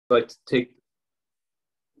like to take.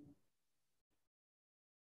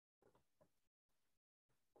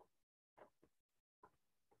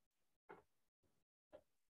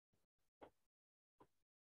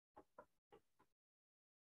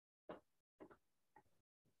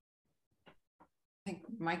 I think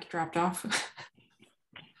Mike dropped off.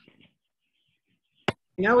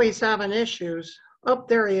 No, he's having issues. Oh,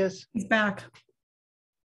 there he is. He's back.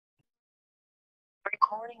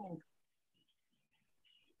 Recording.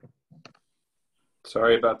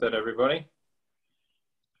 Sorry about that, everybody.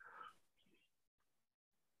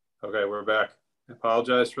 Okay, we're back. I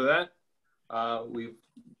apologize for that.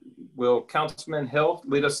 Will Councilman Hill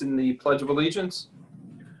lead us in the Pledge of Allegiance?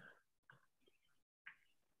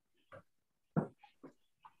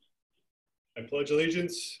 I pledge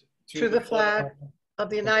allegiance To the flag of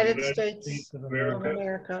the United States of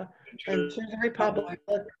America and to the republic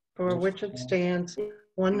for which it stands,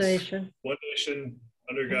 one nation,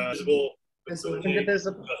 under God, indivisible,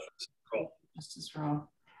 indivisible. Justice for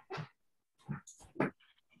all.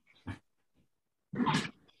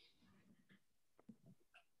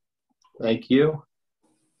 Thank you.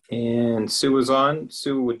 And Sue is on.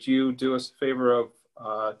 Sue, would you do us a favor of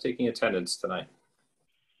taking attendance tonight?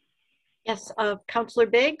 Yes, Councillor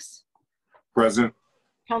Biggs, Present.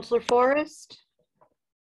 Councillor Forrest,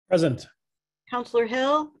 Present. Councillor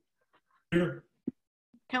Hill, Here.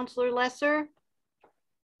 Councillor Lesser,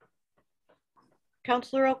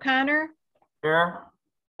 Councillor O'Connor, Here.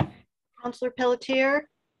 Councillor Pelletier,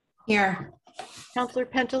 Here. Councillor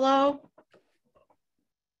Pentelow.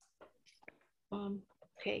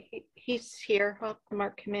 Okay, he's here. I'll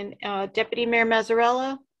mark him in. Deputy Mayor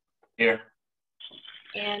Mazzarella. Here.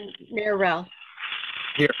 And Mayor Rell.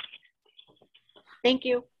 Here. Thank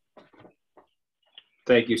you.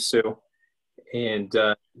 Thank you, Sue. And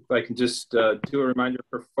if I can just do a reminder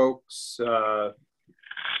for folks,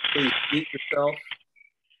 please mute yourself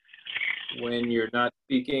when you're not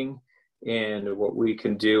speaking. And what we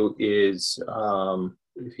can do is,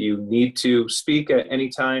 if you need to speak at any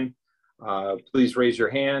time, please raise your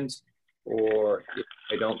hand, or if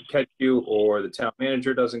I don't catch you or the town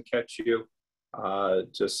manager doesn't catch you,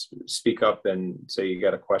 just speak up and say you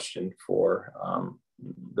got a question for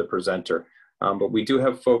the presenter. But we do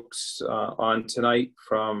have folks on tonight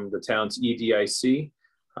from the town's EDIC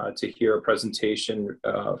to hear a presentation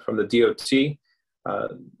from the DOT.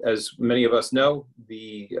 As many of us know,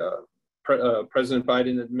 the President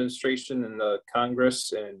Biden administration and the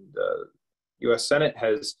Congress and US Senate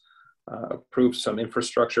has approved some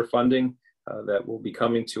infrastructure funding that will be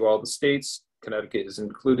coming to all the states. Connecticut is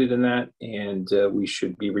included in that, and we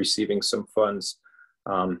should be receiving some funds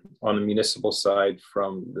on the municipal side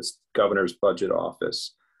from the governor's budget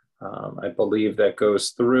office. I believe that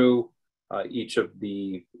goes through each of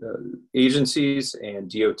the agencies,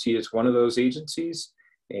 and DOT is one of those agencies,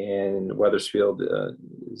 and Wethersfield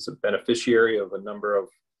is a beneficiary of a number of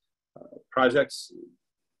projects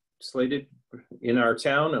slated in our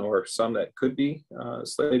town, or some that could be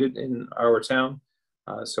slated in our town.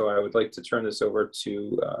 So I would like to turn this over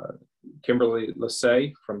to Kimberly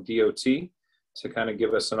Lassay from DOT to kind of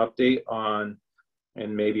give us an update on,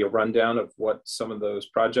 and maybe a rundown of what some of those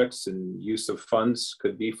projects and use of funds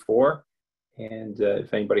could be for. And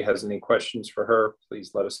if anybody has any questions for her,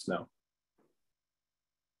 please let us know.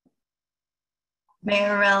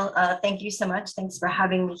 Mayor Rell, thank you so much. Thanks for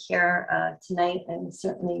having me here tonight, and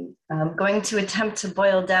certainly going to attempt to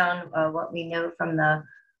boil down what we know from the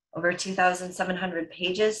over 2,700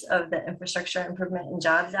 pages of the Infrastructure Improvement and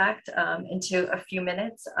Jobs Act into a few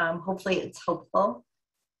minutes. Hopefully it's helpful.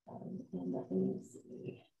 And let me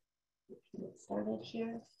see, get started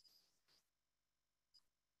here.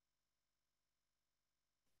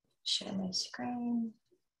 Share my screen.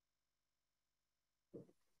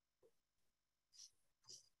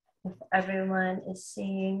 If everyone is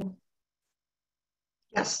seeing.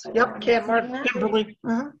 Yes, yep, Kimberly.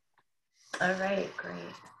 All right, great.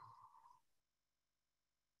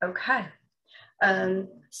 Okay.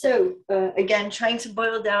 So again, trying to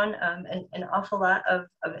boil down an awful lot of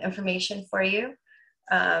information for you.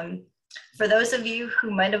 For those of you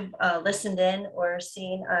who might have listened in or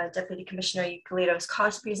seen Deputy Commissioner Euclidov's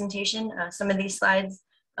cost presentation, some of these slides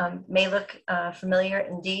may look familiar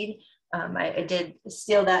indeed. I did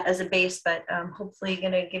steal that as a base, but hopefully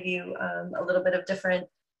going to give you a little bit of different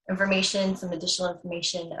information, some additional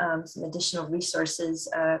information, some additional resources,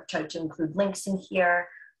 try to include links in here,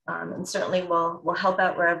 and certainly will help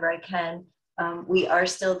out wherever I can. We are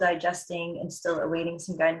still digesting and still awaiting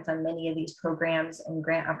some guidance on many of these programs and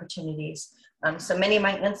grant opportunities. So many of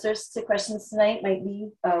my answers to questions tonight might be,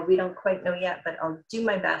 we don't quite know yet, but I'll do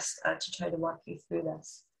my best to try to walk you through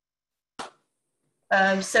this.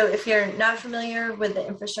 So if you're not familiar with the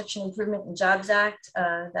Infrastructure Improvement and Jobs Act,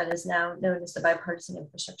 that is now known as the Bipartisan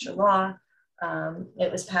Infrastructure Law.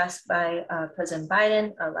 It was passed by President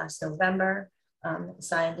Biden last November,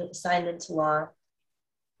 signed into law.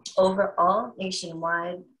 Overall,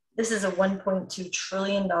 nationwide, this is a $1.2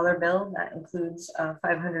 trillion bill that includes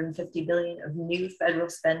 $550 billion of new federal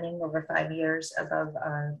spending over 5 years above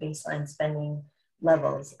baseline spending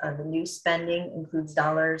levels. The new spending includes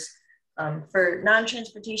dollars for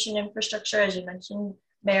non-transportation infrastructure, as you mentioned,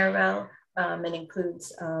 Mayor Rell. It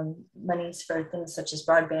includes monies for things such as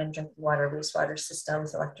broadband, drinking water, wastewater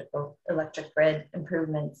systems, electric grid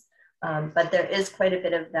improvements. But there is quite a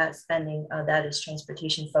bit of that spending that is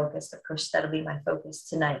transportation focused. Of course, that'll be my focus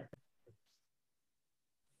tonight.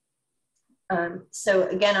 So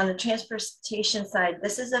again, on the transportation side,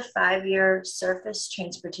 this is a 5-year surface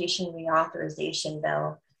transportation reauthorization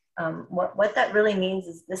bill. What that really means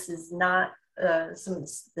is this is not the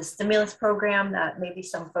stimulus program that maybe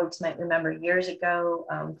some folks might remember years ago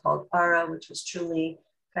called ARA, which was truly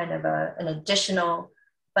kind of an additional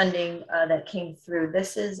funding that came through.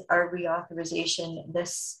 This is our reauthorization.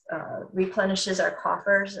 This replenishes our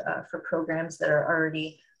coffers for programs that are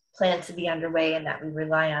already planned to be underway and that we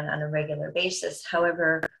rely on a regular basis.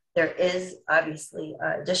 However, there is obviously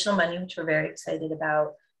additional money, which we're very excited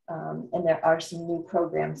about. And there are some new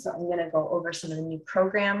programs. So I'm going to go over some of the new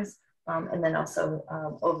programs and then also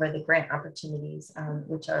over the grant opportunities,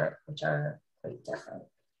 which are quite different.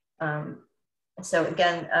 So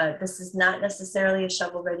again, this is not necessarily a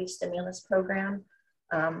shovel-ready stimulus program,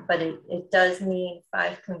 but it does mean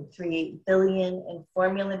 $5.38 billion in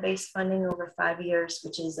formula-based funding over 5 years,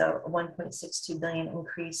 which is a $1.62 billion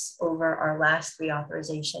increase over our last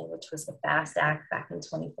reauthorization, which was the FAST Act back in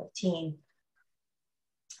 2015.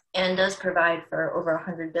 And does provide for over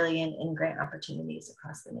 $100 billion in grant opportunities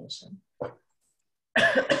across the nation.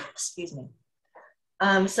 Excuse me.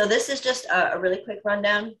 So this is just a really quick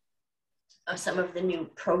rundown of some of the new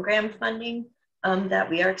program funding that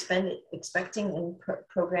we are expecting in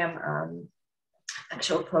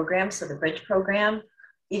actual programs. So the bridge program,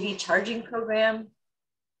 EV charging program,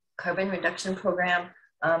 carbon reduction program,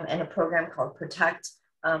 and a program called Protect,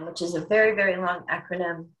 which is a very, very long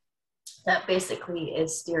acronym that basically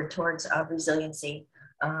is steered towards resiliency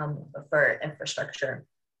for infrastructure.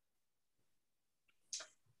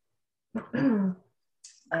 I'm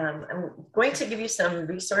going to give you some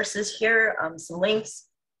resources here, some links.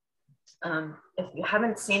 If you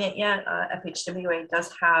haven't seen it yet, FHWA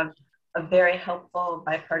does have a very helpful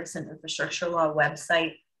bipartisan infrastructure law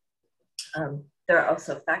website. There are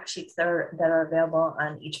also fact sheets that are available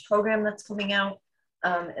on each program that's coming out.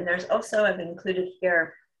 And there's also, I've included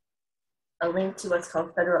here, a link to what's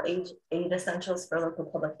called Federal Aid Essentials for Local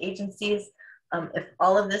Public Agencies. If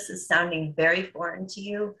all of this is sounding very foreign to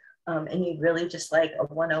you and you'd really just like a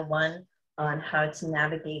 101 on how to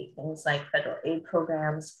navigate things like federal aid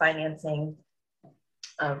programs, financing,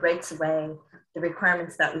 rights of way, the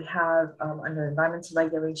requirements that we have under environmental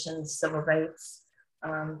regulations, civil rights,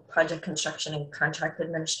 project construction and contract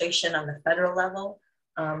administration on the federal level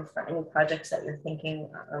for any projects that you're thinking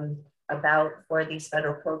about for these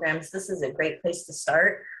federal programs. This is a great place to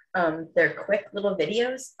start. They're quick little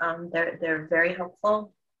videos. They're very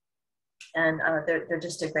helpful. And they're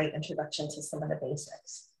just a great introduction to some of the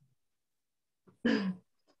basics.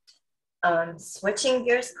 Switching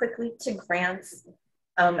gears quickly to grants.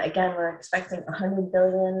 Again, we're expecting $100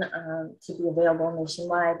 billion to be available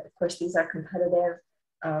nationwide. Of course, these are competitive.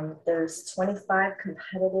 There's 25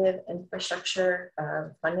 competitive infrastructure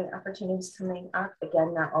funding opportunities coming up.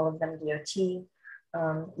 Again, not all of them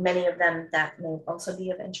DOT. Many of them that may also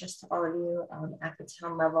be of interest to all of you at the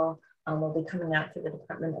town level will be coming out through the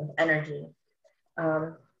Department of Energy.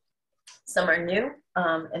 Some are new,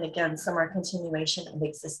 and again, some are continuation of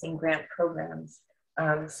existing grant programs.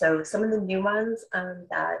 So some of the new ones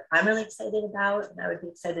that I'm really excited about, and I would be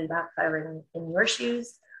excited about if I were in your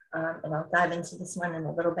shoes, and I'll dive into this one in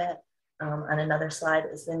a little bit on another slide,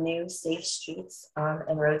 is the new Safe Streets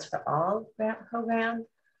and Roads for All grant program.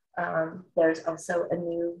 There's also a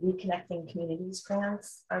new Reconnecting Communities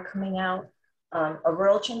grants are coming out. A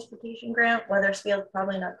rural transportation grant, Weathersfield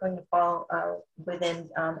probably not going to fall within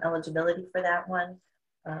eligibility for that one,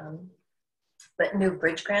 but new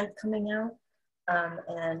bridge grants coming out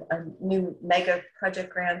and a new mega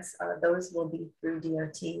project grants, those will be through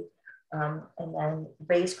DOT. And then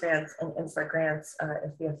raise grants and infra grants,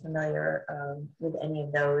 if you're familiar with any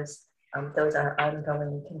of those are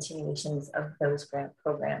ongoing continuations of those grant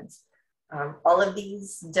programs. All of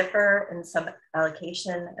these differ in some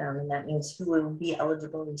allocation, and that means who will be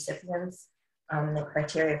eligible recipients, the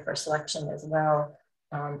criteria for selection as well.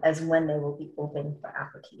 as when they will be open for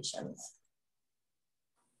applications.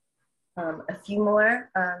 A few more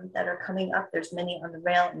that are coming up. There's many on the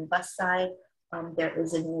rail and bus side. There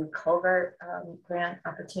is a new culvert grant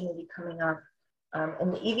opportunity coming up.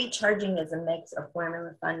 And the EV charging is a mix of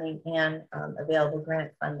formula funding and available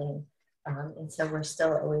grant funding. And so we're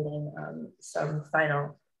still awaiting some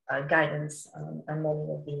final guidance on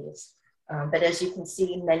many of these. But as you can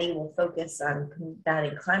see, many will focus on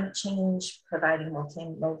combating climate change, providing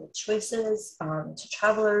multimodal choices to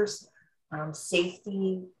travelers,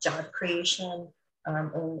 safety, job creation.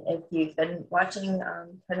 And if you've been watching,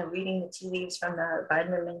 kind of reading the tea leaves from the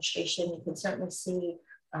Biden administration, you can certainly see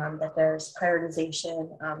that there's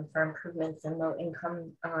prioritization for improvements in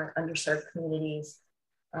low-income, underserved communities.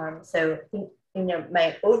 So I think, you know,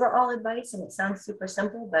 my overall advice, and it sounds super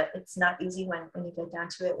simple, but it's not easy when you get down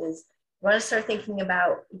to it, is you want to start thinking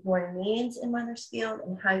about your needs in Wethersfield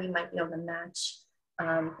and how you might be able to match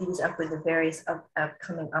these up with the various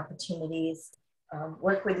upcoming opportunities.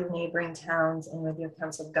 Work with your neighboring towns and with your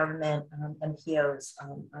council of government MPOs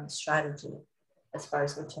on strategy as far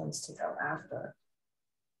as which ones to go after.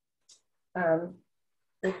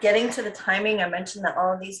 Getting to the timing, I mentioned that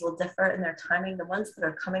all of these will differ in their timing. The ones that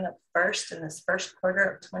are coming up first in this first quarter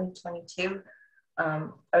of 2022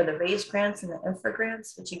 are the RAISE grants and the infra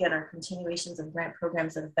grants, which again are continuations of grant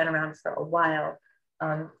programs that have been around for a while.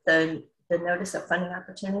 The notice of funding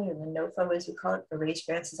opportunity, or the NOFO as we call it, for RAISE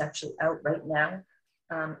grants is actually out right now.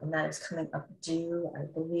 And that is coming up due, I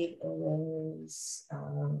believe it is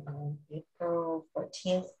April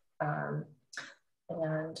 14th.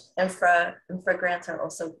 And infra grants are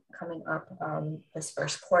also coming up this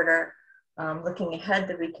first quarter. Looking ahead,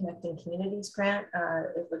 the Reconnecting Communities grant,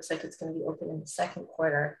 it looks like it's going to be open in the second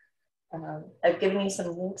quarter. I've given you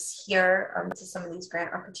some links here to some of these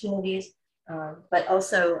grant opportunities, but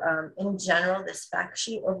also in general, this fact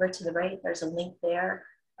sheet over to the right, there's a link there.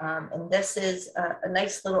 And this is a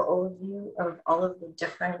nice little overview of all of the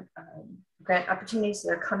different grant opportunities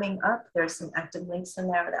that are coming up. There's some active links in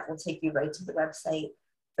there that will take you right to the website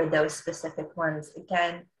for those specific ones.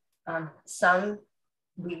 Again, some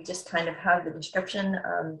we just kind of have the description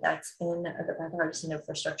that's in the bipartisan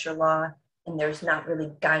infrastructure law, and there's not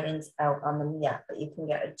really guidance out on them yet, but you can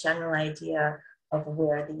get a general idea of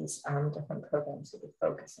where these different programs will be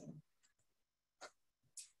focusing.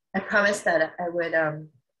 I promised that I would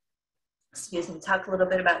talk a little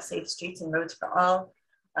bit about safe streets and roads for all.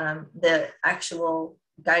 The actual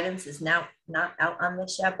guidance is now not out on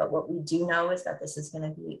this yet, but what we do know is that this is going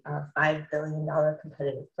to be a $5 billion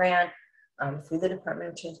competitive grant through the Department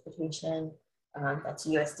of Transportation, that's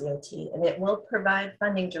USDOT, and it will provide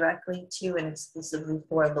funding directly to and exclusively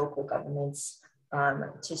for local governments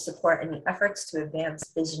to support any efforts to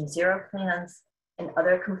advance Vision Zero plans and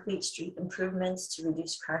other complete street improvements to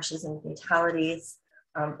reduce crashes and fatalities,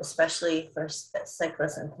 especially for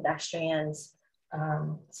cyclists and pedestrians.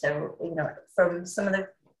 So, you know, from some of the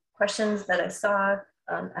questions that I saw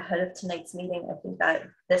ahead of tonight's meeting, I think that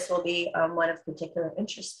this will be one of particular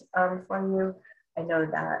interest for you. I know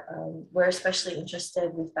that we're especially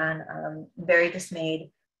interested. We've been very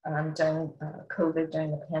dismayed during COVID,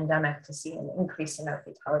 during the pandemic, to see an increase in our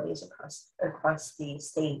fatalities across the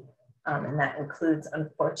state. And that includes,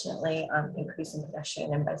 unfortunately, increase in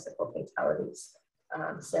pedestrian and bicycle fatalities.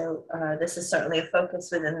 So this is certainly a focus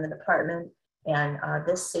within the department, and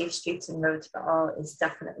this Safe Streets and Roads for All is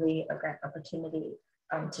definitely a grant opportunity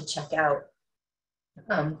to check out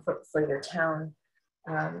for your town.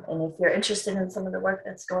 And if you're interested in some of the work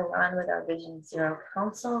that's going on with our Vision Zero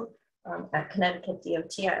Council at Connecticut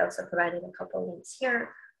DOT, I also provided a couple of links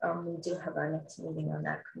here. We do have our next meeting on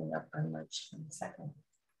that coming up on March 22nd.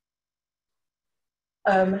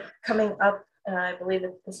 Coming up, I believe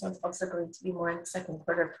that this one's also going to be more in the second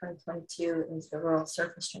quarter of 2022, is the Rural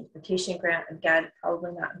Surface Transportation Grant. Again,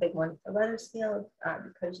 probably not a big one for Wethersfield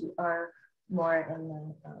because you are more in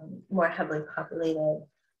the more heavily populated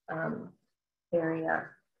area.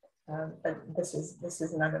 But this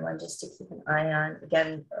is another one just to keep an eye on.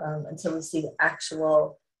 Again, until we see the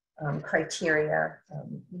actual criteria,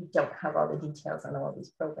 we don't have all the details on all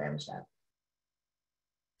these programs yet.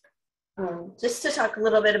 Just to talk a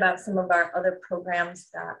little bit about some of our other programs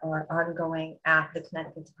that are ongoing at the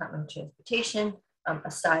Connecticut Department of Transportation,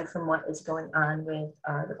 aside from what is going on with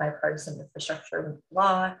the bipartisan infrastructure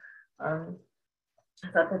law. I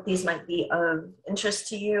thought that these might be of interest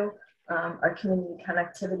to you. Our community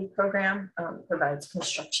connectivity program provides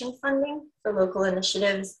construction funding for local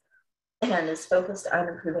initiatives and is focused on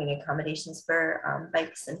improving accommodations for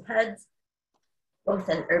bikes and peds, both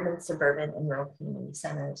in urban, suburban, and rural community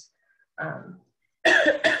centers.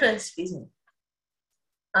 Excuse me.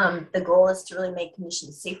 The goal is to really make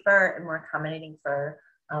conditions safer and more accommodating for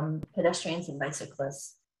pedestrians and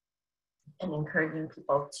bicyclists, and encouraging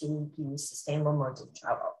people to use sustainable modes of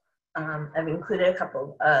travel. I've included a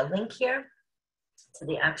couple link here to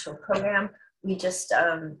the actual program. We just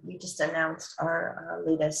announced our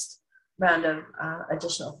latest round of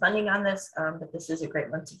additional funding on this, but this is a great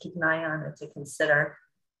one to keep an eye on and to consider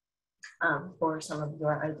for some of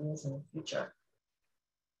your ideas in the future.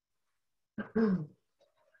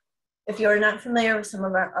 If you're not familiar with some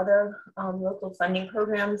of our other local funding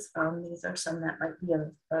programs, these are some that might be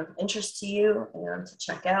of interest to you and to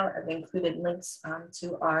check out. I've included links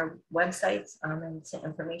to our websites and to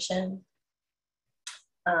information.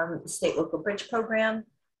 The State Local Bridge Program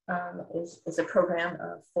is a program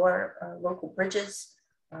for local bridges.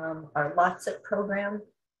 Our LOTSIP program,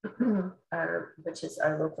 which is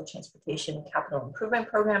our Local Transportation Capital Improvement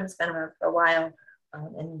Program, has been around for a while.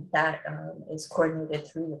 And that is coordinated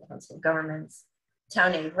through the Council of Governments.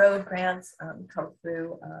 Town aid road grants come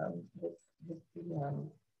through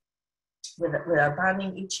with our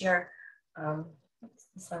bonding each year.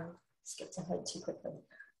 Sorry, skipped ahead too quickly.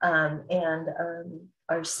 And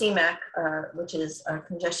our CMAC, which is our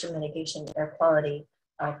Congestion Mitigation Air Quality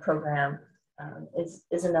Program,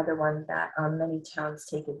 is another one that many towns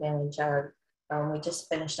take advantage of. We just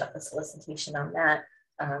finished up a solicitation on that.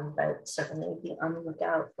 But certainly be on the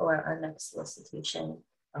lookout for our next solicitation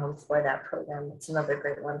for that program. It's another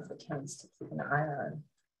great one for towns to keep an eye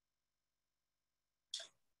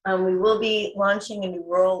on. We will be launching a new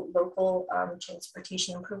rural local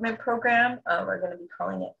transportation improvement program. We're going to be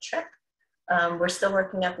calling it TRIP. We're still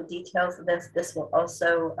working out the details of this. This will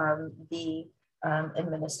also be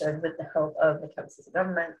administered with the help of the Council of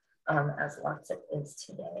Government, as LOTSIP is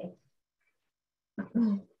today.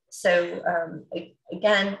 So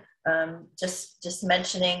again, just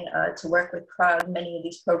mentioning to work with CROG, many of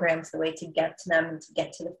these programs, the way to get to them and to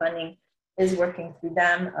get to the funding is working through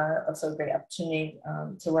them. Also a great opportunity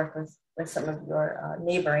to work with some of your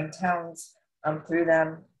neighboring towns through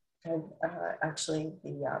them. And actually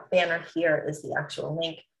the banner here is the actual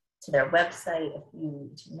link to their website if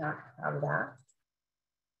you do not have that.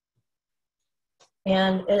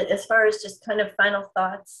 And as far as just kind of final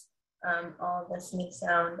thoughts, all of this may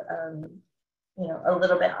sound, you know, a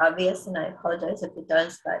little bit obvious, and I apologize if it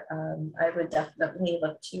does, but I would definitely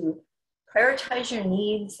look to prioritize your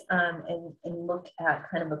needs and look at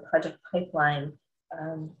kind of a project pipeline.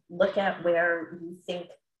 Look at where you think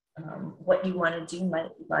what you want to do might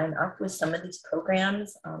line up with some of these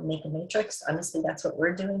programs. Make a matrix. Honestly, that's what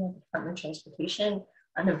we're doing at the Department of Transportation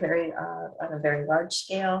on a very large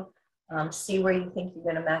scale. See where you think you're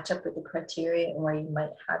going to match up with the criteria and where you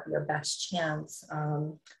might have your best chance,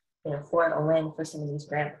 you know, for a win for some of these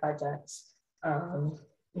grant projects. You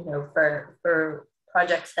know, for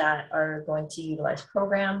projects that are going to utilize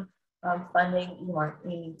program funding, you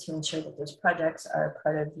need to ensure that those projects are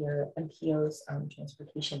part of your MPO's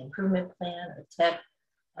Transportation Improvement Plan or TIP.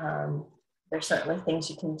 There's certainly things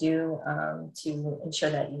you can do to ensure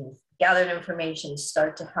that you've gathered information,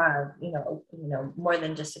 start to have, you know, more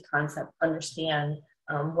than just a concept, understand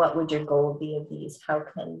what would your goal be of these, how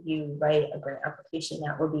can you write a grant application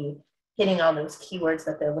that will be hitting all those keywords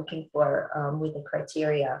that they're looking for with the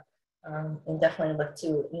criteria, and definitely look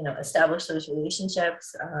to, you know, establish those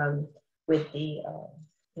relationships with the,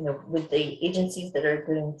 you know, with the agencies that are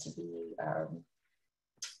going to be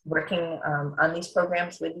working on these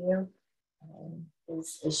programs with you.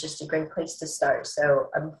 Is just a great place to start. So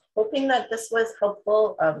I'm hoping that this was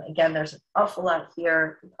helpful. Again, there's an awful lot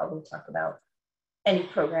here. We'll probably talk about any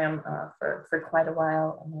program for quite a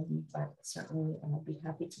while, but certainly I'll be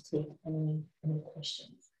happy to take any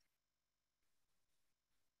questions.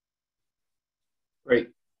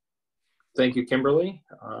 Great. Thank you, Kimberly.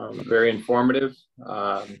 Very informative.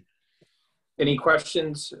 Any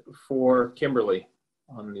questions for Kimberly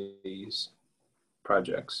on these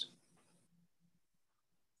projects?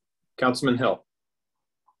 Councilman Hill.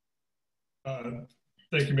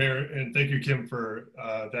 Thank you, Mayor, and thank you, Kim, for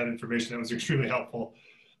that information. That was extremely helpful.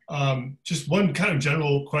 Just one kind of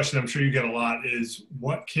general question I'm sure you get a lot is,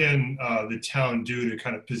 what can the town do to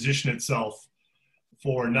kind of position itself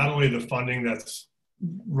for not only the funding that's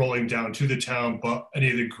rolling down to the town, but any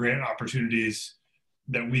of the grant opportunities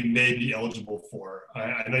that we may be eligible for?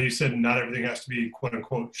 I know you said not everything has to be quote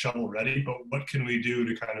unquote shovel ready, but what can we do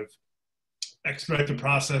to kind of expedite the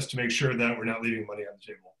process to make sure that we're not leaving money on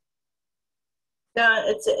the table? Yeah,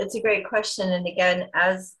 it's a great question. And again,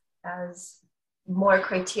 as more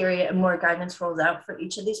criteria and more guidance rolls out for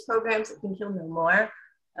each of these programs, I think you'll know more.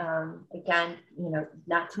 Again,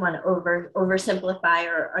 not to want to oversimplify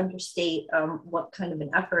or understate what kind of an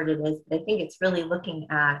effort it is, but I think it's really looking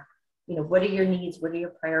at, what are your needs? What are your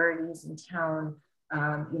priorities in town?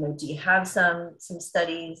 Do you have some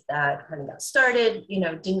studies that kind of got started,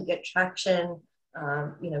 didn't get traction?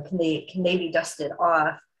 Can they be dusted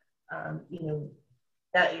off?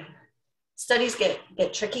 That studies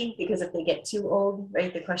get tricky, because if they get too old,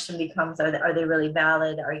 right, the question becomes, are they really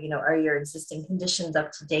valid? Are your existing conditions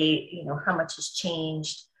up to date? How much has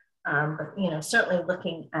changed? But certainly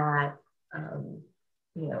looking at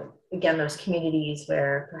again, those communities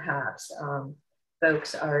where perhaps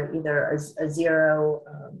folks are either a zero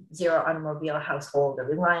automobile household or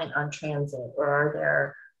reliant on transit, or are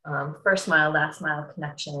there first mile, last mile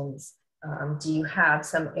connections? Do you have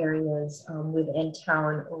some areas within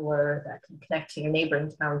town or that can connect to your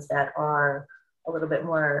neighboring towns that are a little bit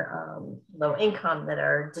more low income, that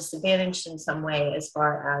are disadvantaged in some way as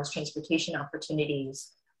far as transportation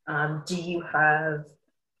opportunities? Do you have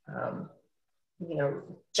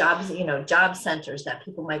jobs, job centers that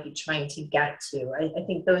people might be trying to get to? I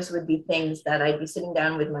think those would be things that I'd be sitting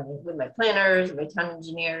down with my planners, my town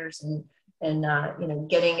engineers, and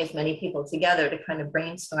getting as many people together to kind of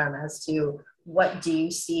brainstorm as to what do you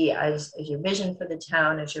see as your vision for the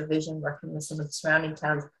town, as your vision working with some of the surrounding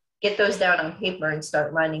towns. Get those down on paper and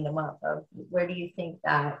start lining them up of where do you think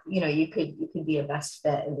that you could be a best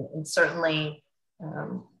fit, and certainly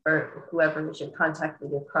for whoever is your contact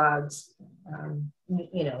with your CROGs,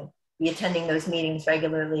 be attending those meetings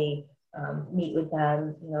regularly, meet with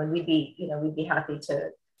them, and we'd be happy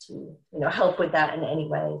to help with that in any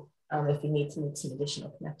way. If you need to make some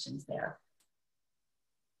additional connections there.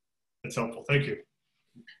 That's helpful. Thank you.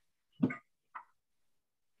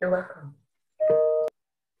 You're welcome.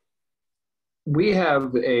 We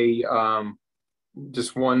have a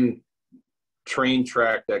just one train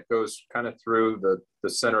track that goes kind of through the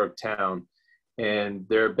center of town, and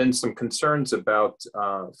there have been some concerns about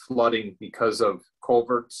flooding because of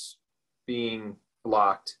culverts being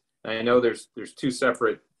blocked. And I know there's two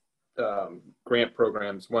separate grant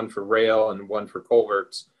programs, one for rail and one for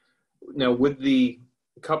culverts. Now, would the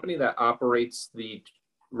company that operates the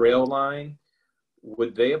rail line,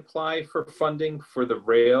 would they apply for funding for the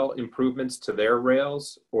rail improvements to their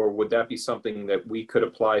rails, or would that be something that we could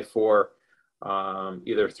apply for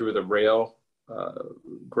either through the rail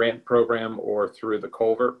grant program or through the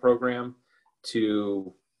culvert program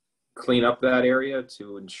to clean up that area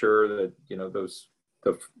to ensure that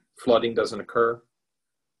the flooding doesn't occur?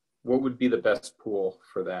 What would be the best pool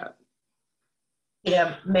for that?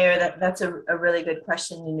 Yeah, Mayor, that's a really good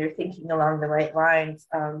question, and you're thinking along the right lines.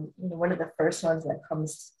 One of the first ones that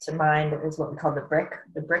comes to mind is what we call the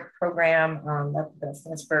BRIC program. That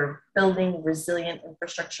stands for Building Resilient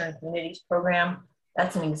Infrastructure and Communities Program.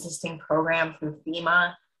 That's an existing program through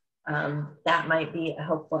FEMA. That might be a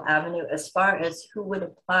helpful avenue. As far as who would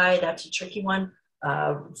apply, that's a tricky one.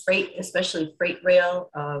 Freight, especially freight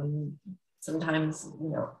rail, sometimes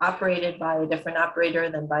operated by a different operator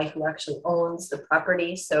than by who actually owns the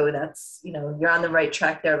property. So that's, you're on the right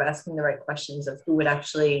track there of asking the right questions of who would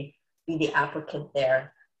actually be the applicant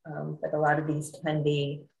there. But a lot of these can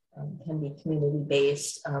be community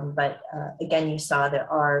based. But again, you saw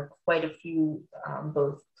there are quite a few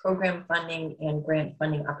both program funding and grant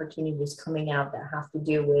funding opportunities coming out that have to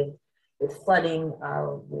do with flooding,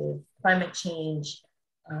 with climate change.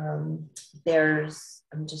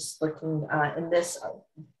 I'm just looking in this,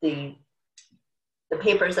 the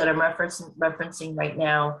papers that I'm referencing right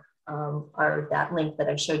now are that link that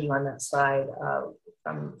I showed you on that slide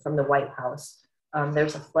from the White House.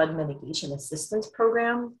 There's a flood mitigation assistance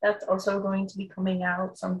program that's also going to be coming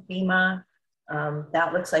out from FEMA.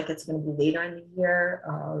 That looks like it's going to be later in the year,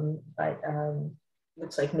 but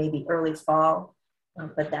looks like maybe early fall.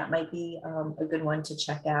 But that might be a good one to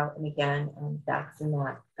check out. And again, that's in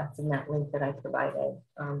that link that I provided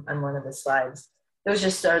on one of the slides. Those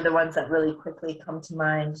just are the ones that really quickly come to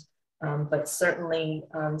mind. But certainly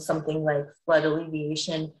something like flood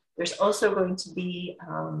alleviation. There's also going to be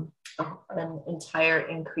an entire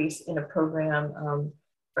increase in a program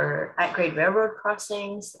for at-grade railroad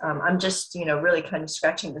crossings. I'm just really kind of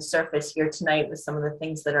scratching the surface here tonight with some of the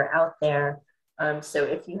things that are out there. So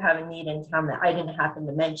if you have a need in town that I didn't happen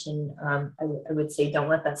to mention, I would say don't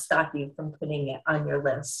let that stop you from putting it on your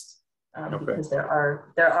list, because there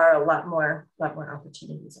are a lot more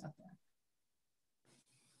opportunities out there.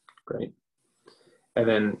 Great. And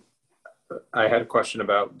then I had a question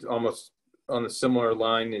about, almost on the similar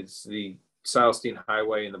line, is the Silestein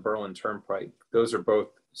Highway and the Berlin Turnpike. Those are both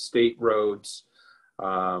state roads.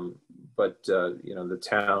 But you know, the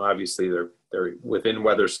town, obviously they're within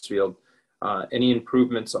Weathersfield. Any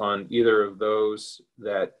improvements on either of those,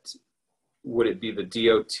 that would it be the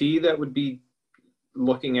DOT that would be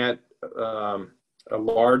looking at a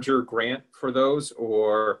larger grant for those,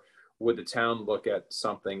 or would the town look at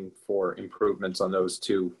something for improvements on those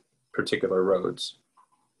two particular roads?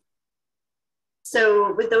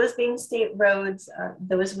 So with those being state roads,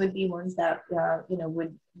 those would be ones that, you know,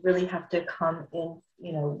 would really have to come in,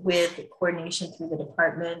 you know, with coordination through the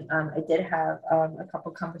department. I did have a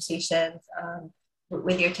couple conversations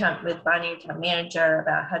with your town, with Bonnie, your town manager,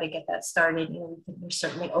 about how to get that started. You know, we're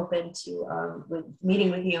certainly open to with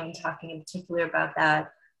meeting with you and talking in particular about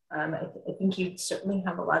that. I think you certainly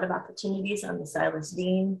have a lot of opportunities on the Silas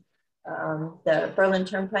Dean. The Berlin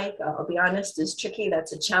Turnpike, I'll be honest, is tricky.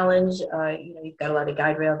 That's a challenge. You know, you've got a lot of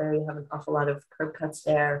guide rail there. You have an awful lot of curb cuts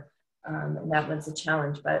there. And that one's a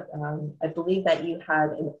challenge. But I believe that you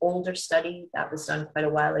had an older study that was done quite a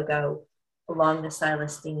while ago along the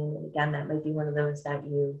Silas Dean. And again, that might be one of those that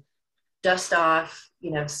you dust off,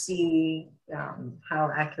 you know, see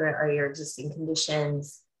how accurate are your existing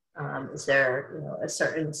conditions. Is there, you know, a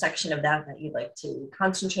certain section of that that you'd like to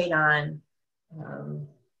concentrate on?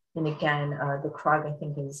 And again, the CROG, I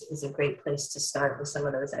think, is a great place to start with some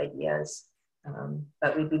of those ideas.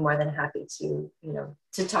 But we'd be more than happy to, you know,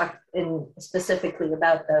 to talk in specifically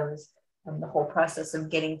about those, the whole process of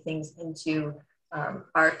getting things into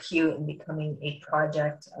our queue and becoming a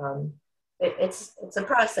project. It's a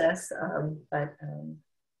process, but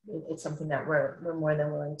it's something that we're more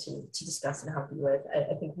than willing to discuss and help you with.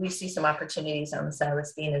 I think we see some opportunities on the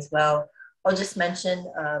Silas Dean as well. I'll just mention,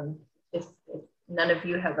 if none of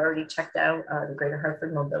you have already checked out the Greater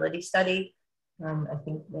Hartford Mobility Study, I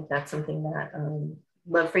think that's something that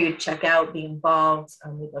love for you to check out, be involved.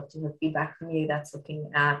 We'd love to hear feedback from you. That's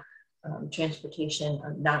looking at transportation,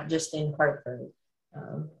 not just in Hartford,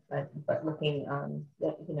 but looking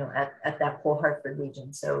you know, at that whole Hartford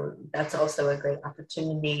region. So that's also a great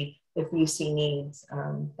opportunity if you see needs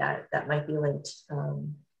that might be linked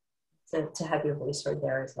to have your voice heard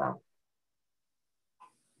there as well.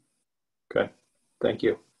 Okay, thank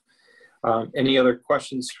you. Any other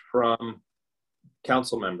questions from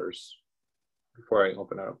council members before I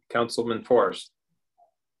open up? Councilman Forrest.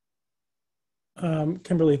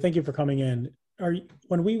 Kimberly, thank you for coming in.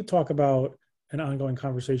 When we talk about an ongoing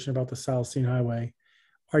conversation about the South Scene Highway,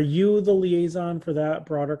 are you the liaison for that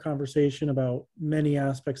broader conversation about many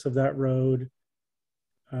aspects of that road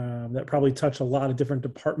that probably touch a lot of different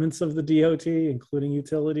departments of the DOT, including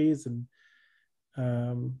utilities, and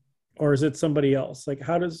or is it somebody else? Like,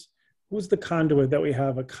 who's the conduit that we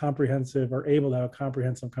have a comprehensive or able to have a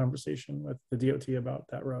comprehensive conversation with the DOT about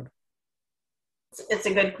that road? It's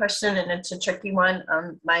a good question, and it's a tricky one.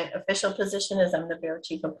 My official position is I'm the Bureau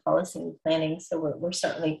Chief of Policy and Planning, so we're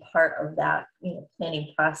certainly part of that, you know,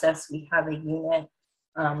 planning process. We have a unit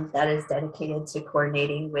that is dedicated to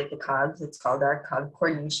coordinating with the COGs. It's called our COG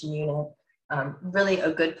Coordination Unit. Really,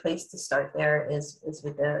 a good place to start there is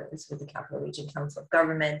with the Capital Region Council of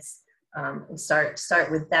Governments. And start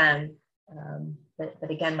with them. But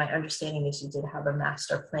again, my understanding is you did have a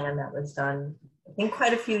master plan that was done, I think,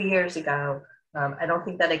 quite a few years ago. I don't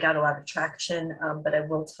think that it got a lot of traction, but I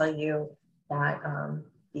will tell you that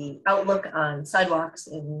the outlook on sidewalks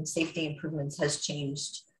and safety improvements has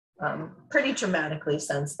changed pretty dramatically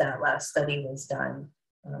since that last study was done.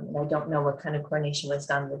 And I don't know what kind of coordination was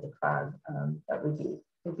done with the CROG, but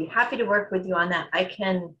we'd be happy to work with you on that. I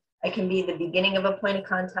can be the beginning of a point of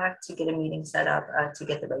contact to get a meeting set up to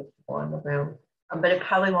get the right people in the room, but it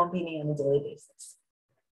probably won't be me on a daily basis.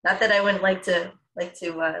 Not that I wouldn't like to be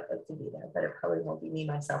there, but it probably won't be me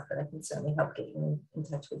myself, but I can certainly help get you in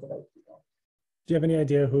touch with the right people. Do you have any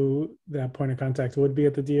idea who that point of contact would be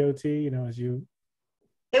at the DOT? You know,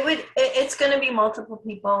 it's going to be multiple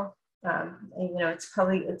people. You know, it's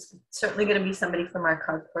certainly going to be somebody from our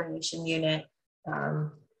COG coordination unit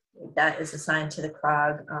that is assigned to the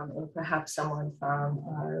CROG, and perhaps someone from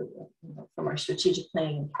our strategic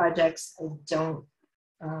planning and projects. I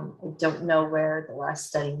don't know where the last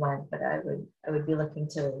study went, but I would be looking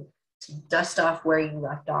to dust off where you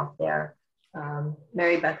left off there.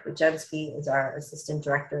 Mary Beth Wojewski is our assistant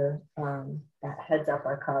director that heads up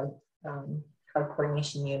our COG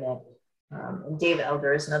coordination unit. And Dave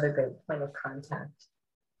Elder is another great point of contact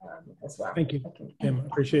as well. Thank you, Kim.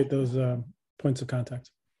 Appreciate those points of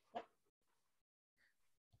contact.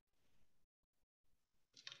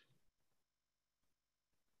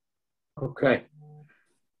 Okay.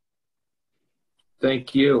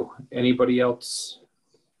 Thank you. Anybody else?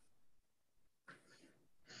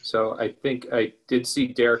 So I think I did see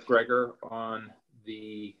Derek Greger on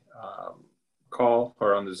the call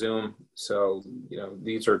or on the Zoom. So,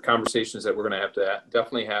 these are conversations that we're going to have to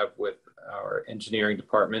definitely have with our engineering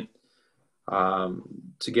department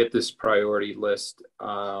to get this priority list.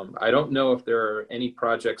 I don't know if there are any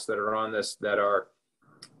projects that are on this that are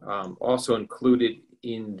also included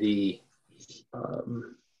in the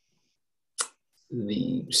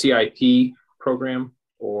CIP program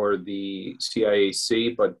or the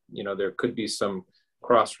CIAC, but there could be some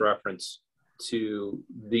cross-reference to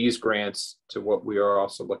these grants to what we are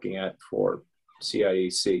also looking at for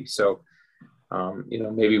CIAC. So,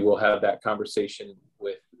 maybe we'll have that conversation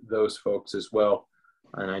with those folks as well.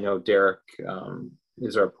 And I know Derek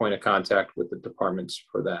is our point of contact with the departments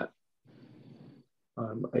for that.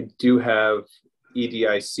 I do have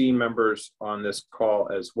EDIC members on this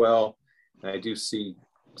call as well. And I do see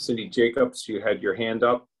Cindy Jacobs, you had your hand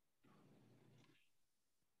up.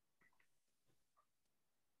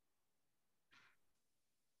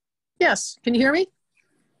 Yes, can you hear me?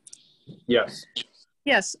 Yes.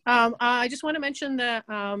 Yes, I just want to mention that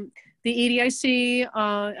the EDIC,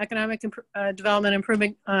 Economic Development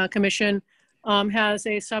Improvement Commission, has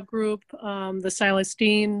a subgroup, the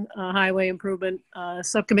Silestine Highway Improvement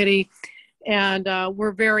Subcommittee, and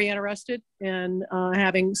we're very interested in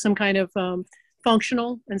having some kind of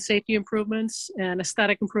functional and safety improvements and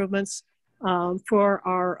aesthetic improvements for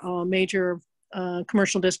our major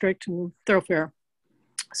commercial district and thoroughfare.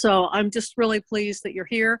 So I'm just really pleased that you're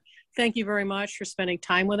here. Thank you very much for spending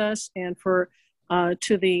time with us, and for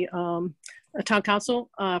to the town council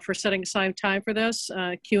for setting aside time for this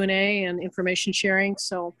Q&A and information sharing.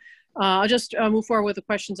 So I'll just move forward with the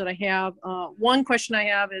questions that I have. One question I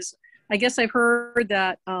have is, I guess I've heard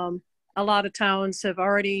that a lot of towns have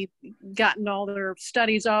already gotten all their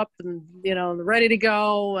studies up and ready to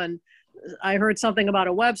go, and I heard something about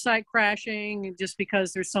a website crashing just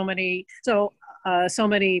because there's so many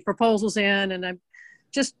proposals in, and I'm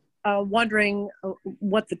just wondering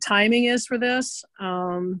what the timing is for this.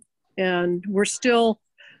 And we're still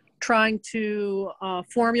trying to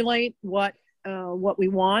formulate what we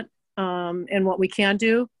want and what we can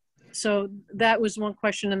do. So that was one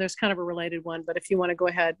question, and there's kind of a related one, but if you want to go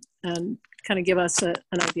ahead and kind of give us an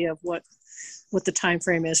idea of what the time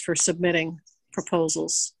frame is for submitting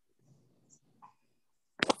proposals.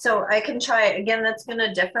 So I can try, again, that's going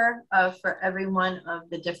to differ for every one of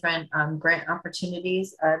the different grant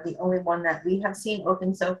opportunities. The only one that we have seen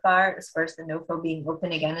open so far, as far as the NOFO being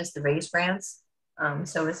open again, is the raised grants.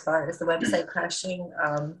 So as far as the website crashing,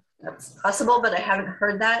 that's possible, but I haven't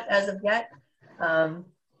heard that as of yet.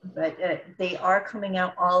 But they are coming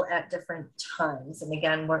out all at different times. And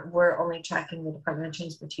again, we're only tracking the Department of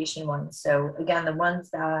Transportation ones. So again, the ones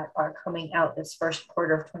that are coming out this first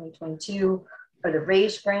quarter of 2022 are the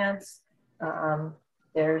raised grants.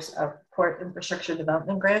 There's a port infrastructure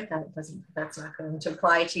development grant that's not going to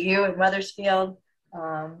apply to you in Wethersfield.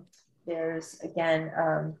 There's again,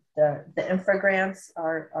 the infra grants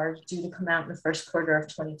are due to come out in the first quarter of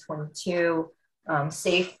 2022.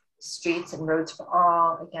 Safe streets and roads for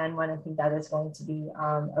all. Again, one I think that is going to be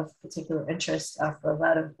of particular interest for a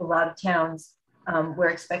lot of towns. We're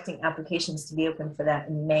expecting applications to be open for that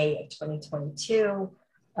in May of 2022.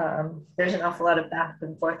 There's an awful lot of back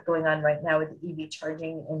and forth going on right now with the EV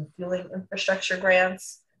charging and fueling infrastructure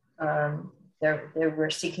grants. We're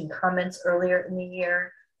seeking comments earlier in the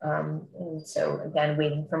year. And so again,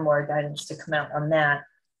 waiting for more guidance to come out on that.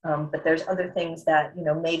 But there's other things that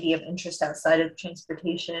may be of interest outside of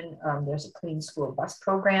transportation. There's a clean school bus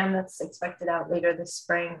program that's expected out later this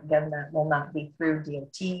spring. Again, that will not be through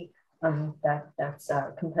DOT. That's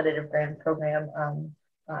a competitive grant program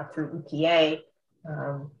through EPA.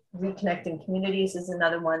 Reconnecting communities is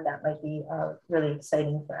another one that might be really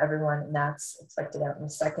exciting for everyone, and that's expected out in the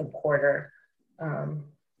second quarter.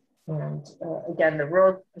 Again, the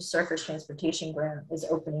Rural Surface Transportation Grant is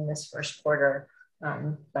opening this first quarter.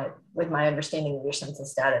 But with my understanding of your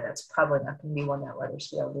census data, that's probably not going to be one that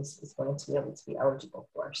Wethersfield is going to be able to be eligible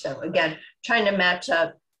for. So again, trying to match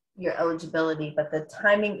up your eligibility, but the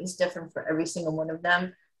timing is different for every single one of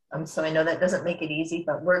them. So I know that doesn't make it easy,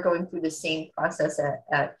 but we're going through the same process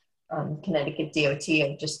at Connecticut DOT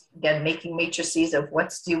of just, again, making matrices of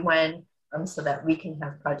what's due when, so that we can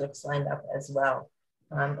have projects lined up as well.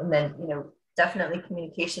 And then, definitely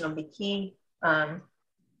communication will be key.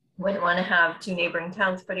 Wouldn't want to have two neighboring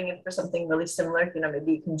towns putting in for something really similar.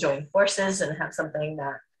 Maybe you can join forces and have something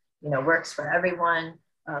that, works for everyone.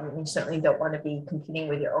 You certainly don't want to be competing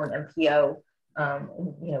with your own MPO.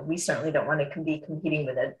 We certainly don't want to be competing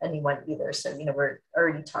with anyone either. So, we're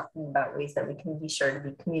already talking about ways that we can be sure to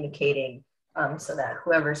be communicating so that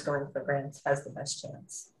whoever's going for grants has the best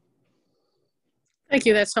chance. Thank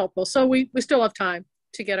you. That's helpful. So we still have time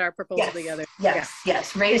to get our proposal Yes, together.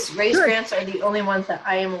 yes. Raise Good. grants are the only ones that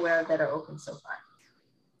I am aware of that are open so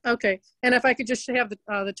far. Okay. And if I could just have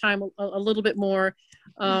the time a little bit more,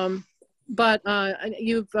 but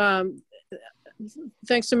you've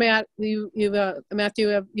thanks to Matt,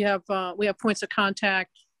 Matthew, we have points of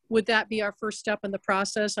contact. Would that be our first step in the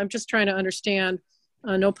process? I'm just trying to understand,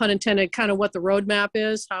 no pun intended, kind of what the roadmap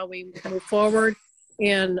is, how we move forward,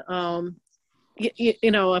 and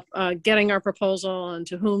getting our proposal and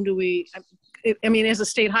to whom do we? I mean, as a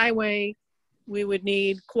state highway, we would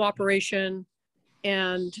need cooperation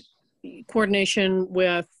and coordination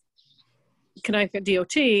with Connecticut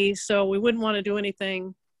DOT. So we wouldn't want to do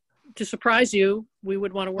anything to surprise you. We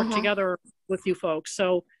would want to work together with you folks.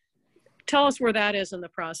 So tell us where that is in the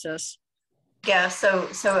process. Yeah, so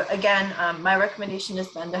again, my recommendation has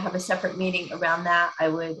been to have a separate meeting around that. I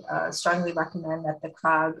would strongly recommend that the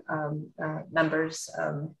CROG members,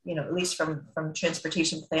 at least from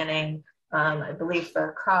transportation planning, I believe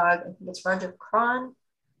for CROG, I think it's Roger Cron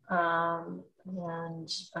and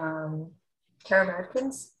Kara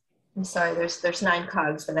Atkins. I'm sorry, there's 9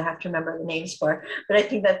 COGs that I have to remember the names for, but I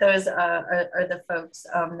think that those are the folks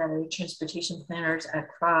that are transportation planners at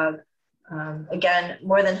CROG. Again,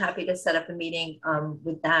 more than happy to set up a meeting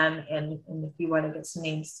with them, and if you want to get some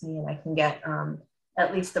names to me, and I can get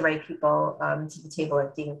at least the right people to the table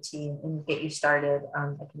at DOT and get you started.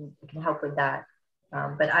 I can help with that.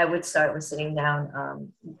 But I would start with sitting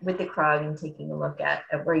down with the CROG and taking a look at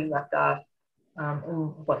where you left off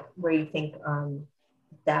and where you think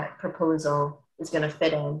that proposal is going to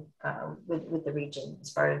fit in with the region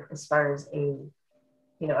as far as a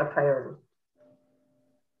priority.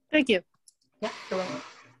 Thank you. Yeah, you're welcome.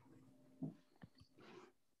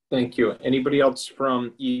 Thank you. Anybody else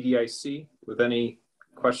from EDIC with any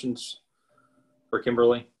questions for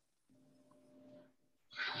Kimberly?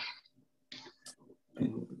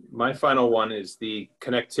 And my final one is the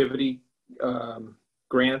connectivity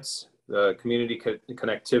grants, the community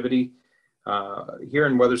connectivity. Here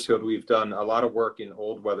in Wethersfield, we've done a lot of work in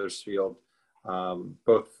Old Wethersfield,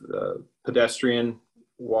 both pedestrian,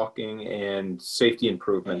 walking, and safety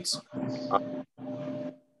improvements.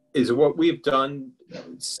 Is what we've done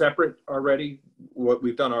separate already? What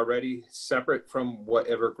we've done already separate from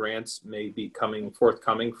whatever grants may be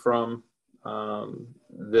forthcoming from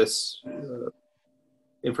this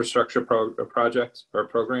infrastructure project or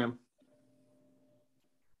program?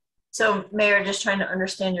 So, Mayor, just trying to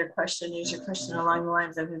understand your question. Is your question along the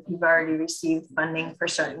lines of if you've already received funding for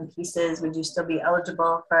certain pieces, would you still be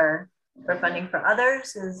eligible for funding for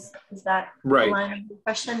others? Is that right? The line of your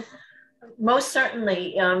question? Most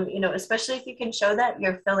certainly, especially if you can show that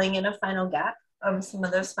you're filling in a final gap. Some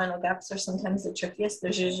of those final gaps are sometimes the trickiest.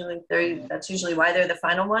 That's usually why they're the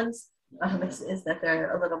final ones. Is that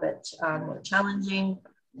they're a little bit more challenging.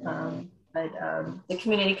 But the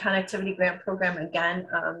community connectivity grant program again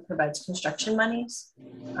provides construction monies.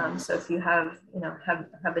 So if you have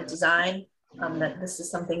a design that this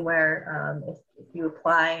is something where if you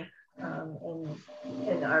apply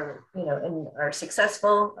and are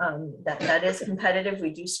successful, that is competitive.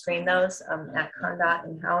 We do screen those at CONDOT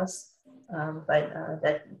in-house, but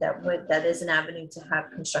that is an avenue to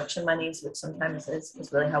have construction monies, which sometimes is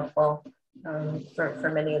really helpful for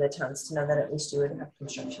many of the towns to know that at least you would have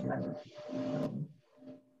construction money.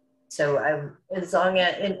 So as long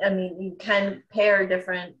as you can pair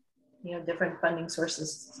different funding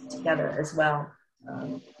sources together as well,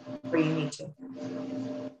 where you need to.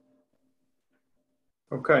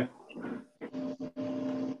 Okay.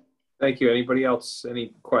 Thank you. Anybody else?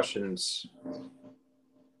 Any questions?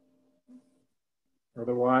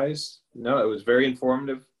 Otherwise, no, it was very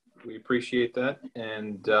informative. We appreciate that.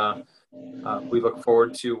 And we look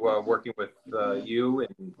forward to working with you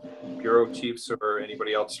and Bureau Chiefs or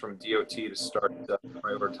anybody else from DOT to start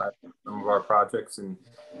prioritizing some of our projects and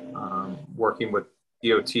working with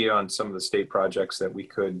DOT on some of the state projects that we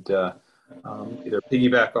could either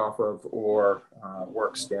piggyback off of or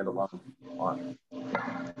work standalone on.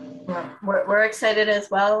 We're excited as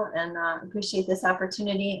well and appreciate this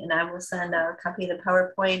opportunity, and I will send a copy of the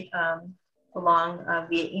PowerPoint along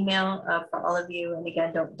via email for all of you. And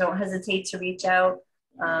again, don't hesitate to reach out.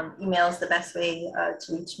 Email is the best way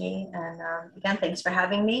to reach me. And again, thanks for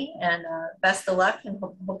having me, and best of luck, and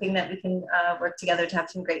hoping that we can work together to have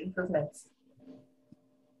some great improvements.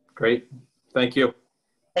 Great. Thank you.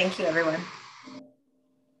 Thank you, everyone.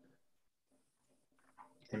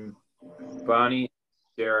 And Bonnie,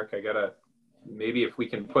 Derek, maybe if we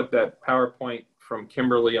can put that PowerPoint from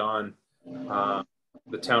Kimberly on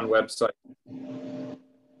the town website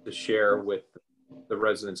to share with the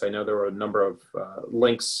residents. I know there were a number of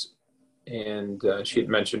links, and she had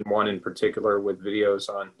mentioned one in particular with videos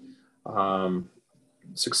on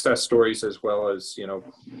success stories, as well as, you know,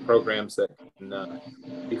 programs that can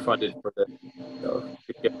be funded for the, so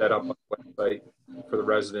to get that up on the website for the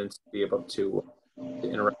residents to be able to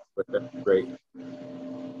interact with them. Great.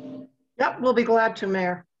 Yep, we'll be glad to,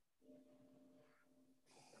 Mayor.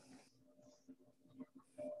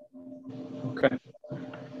 Okay,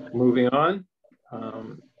 moving on. I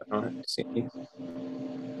don't see any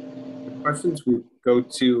questions. We go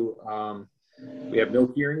to, we have no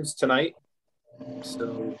hearings tonight,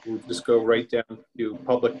 so we'll just go right down to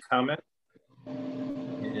public comment.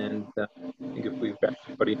 And I think if we've got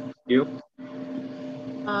anybody in queue.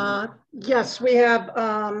 Yes, we have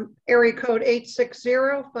area code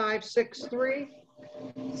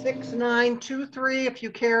 860-563-6923, if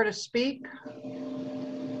you care to speak.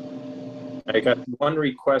 I got one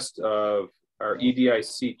request of our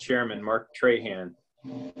EDIC chairman, Mark Trahan.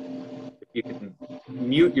 If you can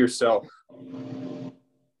mute yourself. Can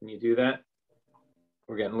you do that?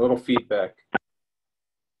 We're getting a little feedback.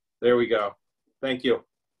 There we go. Thank you.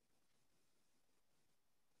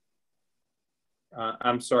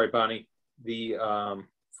 I'm sorry, Bonnie. The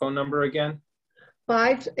phone number again?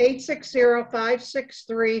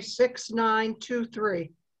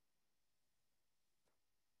 860-563-6923.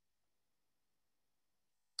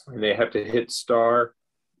 And they have to hit *6 to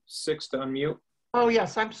unmute. Oh,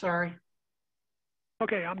 yes, I'm sorry.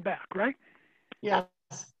 Okay, I'm back, right? Yes.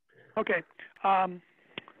 Okay.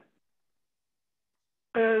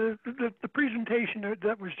 The presentation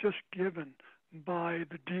that was just given by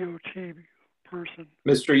the DOT person.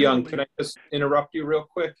 Mr. Young, can I just interrupt you real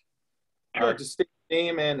quick? Sure. Just state your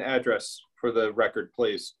name and address for the record,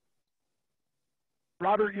 please.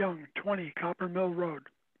 Robert Young, 20 Copper Mill Road.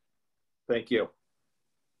 Thank you.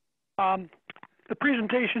 The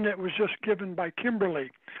presentation that was just given by Kimberly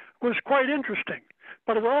was quite interesting,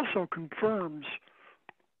 but it also confirms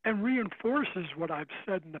and reinforces what I've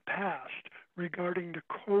said in the past regarding the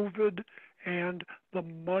COVID and the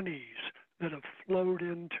monies that have flowed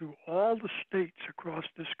into all the states across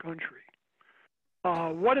this country.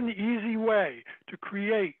 What an easy way to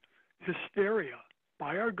create hysteria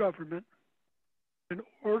by our government in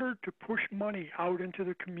order to push money out into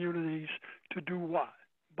the communities to do what?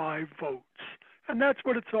 Buy votes. And that's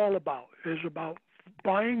what it's all about, is about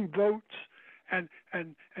buying votes and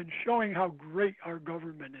showing how great our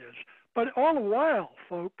government is. But all the while,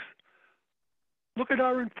 folks, look at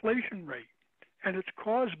our inflation rate, and it's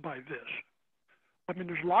caused by this. I mean,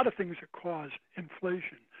 there's a lot of things that cause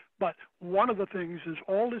inflation, but one of the things is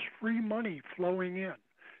all this free money flowing in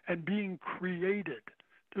and being created.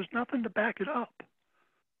 There's nothing to back it up,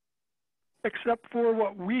 except for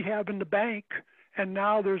what we have in the bank. And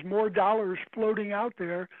now there's more dollars floating out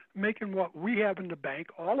there, making what we have in the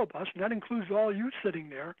bank, all of us, and that includes all you sitting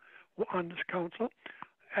there on this council,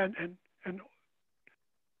 and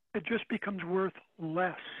it just becomes worth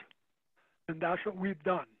less. And that's what we've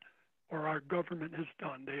done, or our government has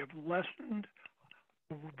done. They have lessened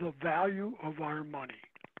the value of our money.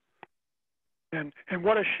 And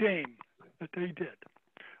what a shame that they did.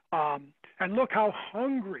 And look how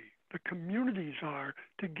hungry the communities are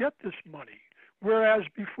to get this money. Whereas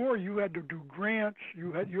before you had to do grants,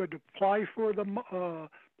 you had to apply for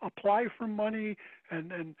money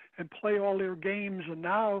and play all their games, and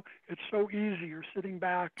now it's so easy. You're sitting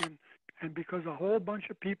back and because a whole bunch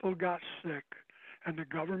of people got sick and the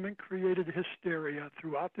government created hysteria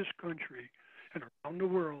throughout this country and around the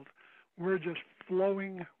world, we're just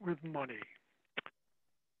flowing with money.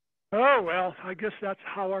 Oh, well, I guess that's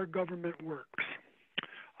how our government works.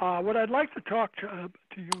 What I'd like to talk to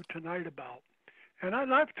you tonight about, and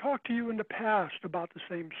I've talked to you in the past about the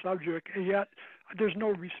same subject, and yet there's no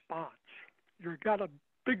response. You've got a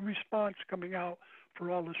big response coming out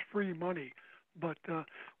for all this free money, but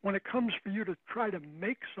when it comes for you to try to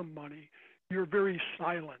make some money, you're very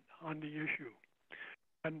silent on the issue.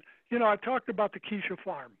 And, you know, I've talked about the Keisha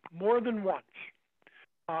Farm more than once.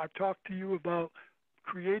 I've talked to you about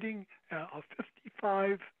creating a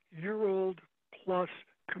 55-year-old plus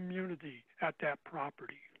community at that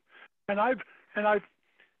property. And I've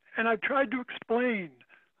tried to explain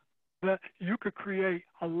that you could create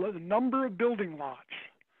a number of building lots,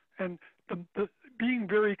 and being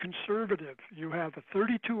very conservative. You have a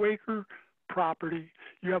 32-acre property.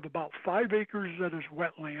 You have about 5 acres that is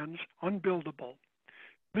wetlands, unbuildable,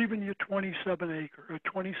 leaving you 27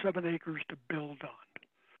 acres to build on.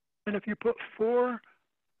 And if you put 4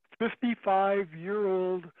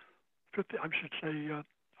 55-year-old,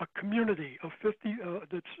 a community of 50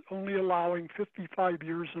 that's only allowing 55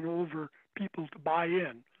 years and over people to buy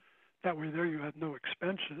in. That way there you have no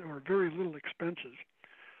expenses or very little expenses.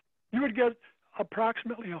 You would get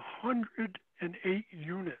approximately 108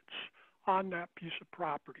 units on that piece of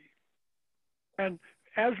property. And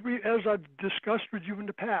as I've discussed with you in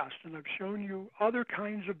the past, and I've shown you other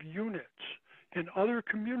kinds of units in other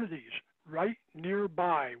communities right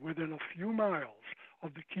nearby, within a few miles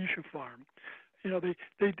of the Keisha farm, you know, they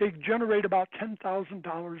generate about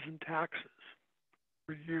 $10,000 in taxes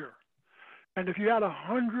per year. And if you had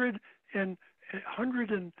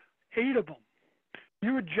 108 of them,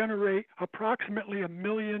 you would generate approximately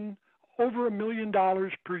over $1 million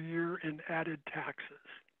per year in added taxes.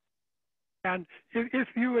 And if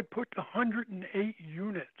you had put 108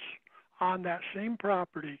 units on that same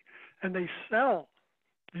property, and these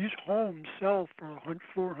homes sell for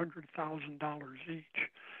 $400,000 each,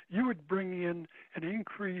 you would bring in an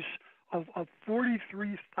increase of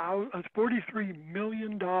 $43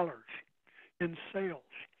 million in sales.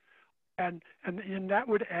 And that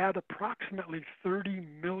would add approximately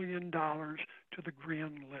 $30 million to the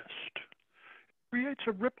grand list. It creates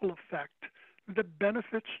a ripple effect that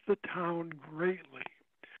benefits the town greatly.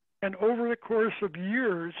 And over the course of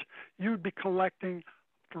years, you'd be collecting,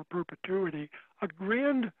 for perpetuity, a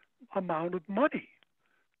grand amount of money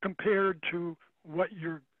compared to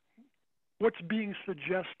what's being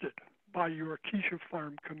suggested by your Keisha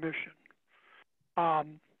Farm Commission.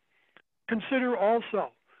 Consider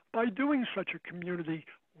also, by doing such a community,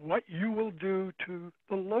 what you will do to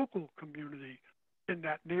the local community in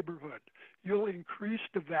that neighborhood. You'll increase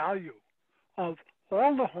the value of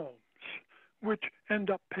all the homes, which end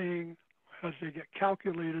up paying, as they get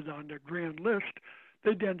calculated on their grand list,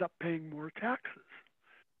 they'd end up paying more taxes.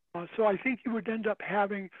 So I think you would end up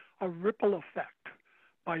having a ripple effect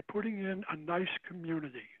by putting in a nice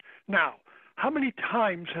community. Now, how many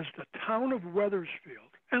times has the town of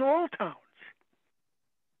Wethersfield, and all towns,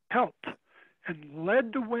 helped and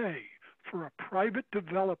led the way for a private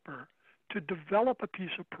developer to develop a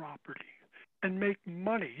piece of property and make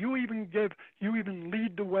money? You even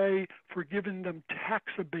lead the way for giving them tax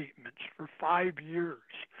abatements for 5 years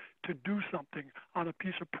to do something on a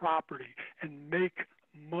piece of property and make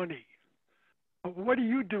money. But what are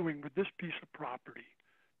you doing with this piece of property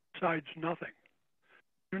besides nothing?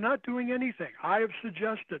 You're not doing anything. I have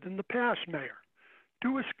suggested in the past, Mayor,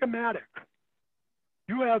 do a schematic.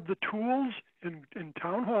 You have the tools in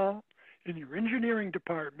Town Hall, in your engineering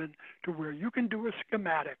department, to where you can do a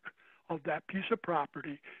schematic of that piece of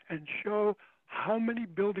property and show how many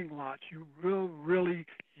building lots you will really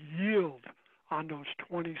yield on those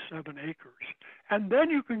 27 acres. And then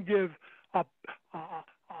you can give a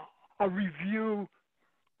review,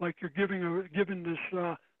 like you're giving this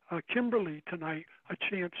Kimberly tonight a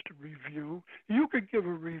chance to review. You could give a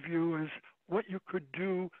review as what you could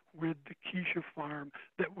do with the Keisha Farm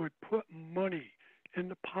that would put money in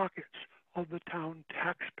the pockets of the town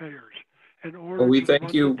taxpayers in order Well, we to thank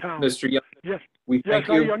run you, the town. Mr. Young. Yes, We yes, thank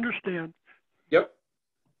you. I understand. Yep.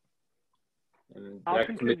 And I'll that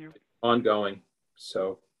continue. committee is ongoing.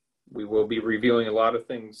 So we will be revealing a lot of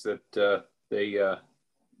things that they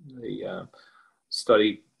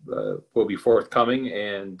study will be forthcoming,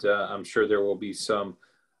 and I'm sure there will be some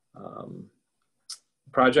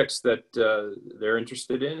projects that they're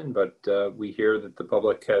interested in, but we hear that the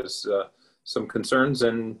public has some concerns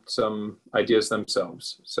and some ideas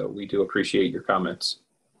themselves. So we do appreciate your comments.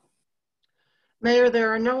 Mayor,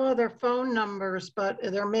 there are no other phone numbers, but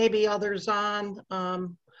there may be others on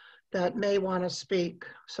that may want to speak.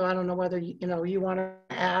 So I don't know whether you want to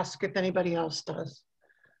ask if anybody else does.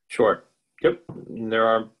 Sure. Yep. And there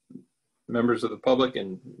are members of the public,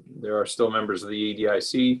 and there are still members of the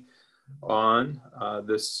EDIC on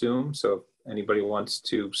this Zoom. So if anybody wants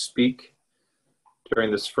to speak during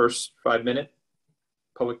this first 5-minute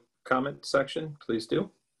public comment section, please do.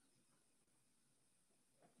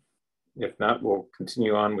 If not, we'll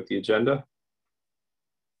continue on with the agenda.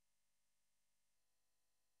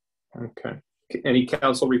 Okay. Any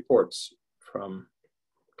council reports from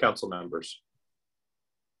council members?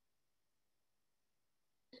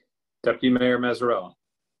 Deputy Mayor Mazzarella.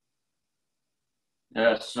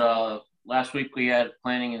 Yes, last week we had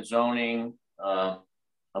planning and zoning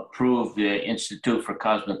approve the Institute for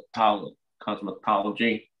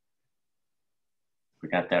Cosmetology. We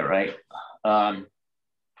got that right.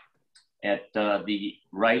 At the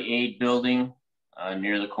Rite Aid building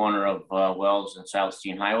near the corner of Wells and South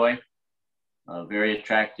Steen Highway. A very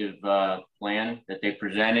attractive plan that they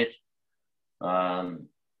presented.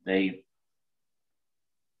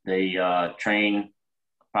 They train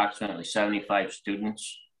approximately 75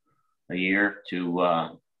 students a year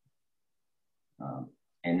to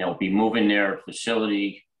and they'll be moving their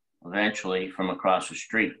facility eventually from across the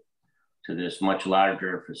street to this much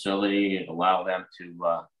larger facility. It'll allow them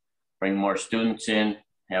to bring more students in,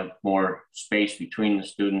 have more space between the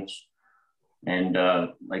students. And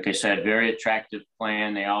like I said, very attractive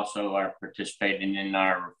plan. They also are participating in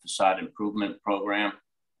our facade improvement program.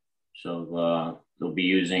 So they'll be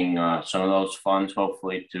using some of those funds,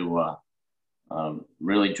 hopefully, to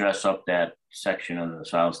really dress up that section of the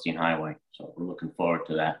Solicitation Highway. So we're looking forward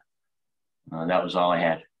to that. That was all I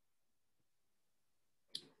had.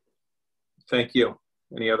 Thank you.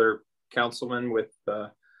 Any other councilmen with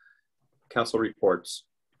council reports?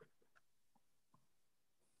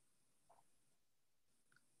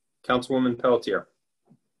 Councilwoman Pelletier.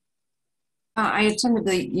 I attended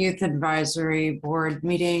the Youth Advisory Board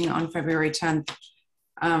meeting on February 10th.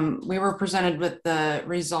 We were presented with the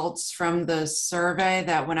results from the survey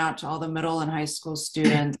that went out to all the middle and high school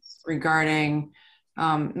students regarding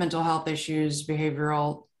mental health issues,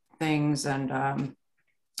 behavioral things, and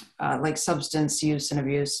like substance use and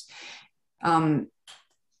abuse. And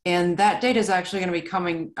that data is actually going to be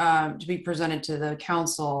coming to be presented to the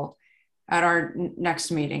council at our next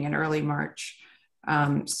meeting in early March.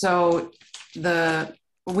 So the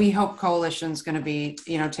We Hope Coalition is going to be,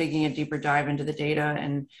 taking a deeper dive into the data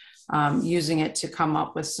and using it to come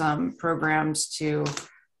up with some programs to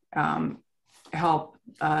help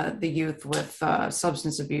the youth with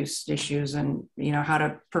substance abuse issues and, how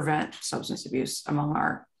to prevent substance abuse among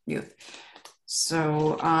our youth.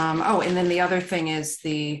 So, and then the other thing is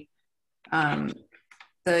the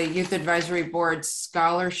Youth Advisory Board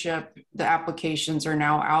scholarship, the applications are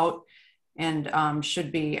now out and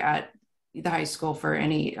should be at the high school for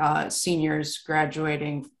any seniors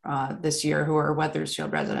graduating this year who are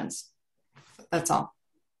Wethersfield residents. That's all.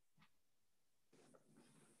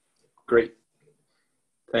 Great.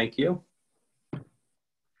 Thank you.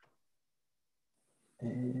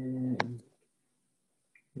 And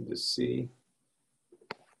let me just see.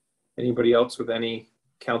 Anybody else with any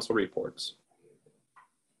council reports?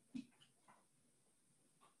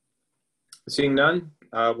 Seeing none,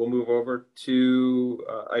 we'll move over to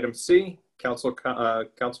item C,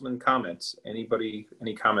 councilman comments. Anybody,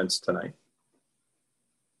 any comments tonight?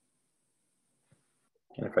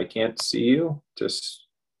 And if I can't see you, just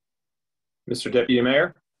Mr. Deputy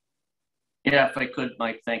Mayor. Yeah, if I could,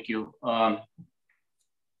 Mike, thank you.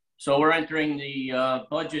 So we're entering the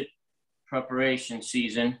budget preparation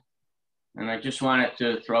season, and I just wanted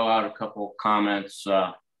to throw out a couple comments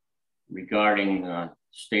regarding the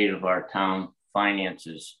state of our town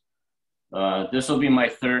finances. This will be my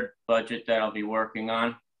third budget that I'll be working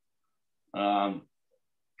on.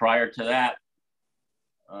 Prior to that,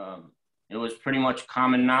 it was pretty much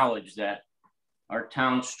common knowledge that our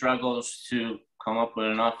town struggles to come up with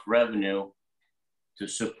enough revenue to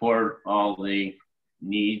support all the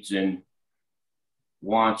needs and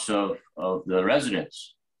wants of the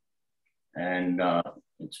residents. And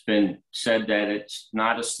it's been said that it's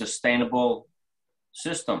not a sustainable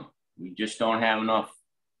system. We just don't have enough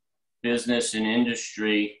business and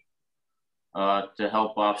industry to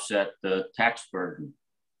help offset the tax burden.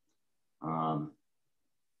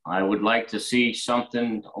 I would like to see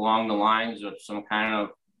something along the lines of some kind of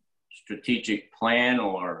strategic plan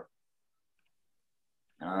or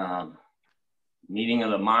meeting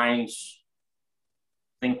of the minds,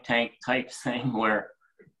 think tank type thing where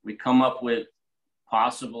we come up with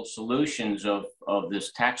possible solutions of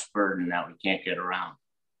this tax burden that we can't get around.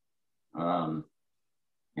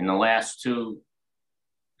 In the last 2-3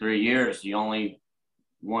 years, the only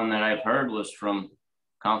one that I've heard was from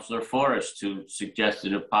Councilor Forrest, who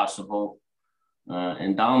suggested a possible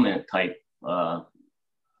endowment type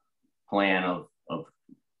plan of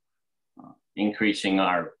increasing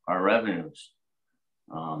our revenues.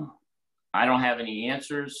 I don't have any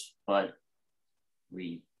answers, but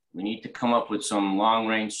we need to come up with some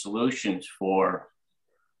long-range solutions for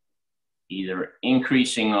either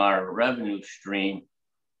increasing our revenue stream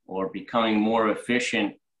or becoming more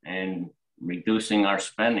efficient and reducing our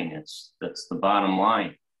spending. That's the bottom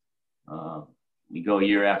line. We go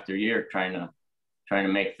year after year trying to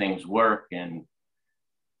make things work, and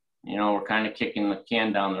we're kind of kicking the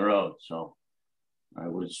can down the road. So I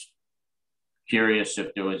was curious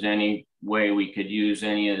if there was any way we could use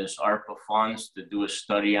any of this ARPA funds to do a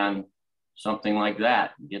study on something like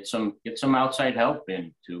that. Get some outside help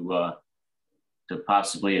in to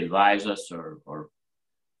possibly advise us or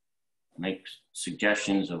make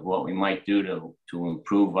suggestions of what we might do to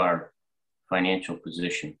improve our financial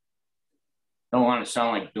position. Don't want to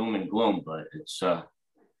sound like doom and gloom, but it's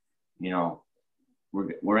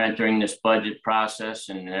we're entering this budget process,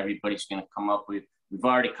 and everybody's going to come up with we've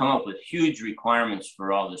already come up with huge requirements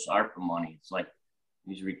for all this ARPA money. It's like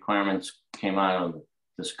these requirements came out of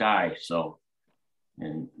the sky. So,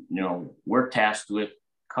 and you know, we're tasked with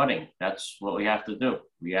cutting. That's what we have to do.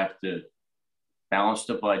 We have to balance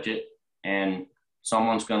the budget, and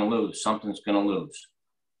someone's going to lose. Something's going to lose.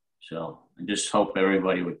 So I just hope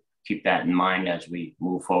everybody would keep that in mind as we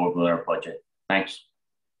move forward with our budget. Thanks.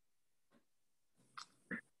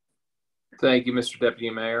 Thank you, Mr. Deputy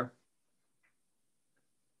Mayor.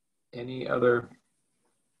 Any other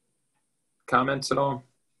comments at all?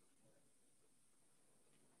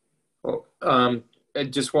 Well, I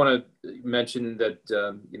just want to mention that,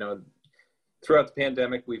 you know, throughout the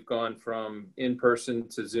pandemic, we've gone from in-person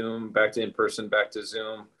to Zoom, back to in-person, back to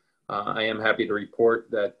Zoom. I am happy to report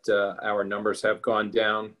that our numbers have gone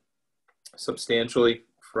down substantially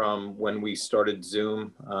from when we started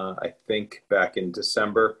Zoom, I think back in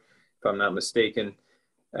December, if I'm not mistaken.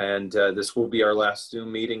 And this will be our last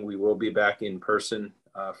Zoom meeting. We will be back in person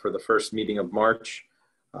for the first meeting of March.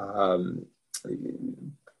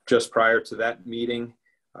 Just prior to that meeting,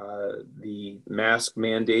 the mask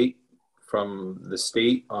mandate from the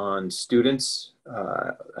state on students,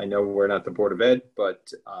 I know we're not the Board of Ed, but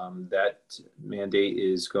that mandate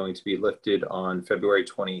is going to be lifted on February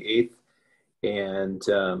 28th. And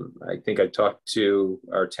I think I talked to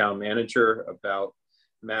our town manager about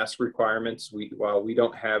mask requirements. While we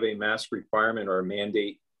don't have a mask requirement or a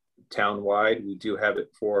mandate town-wide, we do have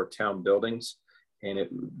it for town buildings. And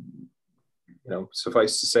it, you know,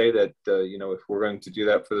 suffice to say that, you know, if we're going to do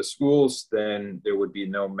that for the schools, then there would be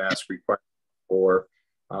no mask requirement for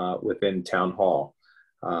within town hall.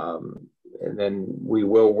 And then we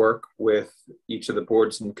will work with each of the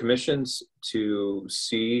boards and commissions to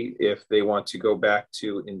see if they want to go back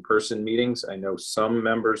to in-person meetings. I know some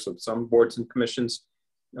members of some boards and commissions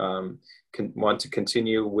want to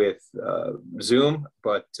continue with Zoom,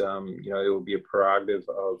 but you know, it will be a prerogative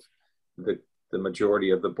of the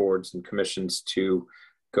majority of the boards and commissions to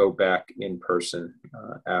go back in person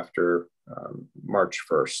after March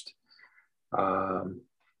 1st.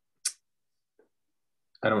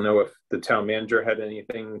 I don't know if the town manager had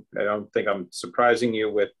anything. I don't think I'm surprising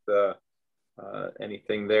you with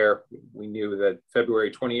anything there. We knew that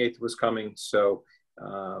February 28th was coming, so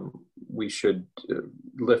we should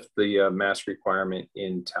lift the mask requirement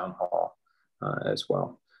in town hall as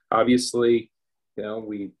well. Obviously, you know,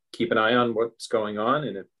 we keep an eye on what's going on,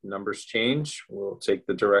 and if numbers change, we'll take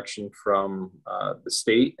the direction from the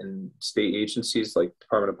state and state agencies like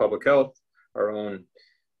Department of Public Health, our own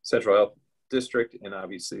Central Health District, and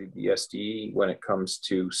obviously the SDE when it comes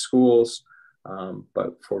to schools.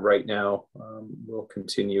 But for right now, we'll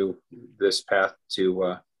continue this path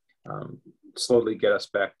to slowly get us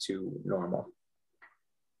back to normal.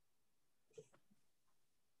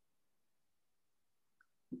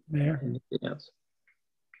 Mayor? Anything else?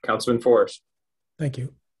 Councilman Forrest. Thank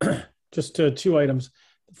you. Just two items.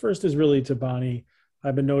 The first is really to Bonnie.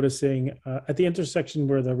 I've been noticing at the intersection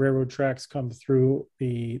where the railroad tracks come through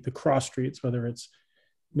the cross streets, whether it's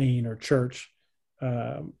Main or Church,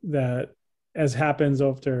 that as happens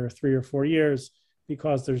after 3 or 4 years,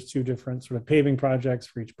 because there's two different sort of paving projects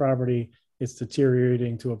for each property, it's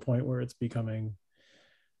deteriorating to a point where it's becoming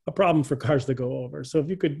a problem for cars to go over. So if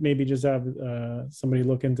you could maybe just have somebody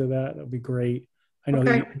look into that, that'd be great. I know,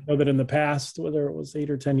 Okay. that, that in the past, whether it was 8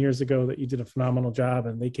 or 10 years ago, that you did a phenomenal job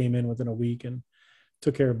and they came in within a week and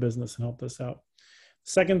took care of business and helped us out.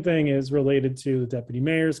 Second thing is related to the deputy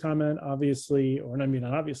mayor's comment, obviously, or I mean,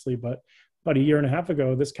 not obviously, but about 1.5 years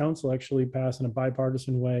ago, this council actually passed in a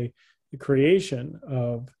bipartisan way the creation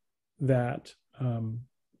of that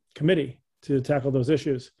committee to tackle those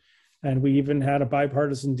issues. And we even had a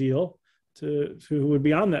bipartisan deal to who would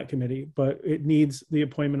be on that committee, but it needs the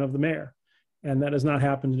appointment of the mayor. And that has not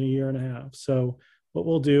happened in 1.5 years. So what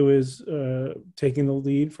we'll do is taking the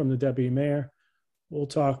lead from the deputy mayor, I'll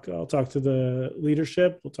talk to the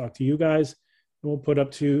leadership, we'll talk to you guys, and we'll put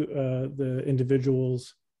up to the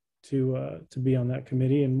individuals to be on that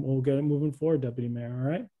committee, and we'll get it moving forward, Deputy Mayor, all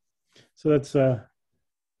right? So that's a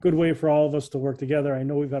good way for all of us to work together. I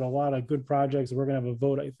know we've got a lot of good projects. We're gonna have a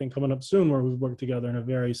vote, I think, coming up soon where we work together in a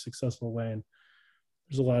very successful way. And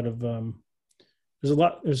there's a lot of,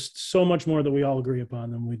 there's so much more that we all agree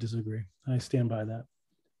upon than we disagree. I stand by that.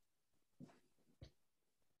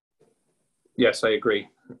 Yes, I agree.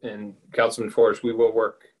 And Councilman Forrest, we will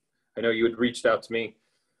work. I know you had reached out to me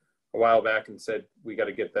a while back and said we got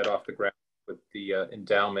to get that off the ground with the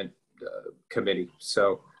endowment committee.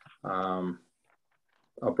 So I'll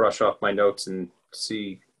brush off my notes and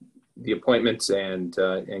see the appointments and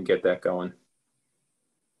get that going.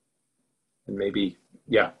 maybe,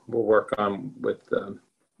 yeah, we'll work on with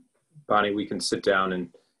Bonnie. We can sit down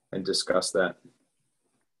and discuss that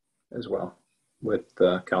as well with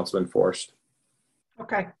Councilman Forrest.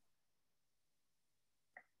 Okay.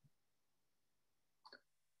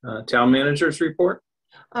 Town managers report.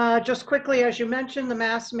 Just quickly, as you mentioned, the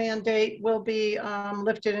mask mandate will be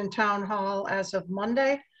lifted in Town Hall as of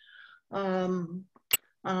Monday. On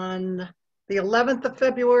the 11th of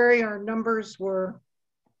February, our numbers were,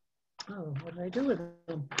 oh, what did I do with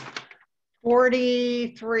them?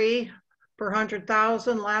 43 per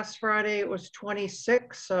 100,000. Last Friday, it was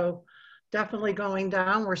 26. So definitely going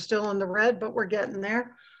down. We're still in the red, but we're getting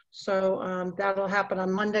there. So that'll happen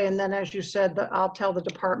on Monday. And then, as you said, I'll tell the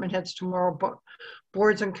department heads tomorrow, but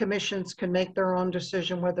boards and commissions can make their own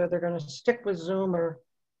decision whether they're going to stick with Zoom or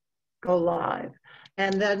go live.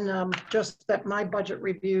 And then just that my budget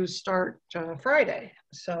reviews start Friday.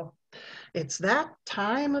 So it's that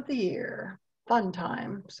time of the year, fun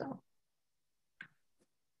time. So.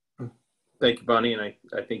 Thank you, Bonnie. And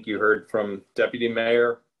I think you heard from Deputy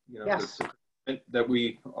Mayor, Yes. that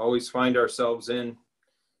we always find ourselves in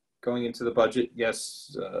going into the budget.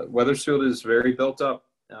 Yes, Weathersfield is very built up.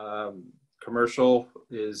 Commercial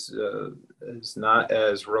is not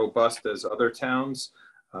as robust as other towns.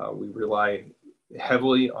 We rely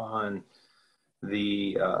heavily on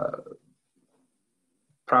the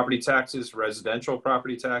property taxes, residential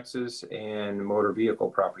property taxes, and motor vehicle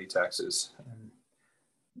property taxes. And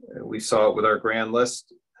we saw it with our grand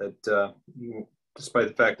list that despite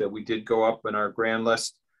the fact that we did go up in our grand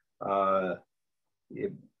list,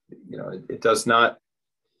 it does not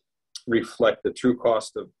reflect the true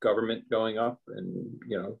cost of government going up, and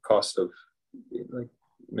cost of, like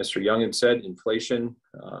Mr. Young had said, inflation,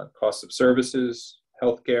 cost of services,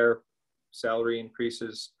 healthcare, salary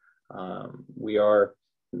increases. We are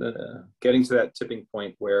getting to that tipping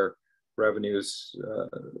point where revenues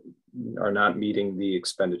are not meeting the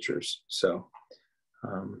expenditures. So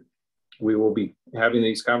we will be having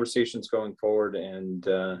these conversations going forward, and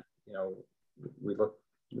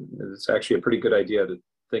it's actually a pretty good idea to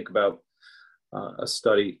think about a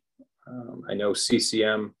study. I know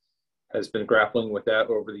CCM has been grappling with that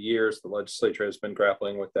over the years. The legislature has been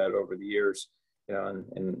grappling with that over the years.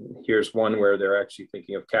 And here's one where they're actually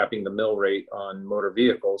thinking of capping the mill rate on motor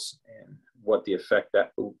vehicles and what the effect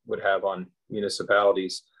that would have on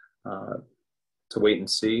municipalities. To wait and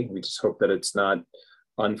see. We just hope that it's not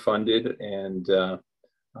unfunded and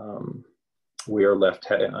we are left,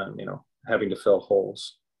 having to fill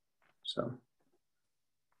holes. So,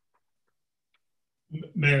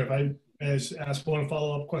 Mayor, if I may ask one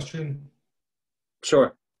follow-up question.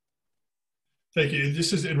 Sure. Thank you.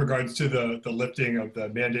 This is in regards to the lifting of the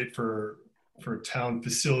mandate for town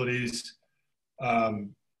facilities.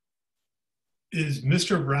 Is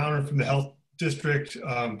Mr. Browner from the Health District,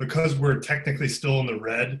 because we're technically still in the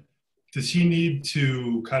red, does he need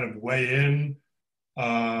to kind of weigh in?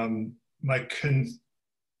 I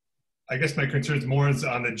guess my concern is more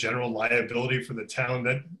on the general liability for the town,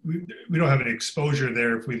 that we don't have any exposure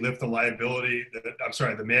there if we lift the liability,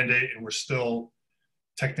 the mandate, and we're still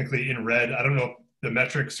technically in red. I don't know if the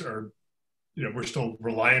metrics are, we're still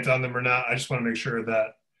reliant on them or not. I just want to make sure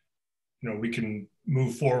that, we can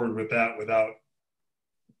move forward with that without,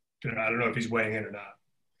 I don't know if he's weighing in or not.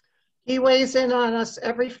 He weighs in on us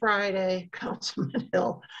every Friday, Councilman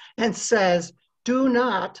Hill, and says, do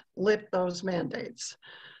not lift those mandates.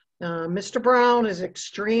 Mr. Brown is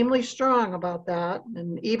extremely strong about that.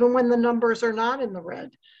 And even when the numbers are not in the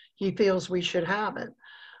red, he feels we should have it.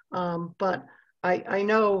 But I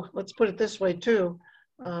know, let's put it this way too,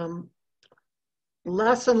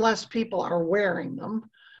 less and less people are wearing them,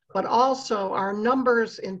 but also our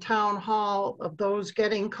numbers in town hall of those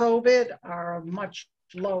getting COVID are much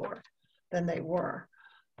lower than they were.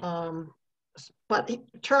 But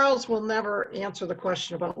Charles will never answer the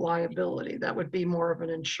question about liability. That would be more of an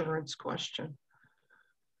insurance question.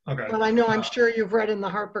 Okay. But I'm sure you've read in the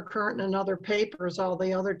Harper Current and other papers, all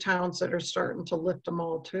the other towns that are starting to lift them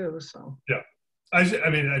all too, so. Yeah. I just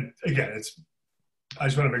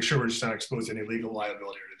want to make sure we're just not exposed to any legal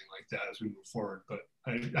liability or anything like that as we move forward. But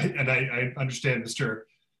I understand Mr.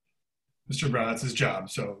 Brown, that's his job.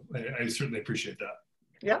 So I certainly appreciate that.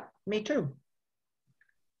 Yeah, me too.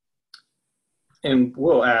 And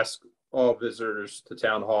we'll ask all visitors to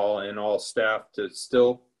town hall and all staff to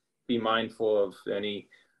still be mindful of any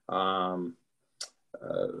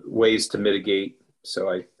ways to mitigate. So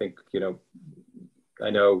I think, I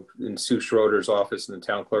know in Sue Schroeder's office and the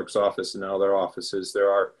town clerk's office and other offices, there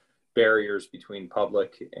are barriers between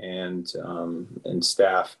public and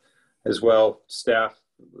staff as well. Staff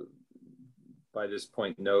by this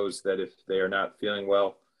point knows that if they are not feeling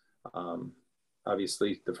well,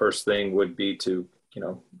 obviously the first thing would be to,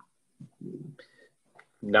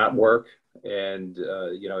 not work. And,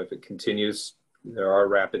 if it continues, there are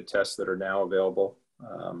rapid tests that are now available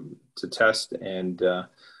to test, and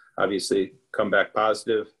obviously come back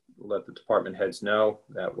positive, let the department heads know.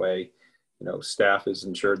 That way, staff is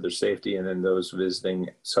ensured their safety, and then those visiting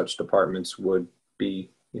such departments would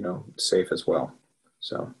be, safe as well.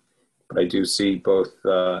 So, but I do see both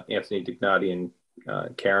Anthony Dignati and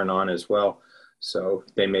Karen on as well. So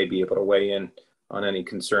they may be able to weigh in on any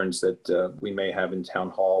concerns that we may have in town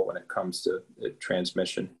hall when it comes to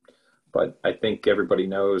transmission. But I think everybody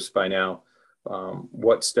knows by now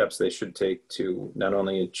what steps they should take to not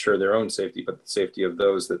only ensure their own safety, but the safety of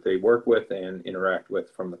those that they work with and interact with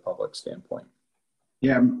from the public standpoint.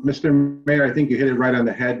 Yeah, Mr. Mayor, I think you hit it right on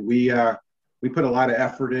the head. We put a lot of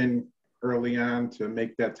effort in early on to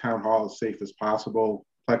make that town hall as safe as possible.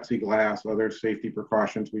 Plexiglass, other safety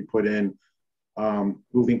precautions we put in,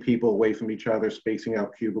 moving people away from each other, spacing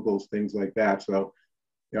out cubicles, things like that. So,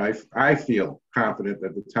 I feel confident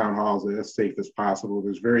that the town hall is as safe as possible.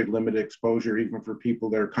 There's very limited exposure, even for people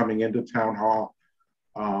that are coming into town hall,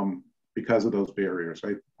 because of those barriers.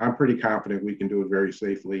 I'm pretty confident we can do it very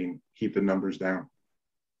safely and keep the numbers down.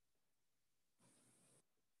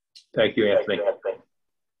 Thank you, Anthony.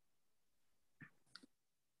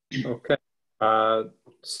 Okay.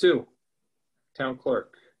 Sue, Town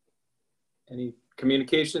Clerk, any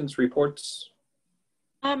communications, reports?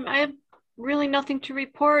 I have really nothing to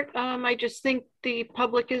report. I just think the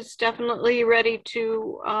public is definitely ready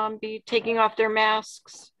to be taking off their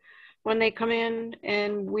masks when they come in,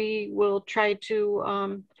 and we will try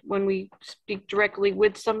to, when we speak directly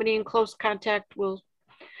with somebody in close contact, we'll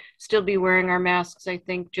still be wearing our masks, I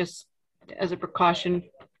think, just as a precaution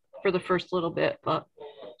for the first little bit, but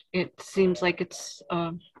it seems like it's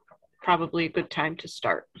probably a good time to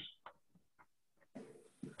start.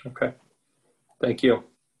 Okay, thank you.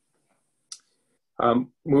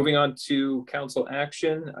 Moving on to council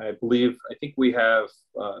action, I think we have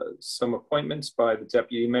some appointments by the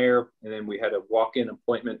deputy mayor, and then we had a walk-in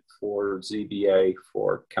appointment for ZBA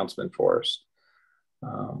for Councilman Forrest.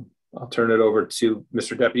 I'll turn it over to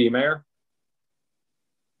Mr. Deputy Mayor.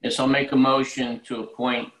 Yes, I'll make a motion to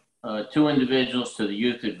appoint 2 individuals to the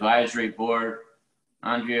Youth Advisory Board,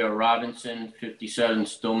 Andrea Robinson, 57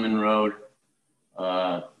 Stillman Road,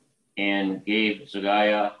 and Gabe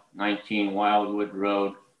Zagaya, 19 Wildwood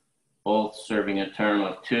Road, both serving a term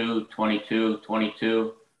of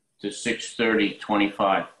 2/22/22 to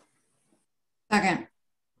 6/30/25. Second.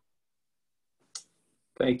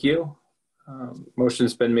 Thank you.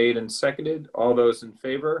 Motion's been made and seconded. All those in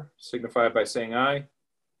favor signify by saying aye.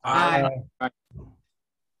 Aye. Aye.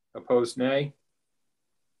 Opposed, nay.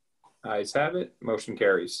 Ayes have it. Motion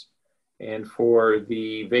carries. And for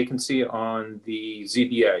the vacancy on the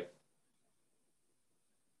ZBA.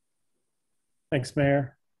 Thanks,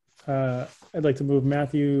 Mayor. I'd like to move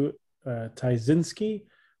Matthew Tyzinski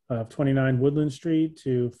of 29 Woodland Street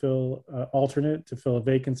to fill alternate to fill a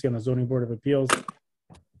vacancy on the Zoning Board of Appeals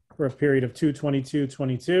for a period of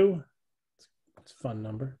 2/22/22. It's a fun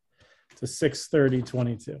number. To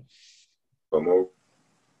 6/30/22. So move.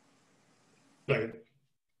 Second.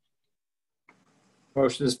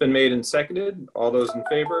 Motion has been made and seconded. All those in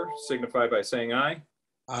favor signify by saying aye.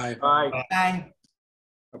 Aye. Aye. Aye.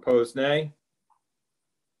 Opposed, nay.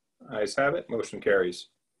 Ayes have it. Motion carries.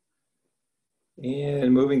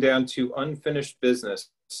 And moving down to unfinished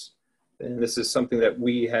business. And this is something that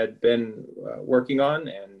we had been working on,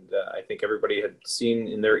 and I think everybody had seen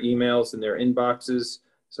in their emails and their inboxes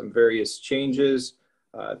some various changes.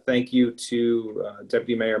 Thank you to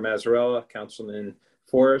Deputy Mayor Mazzarella, Councilman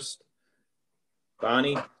Forrest,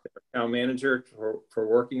 Bonnie, our town manager, for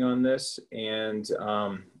working on this, and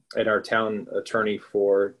our town attorney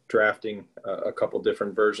for drafting a couple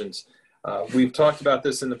different versions. We've talked about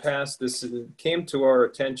this in the past. This came to our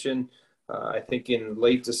attention, I think in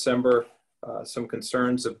late December, some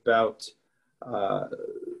concerns about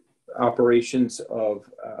operations of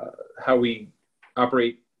how we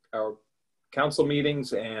operate our council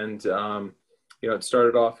meetings. And, it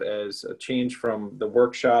started off as a change from the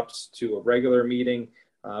workshops to a regular meeting.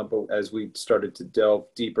 But as we started to delve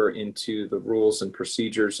deeper into the rules and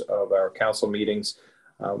procedures of our council meetings,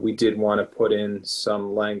 we did want to put in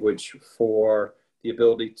some language for the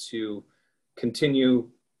ability to continue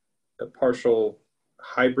a partial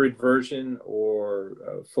hybrid version or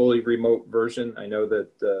a fully remote version. I know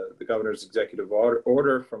that the governor's executive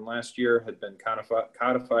order from last year had been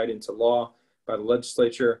codified into law by the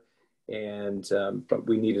legislature. and but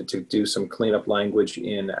we needed to do some cleanup language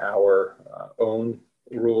in our own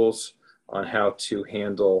rules on how to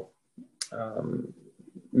handle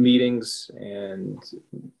meetings and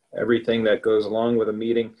everything that goes along with a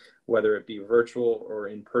meeting, whether it be virtual or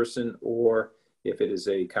in person, or if it is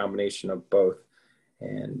a combination of both.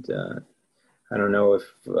 And I don't know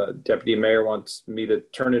if Deputy Mayor wants me to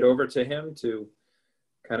turn it over to him to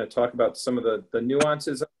kind of talk about some of the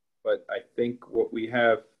nuances, but I think what we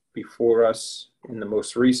have before us in the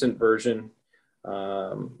most recent version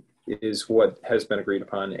is what has been agreed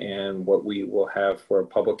upon and what we will have for a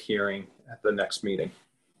public hearing at the next meeting.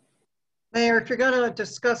 Mayor, if you're going to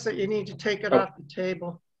discuss it, you need to take it off the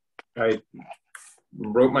table. I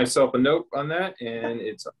wrote myself a note on that, and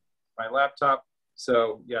it's on my laptop.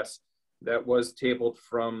 So yes, that was tabled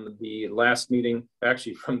from the last meeting,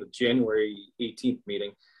 actually from the January 18th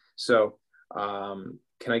meeting. So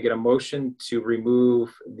can I get a motion to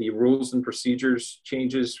remove the rules and procedures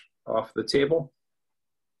changes off the table?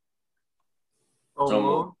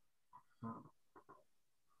 So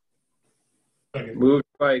Second. Moved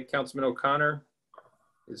by Councilman O'Connor.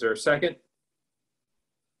 Is there a second?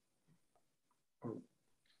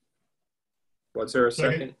 Was there a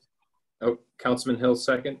second? Oh, Councilman Hill,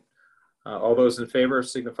 second. All those in favor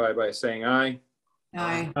signify by saying aye.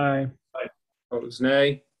 Aye. Aye. Opposed,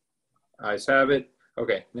 nay. Ayes have it.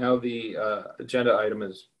 Okay, now the agenda item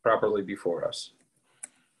is properly before us.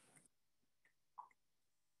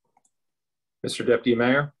 Mr. Deputy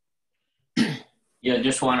Mayor? yeah,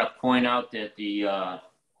 just want to point out that the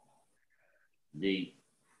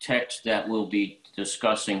text that we'll be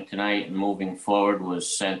discussing tonight and moving forward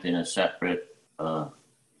was sent in a separate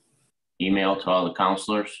email to all the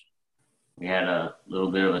counselors. We had a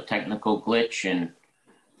little bit of a technical glitch, and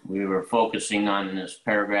we were focusing on this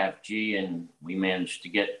paragraph G, and we managed to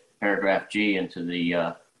get paragraph G into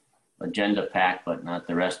the agenda pack, but not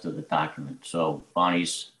the rest of the document. So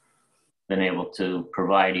Bonnie's been able to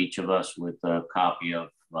provide each of us with a copy of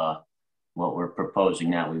what we're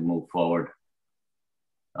proposing that we move forward.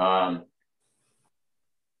 I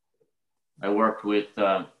worked with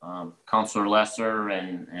Councilor Lesser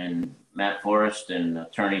and Matt Forrest and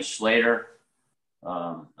Attorney Slater.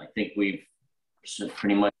 I think we've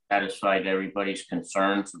pretty much satisfied everybody's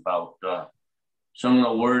concerns about some of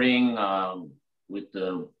the wording with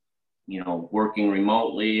the, working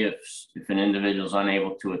remotely. If an individual is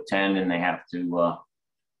unable to attend and they have to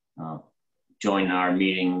join our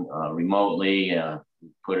meeting remotely,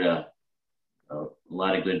 put a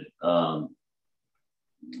lot of good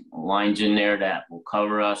lines in there that will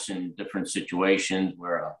cover us in different situations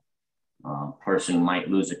where a person might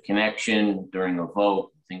lose a connection during a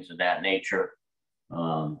vote, things of that nature.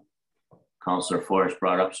 Councilor Forrest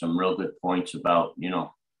brought up some real good points about,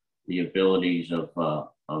 the abilities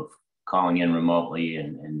of calling in remotely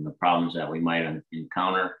and the problems that we might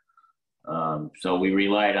encounter. So we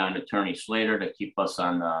relied on Attorney Slater to keep us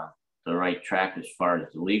on the right track as far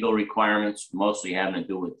as the legal requirements, mostly having to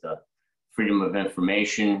do with the freedom of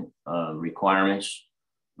information requirements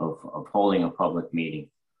of holding a public meeting.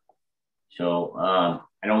 So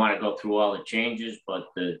I don't want to go through all the changes, but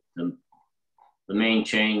the main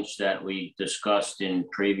change that we discussed in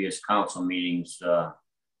previous council meetings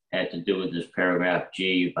had to do with this paragraph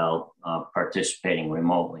G about participating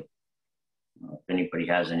remotely. If anybody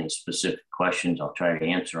has any specific questions, I'll try to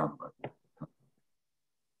answer them, but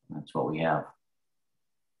that's what we have.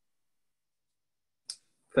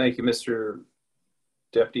 Thank you, Mr.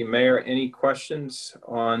 Deputy Mayor. Any questions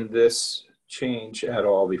on this change at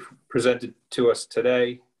all? We've presented to us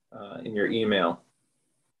today in your email.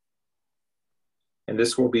 And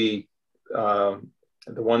this will be the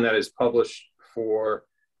one that is published for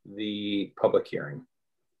the public hearing.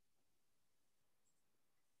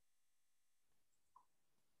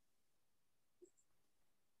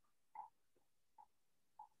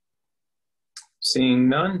 Seeing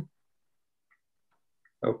none.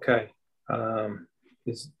 Okay.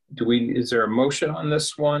 Is there a motion on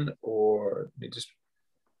this one, or they just?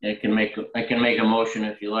 I can make a motion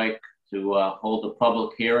if you like to hold a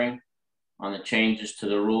public hearing on the changes to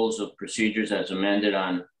the rules of procedures as amended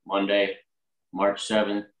on Monday, March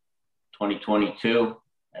 7th, 2022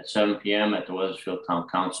 at 7 p.m. at the Wethersfield Town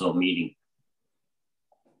Council meeting.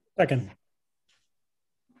 Second.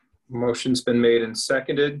 Motion's been made and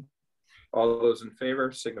seconded. All those in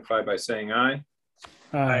favor signify by saying aye.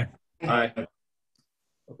 Aye. Aye.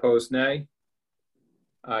 Opposed, nay.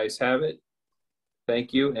 Ayes have it.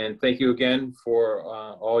 Thank you. And thank you again for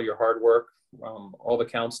all your hard work, all the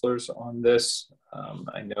counselors on this.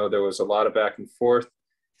 I know there was a lot of back and forth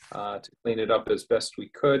to clean it up as best we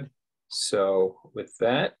could. So with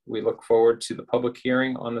that, we look forward to the public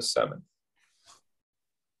hearing on the 7th.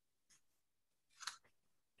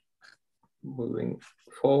 Moving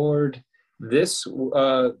forward, this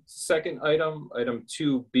second item, item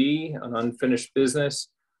 2B, an unfinished business.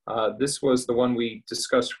 This was the one we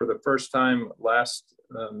discussed for the first time last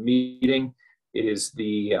meeting. It is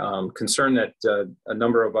the concern that a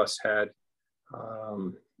number of us had,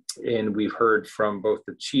 and we've heard from both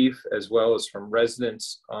the chief as well as from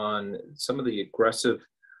residents on some of the aggressive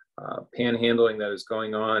panhandling that is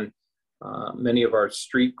going on. Many of our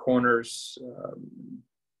street corners,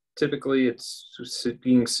 typically it's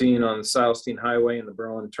being seen on the Silestein Highway and the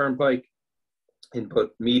Berlin Turnpike, in both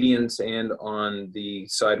medians and on the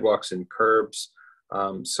sidewalks and curbs.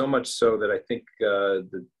 So much so that I think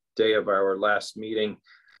the day of our last meeting,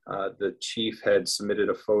 the chief had submitted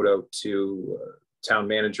a photo to town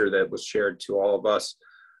manager that was shared to all of us,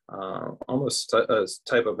 almost a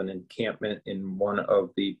type of an encampment in one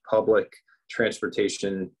of the public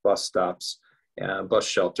transportation bus stops, bus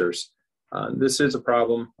shelters. This is a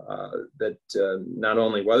problem that not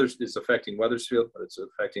only is affecting Wethersfield, but it's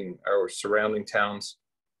affecting our surrounding towns.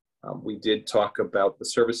 We did talk about the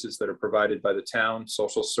services that are provided by the town,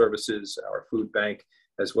 social services, our food bank,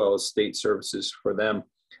 as well as state services for them.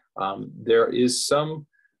 There is some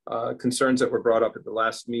concerns that were brought up at the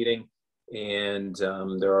last meeting, and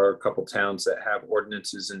there are a couple towns that have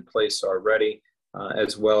ordinances in place already,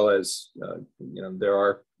 as well as, there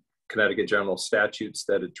are Connecticut general statutes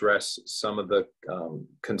that address some of the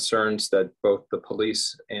concerns that both the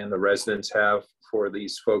police and the residents have for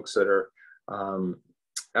these folks that are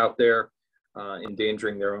out there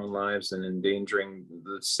endangering their own lives and endangering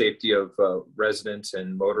the safety of residents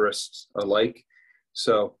and motorists alike.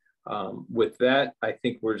 So with that, I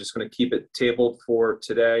think we're just going to keep it tabled for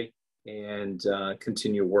today and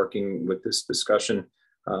continue working with this discussion.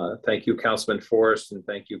 Thank you, Councilman Forrest, and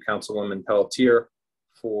thank you, Councilwoman Pelletier,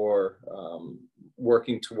 for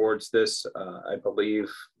working towards this. I believe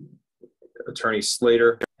Attorney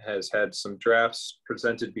Slater has had some drafts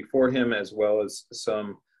presented before him, as well as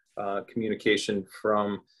some communication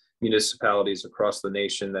from municipalities across the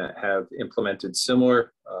nation that have implemented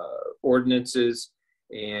similar ordinances.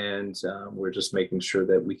 And we're just making sure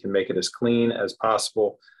that we can make it as clean as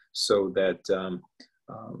possible so that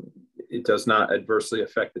it does not adversely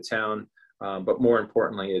affect the town. But more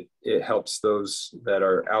importantly, it helps those that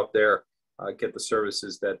are out there get the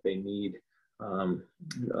services that they need.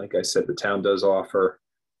 Like I said, the town does offer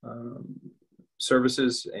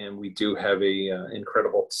services, and we do have a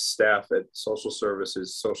incredible staff at social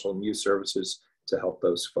services, social and youth services to help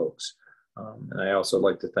those folks. And I also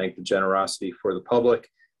like to thank the generosity for the public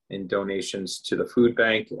in donations to the food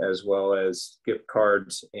bank, as well as gift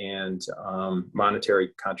cards and monetary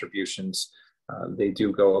contributions. They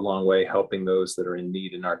do go a long way helping those that are in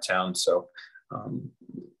need in our town. So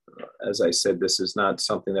as I said, this is not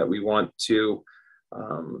something that we want to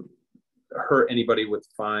hurt anybody with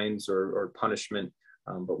fines or punishment,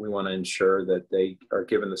 but we want to ensure that they are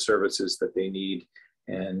given the services that they need,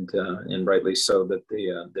 and rightly so, that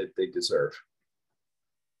they deserve.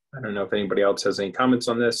 I don't know if anybody else has any comments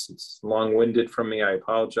on this. It's long-winded from me. I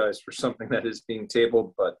apologize for something that is being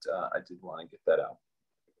tabled, but I did want to get that out.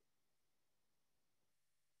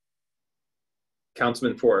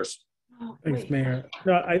 Councilman Forrest. Thanks, Mayor.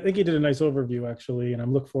 No, I think you did a nice overview, actually, and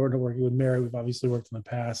I'm looking forward to working with Mary. We've obviously worked in the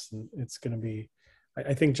past, and it's going to be,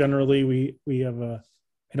 I think generally we have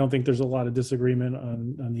I don't think there's a lot of disagreement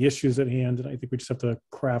on the issues at hand, and I think we just have to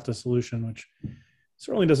craft a solution which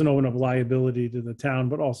certainly doesn't open up liability to the town,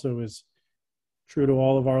 but also is true to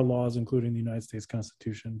all of our laws, including the United States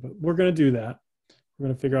Constitution. But we're going to do that. We're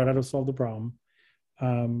going to figure out how to solve the problem.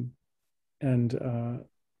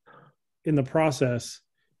 In the process,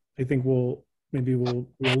 I think we'll be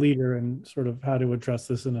a leader in sort of how to address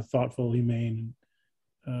this in a thoughtful, humane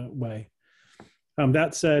way.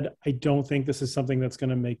 That said, I don't think this is something that's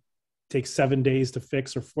going to take 7 days to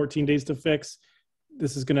fix or 14 days to fix.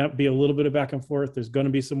 This is going to be a little bit of back and forth. There's going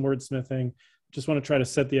to be some wordsmithing. Just want to try to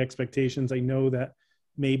set the expectations. I know that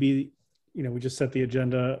maybe, we just set the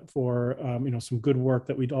agenda for, some good work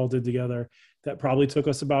that we all did together. That probably took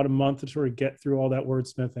us about a month to sort of get through all that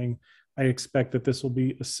wordsmithing. I expect that this will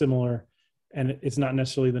be a similar, and it's not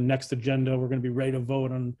necessarily the next agenda. We're going to be ready to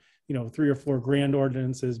vote on, 3 or 4 grand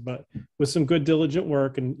ordinances, but with some good diligent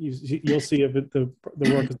work, and you'll see if the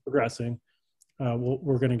work is progressing,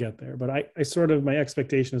 we're going to get there. But I sort of, my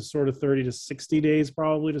expectation is sort of 30 to 60 days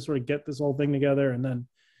probably to sort of get this whole thing together, and then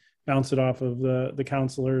bounce it off of the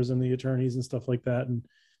counselors and the attorneys and stuff like that.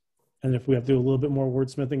 And if we have to do a little bit more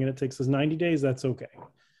wordsmithing and it takes us 90 days, that's okay.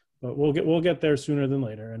 but we'll get there sooner than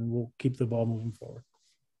later, and we'll keep the ball moving forward.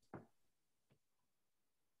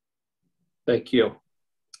 Thank you.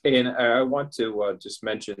 And I want to just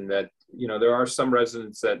mention that, you know, there are some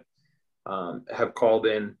residents that have called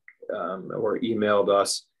in or emailed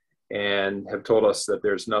us and have told us that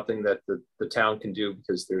there's nothing that the town can do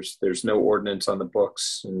because there's no ordinance on the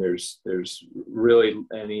books, and there's really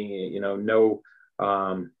any, you know, no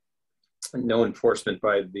enforcement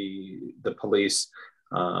by the police.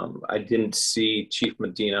 I didn't see Chief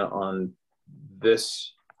Medina on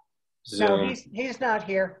this Zoom. No, he's not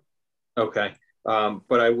here. Okay,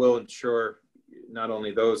 but I will ensure not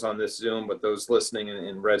only those on this Zoom, but those listening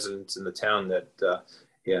and residents in the town that,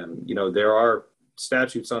 you know, there are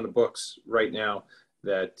statutes on the books right now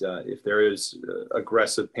that if there is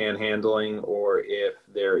aggressive panhandling, or if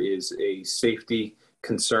there is a safety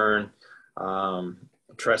concern,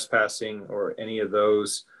 trespassing, or any of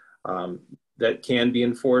those that can be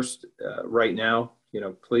enforced right now, you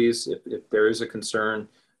know, please, if there is a concern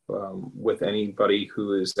with anybody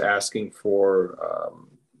who is asking for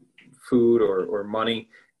food or money,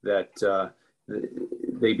 that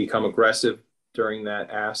they become aggressive during that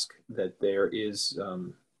ask, that there is,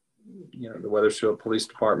 you know, the Wethersfield Police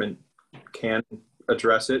Department can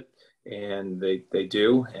address it, and they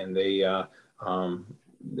do, and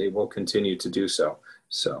they will continue to do so.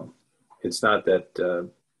 So it's not that,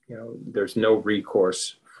 you know, there's no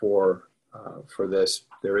recourse for this.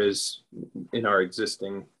 There is in our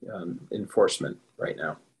existing enforcement right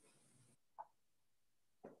now.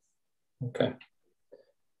 Okay.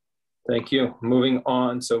 Thank you. Moving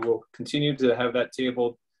on. So we'll continue to have that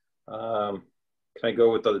tabled. Can I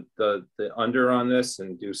go with the under on this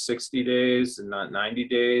and do 60 days and not 90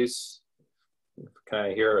 days? Can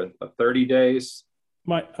I hear a 30 days?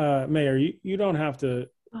 Mayor, you don't have to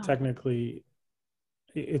technically,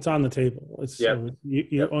 it's on the table. It's so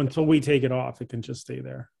until we take it off, it can just stay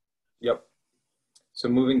there. Yep. So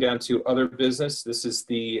moving down to other business, this is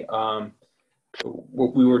the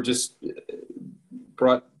what we were just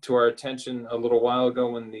brought to our attention a little while ago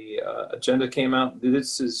when the agenda came out.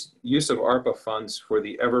 This is use of ARPA funds for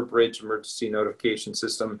the Everbridge emergency notification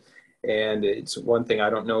system. And it's one thing, I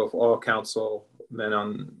don't know if all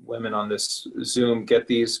councilmen women on this Zoom get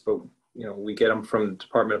these, but you know, we get them from the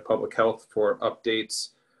Department of Public Health for updates.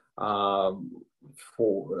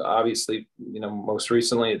 For obviously, you know, most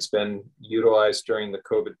recently it's been utilized during the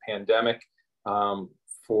COVID pandemic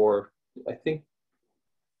for, I think,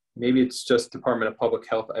 maybe it's just Department of Public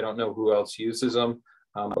Health. I don't know who else uses them,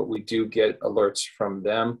 but we do get alerts from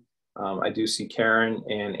them. I do see Karen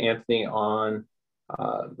and Anthony on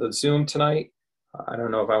the Zoom tonight. I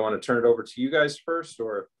don't know if I want to turn it over to you guys first,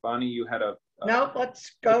 or if Bonnie, you had a... No,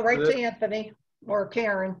 let's go right to Anthony or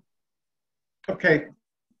Karen. Okay,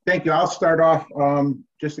 thank you. I'll start off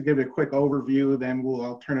just to give a quick overview, then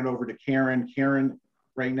I'll turn it over to Karen. Karen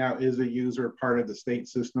right now is a user, part of the state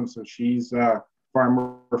system, so she's far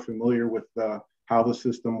more familiar with how the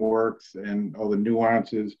system works and all the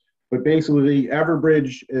nuances. But basically,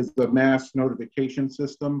 Everbridge is the mass notification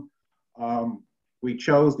system. We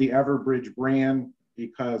chose the Everbridge brand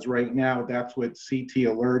because right now that's what CT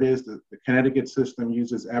Alert is. The Connecticut system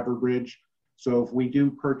uses Everbridge. So if we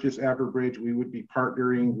do purchase Everbridge, we would be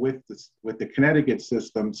partnering with the Connecticut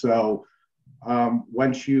system. So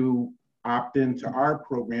once you opt into our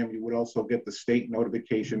program, you would also get the state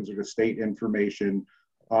notifications or the state information.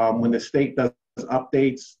 When the state does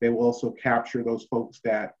updates, they will also capture those folks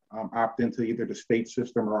that opt into either the state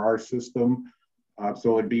system or our system.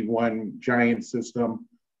 So it'd be one giant system.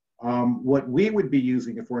 What we would be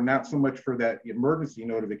using it for, not so much for that emergency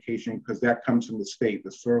notification, because that comes from the state,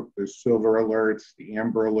 the silver alerts, the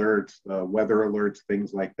amber alerts, the weather alerts,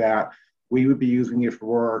 things like that. We would be using it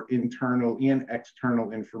for internal and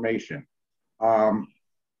external information,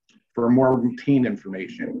 for more routine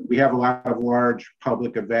information. We have a lot of large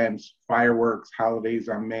public events, fireworks, holidays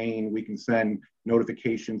on Main. We can send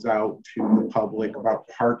notifications out to the public about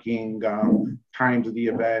parking, times of the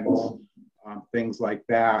events, things like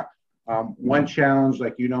that. One challenge,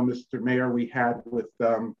 like you know, Mr. Mayor, we had with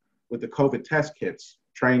the COVID test kits,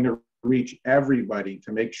 trying to reach everybody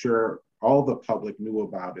to make sure all the public knew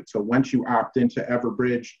about it. So once you opt into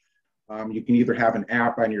Everbridge, you can either have an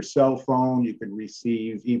app on your cell phone, you can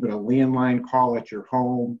receive even a landline call at your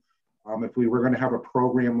home. If we were going to have a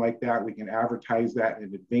program like that, we can advertise that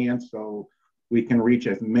in advance so we can reach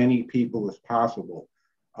as many people as possible.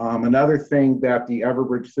 Another thing that the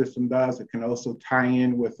Everbridge system does, it can also tie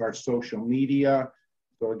in with our social media.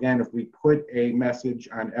 So again, if we put a message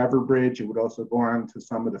on Everbridge, it would also go on to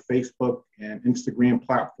some of the Facebook and Instagram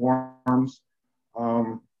platforms.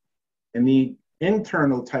 And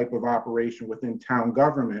internal type of operation within town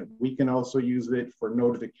government, we can also use it for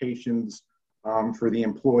notifications for the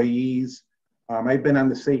employees. I've been on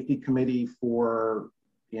the safety committee for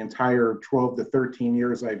the entire 12 to 13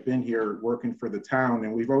 years I've been here working for the town,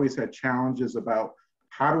 and we've always had challenges about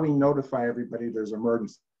how do we notify everybody there's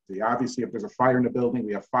emergency. Obviously, if there's a fire in the building,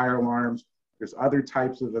 we have fire alarms. There's other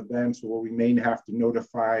types of events where we may have to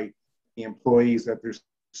notify the employees that there's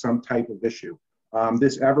some type of issue.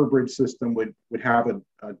 This Everbridge system would have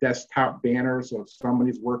a desktop banner, so if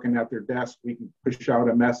somebody's working at their desk, we can push out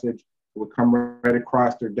a message. It would come right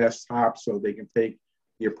across their desktop so they can take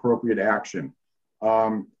the appropriate action.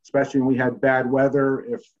 Especially when we had bad weather,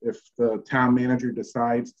 if the town manager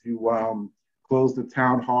decides to close the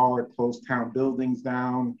town hall or close town buildings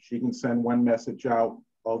down, she can send one message out,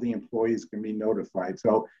 all the employees can be notified.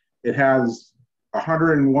 So it has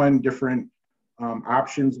 101 different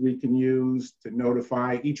options we can use to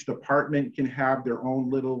notify. Each department can have their own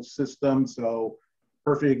little system. So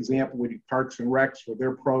perfect example would be Parks and Recs for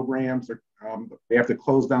their programs. They have to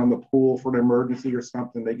close down the pool for an emergency or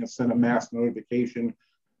something, they can send a mass notification.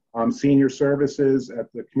 Senior services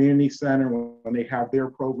at the community center, when they have their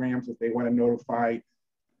programs, if they want to notify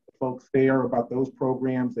the folks there about those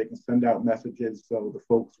programs, they can send out messages so the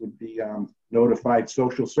folks would be notified.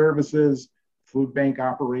 Social services, food bank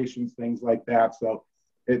operations, things like that. So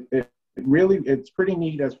it's pretty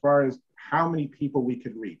neat as far as how many people we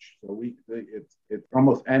could reach. So it's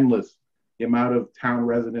almost endless the amount of town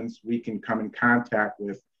residents we can come in contact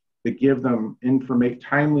with to give them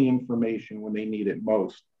timely information when they need it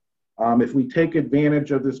most. If we take advantage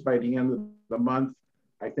of this by the end of the month,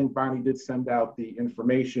 I think Bonnie did send out the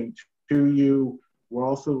information to you. We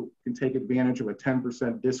also can take advantage of a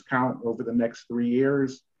 10% discount over the next 3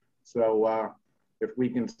 years. So if we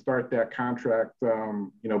can start that contract,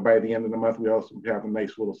 by the end of the month, we also have a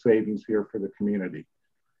nice little savings here for the community.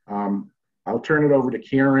 I'll turn it over to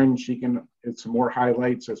Karen. She can add some more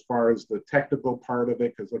highlights as far as the technical part of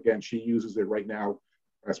it, because again, she uses it right now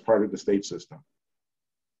as part of the state system.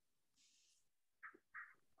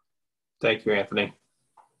 Thank you, Anthony.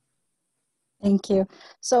 Thank you.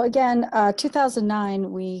 So again,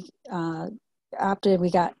 2009, we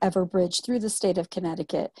got Everbridge through the state of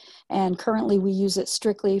Connecticut, and currently we use it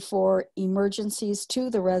strictly for emergencies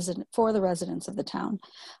for the residents of the town.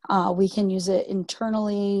 We can use it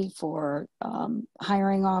internally for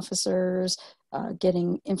hiring officers,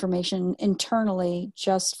 getting information internally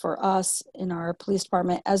just for us in our police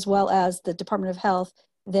department, as well as the Department of Health.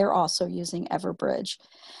 They're also using Everbridge.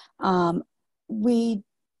 We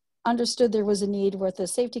understood there was a need with the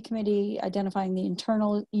safety committee identifying the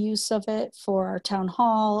internal use of it for our town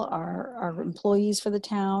hall, our employees for the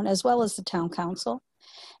town, as well as the town council,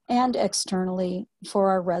 and externally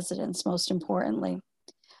for our residents, most importantly.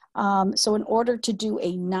 So in order to do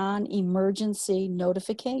a non-emergency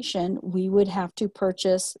notification, we would have to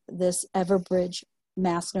purchase this Everbridge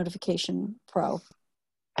Mass Notification Pro.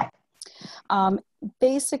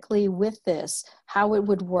 Basically with this, how it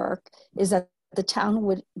would work is that the town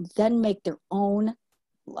would then make their own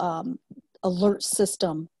alert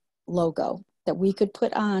system logo that we could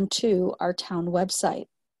put on to our town website.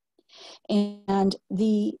 And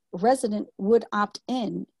the resident would opt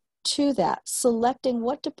in to that, selecting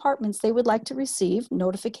what departments they would like to receive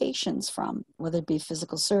notifications from, whether it be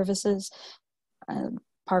physical services,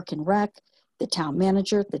 park and rec, the town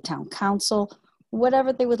manager, the town council,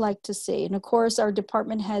 whatever they would like to see. And of course, our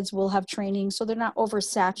department heads will have training, so they're not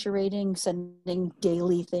oversaturating, sending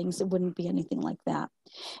daily things. It wouldn't be anything like that.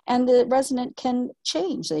 And the resident can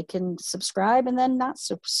change. They can subscribe and then not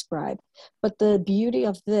subscribe. But the beauty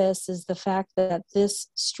of this is the fact that this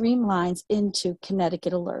streamlines into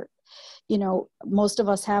Connecticut Alert. You know, most of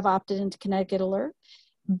us have opted into Connecticut Alert,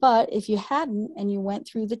 but if you hadn't and you went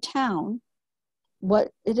through the town,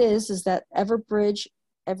 what it is that Everbridge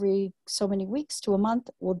every so many weeks to a month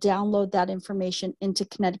will download that information into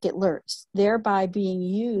Connecticut Alerts, thereby being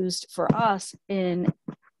used for us in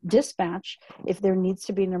dispatch if there needs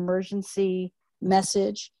to be an emergency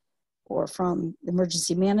message or from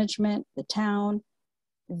emergency management, the town.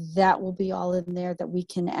 That will be all in there that we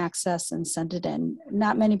can access and send it in.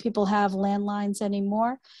 Not many people have landlines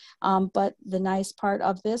anymore, but the nice part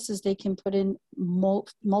of this is they can put in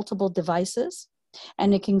multiple devices.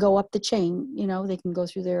 And it can go up the chain. You know, they can go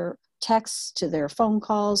through their texts to their phone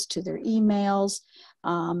calls to their emails.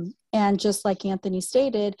 And just like Anthony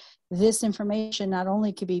stated, this information not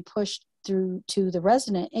only could be pushed through to the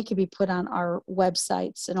resident, it could be put on our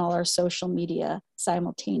websites and all our social media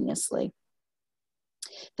simultaneously.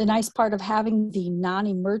 The nice part of having the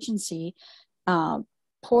non-emergency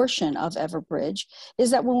portion of Everbridge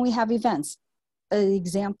is that when we have events, an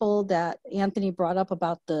example that Anthony brought up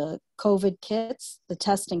about the COVID kits, the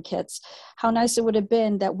testing kits. How nice it would have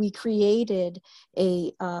been that we created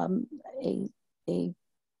a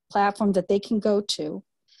platform that they can go to,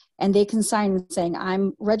 and they can sign saying,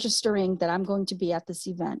 I'm registering that I'm going to be at this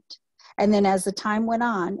event. And then as the time went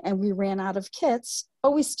on and we ran out of kits,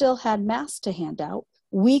 but we still had masks to hand out,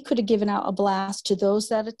 we could have given out a blast to those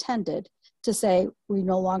that attended to say, we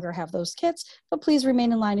no longer have those kits, but please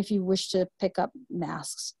remain in line if you wish to pick up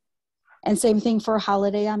masks. And same thing for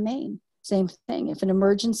Holiday on Main. Same thing. If an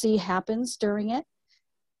emergency happens during it,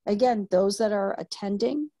 again, those that are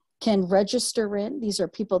attending can register in. These are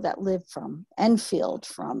people that live from Enfield,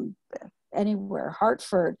 from anywhere,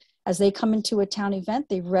 Hartford. As they come into a town event,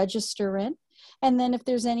 they register in. And then if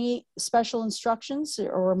there's any special instructions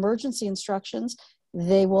or emergency instructions,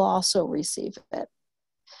 they will also receive it.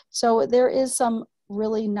 So there is some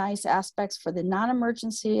really nice aspects for the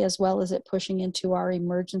non-emergency, as well as it pushing into our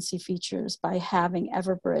emergency features by having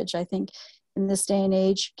Everbridge. I think in this day and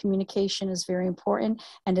age, communication is very important,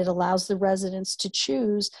 and it allows the residents to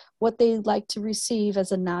choose what they'd like to receive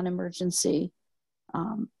as a non-emergency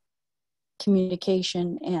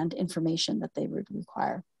communication and information that they would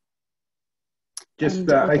require. Just,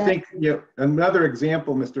 I think, another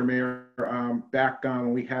example, Mr. Mayor, back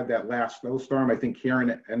when we had that last snowstorm, I think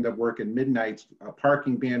Karen ended up working midnights. A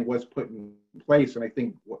parking ban was put in place, and I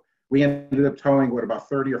think we ended up towing, about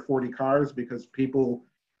 30 or 40 cars because people,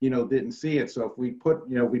 didn't see it. So if we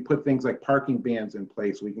put things like parking bans in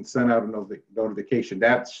place, we can send out a notification.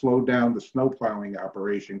 That slowed down the snow plowing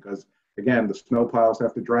operation because, again, the snow plows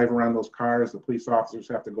have to drive around those cars. The police officers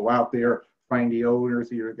have to go out there, find the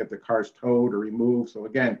owners, either get the cars towed or removed. So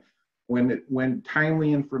again, when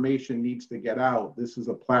timely information needs to get out, this is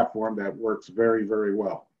a platform that works very, very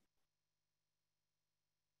well.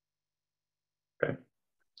 Okay,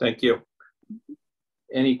 thank you.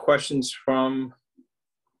 Any questions from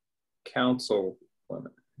councilors?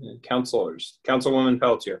 Councilwoman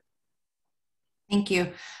Pelletier. Thank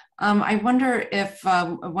you. I wonder if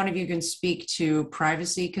one of you can speak to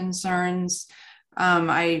privacy concerns.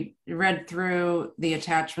 I read through the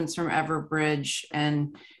attachments from Everbridge,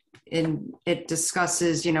 and it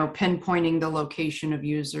discusses, pinpointing the location of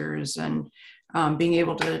users and being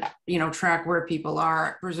able to, track where people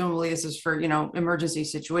are. Presumably this is for, emergency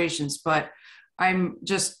situations, but I'm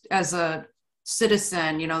just, as a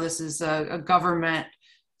citizen, this is a government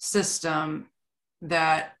system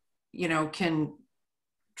that, can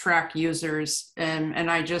track users,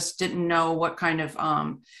 and I just didn't know what kind of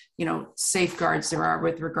safeguards there are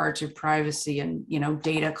with regard to privacy and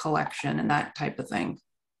data collection and that type of thing.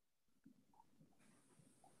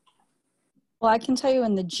 Well, I can tell you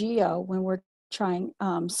in the geo, when we're trying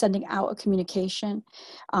sending out a communication,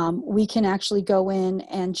 we can actually go in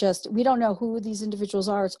and we don't know who these individuals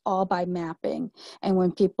are. It's all by mapping. And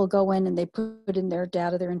when people go in and they put in their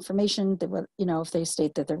data, their information, if they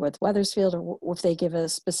state that they're with Wethersfield, or if they give a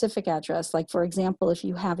specific address, like for example, if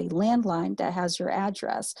you have a landline that has your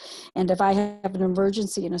address, and if I have an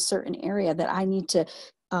emergency in a certain area that I need to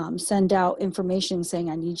send out information saying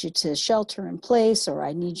I need you to shelter in place or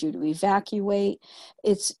I need you to evacuate.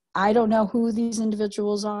 I don't know who these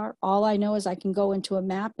individuals are. All I know is I can go into a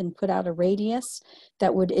map and put out a radius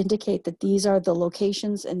that would indicate that these are the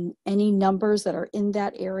locations, and any numbers that are in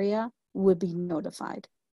that area would be notified.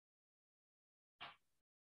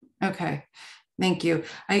 Okay, thank you.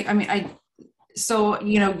 So,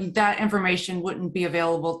 that information wouldn't be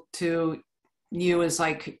available to you as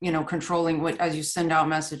controlling what, as you send out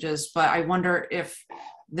messages, but I wonder if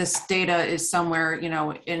this data is somewhere,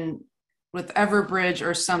 with Everbridge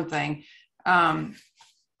or something. And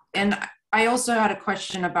I also had a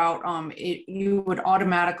question about, you would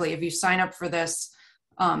automatically, if you sign up for this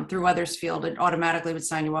through Wethersfield, it automatically would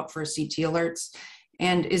sign you up for CT alerts.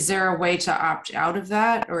 And is there a way to opt out of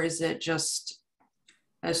that? Or is it just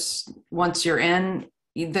once you're in,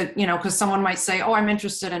 because someone might say, oh, I'm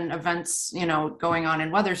interested in events, going on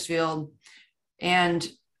in Wethersfield, and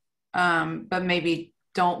but maybe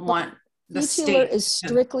don't want the state. Is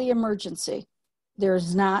strictly emergency.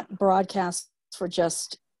 There's not broadcast for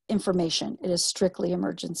just information. It is strictly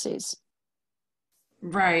emergencies.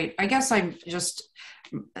 Right. I guess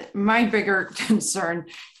my bigger concern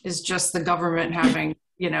is just the government having,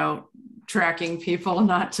 tracking people,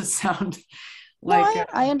 not to sound like. No,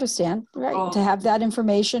 I understand, right? To have that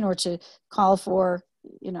information or to call for,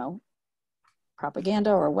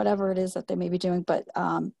 propaganda or whatever it is that they may be doing. But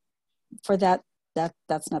for that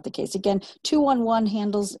that's not the case. Again, 211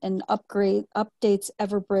 handles and updates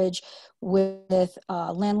Everbridge with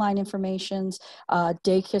landline informations,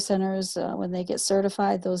 daycare centers, when they get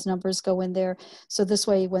certified, those numbers go in there. So this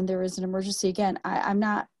way, when there is an emergency, again,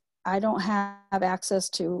 I don't have access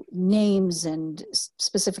to names and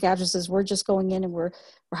specific addresses. We're just going in and we're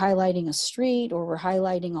highlighting a street, or we're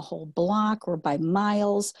highlighting a whole block, or by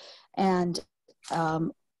miles, and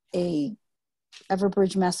a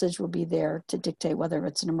Everbridge message will be there to dictate whether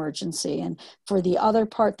it's an emergency. And for the other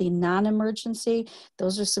part, the non-emergency,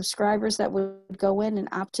 those are subscribers that would go in and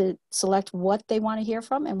opt to select what they want to hear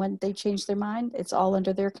from. And when they change their mind, it's all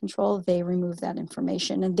under their control. They remove that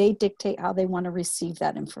information and they dictate how they want to receive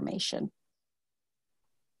that information.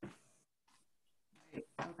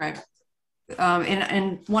 Okay.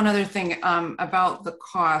 And one other thing about the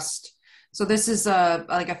cost. So this is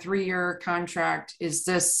like a 3-year contract. Is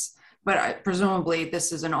this, but presumably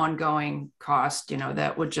this is an ongoing cost, you know,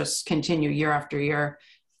 that would just continue year after year,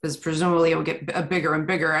 because presumably it will get bigger and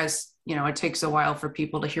bigger as, you know, it takes a while for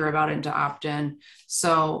people to hear about it and to opt in.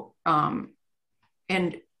 So,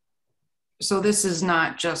 and so this is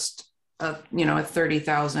not just a, you know, a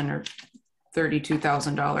 $30,000 or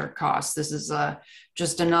 $32,000 cost. This is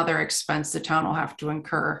just another expense the town will have to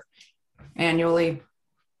incur annually.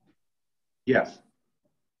 Yes.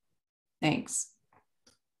 Thanks.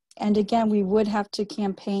 And again, we would have to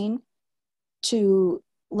campaign to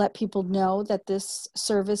let people know that this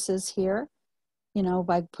service is here, you know,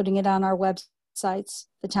 by putting it on our websites,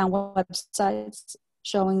 the town websites,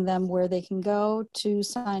 showing them where they can go to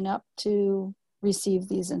sign up to receive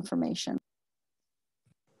these information.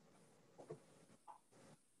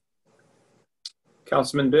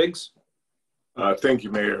 Councilman Biggs? Thank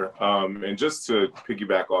you, Mayor. And just to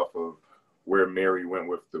piggyback off of where Mary went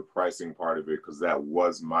with the pricing part of it, because that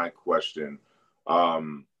was my question.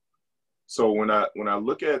 So when I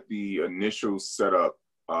look at the initial setup,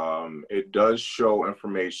 it does show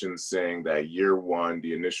information saying that year one,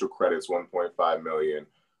 the initial credit's 1.5 million.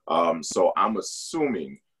 So I'm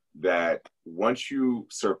assuming that once you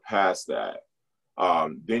surpass that,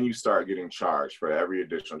 then you start getting charged for every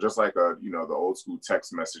additional, just like you know, the old school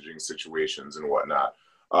text messaging situations and whatnot.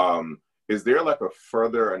 Is there like a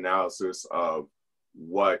further analysis of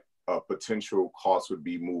what a potential cost would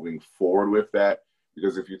be moving forward with that?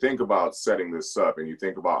 Because if you think about setting this up and you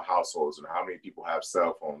think about households and how many people have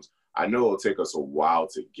cell phones, I know it'll take us a while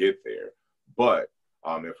to get there. But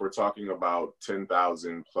if we're talking about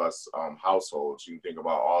 10,000 plus households, you can think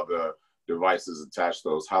about all the devices attached to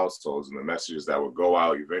those households and the messages that would go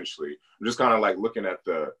out eventually. I'm just kind of like looking at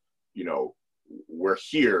the, you know, we're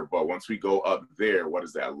here, but once we go up there, what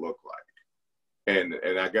does that look like? And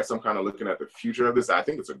I guess I'm kind of looking at the future of this. I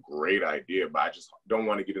think it's a great idea, but I just don't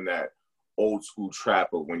want to get in that old school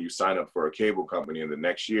trap of when you sign up for a cable company and the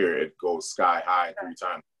next year it goes sky high 3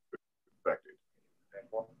 times expected.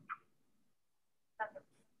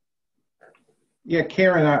 Yeah,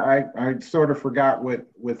 Karen, I sort of forgot what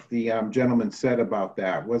the gentleman said about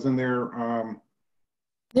that. Wasn't there?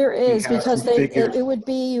 There is, because it would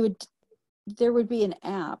be, there would be an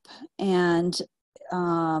app, and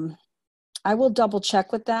I will double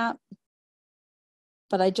check with that,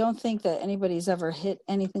 but I don't think that anybody's ever hit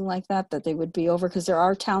anything like that they would be over, because there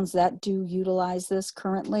are towns that do utilize this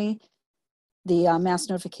currently, the Mass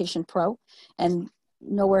Notification Pro, and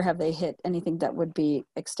nowhere have they hit anything that would be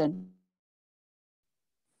extended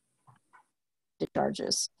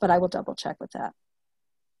charges, but I will double check with that.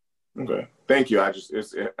 Okay, thank you. I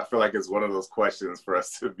feel like it's one of those questions for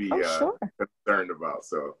us to be sure. concerned about.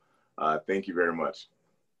 So thank you very much.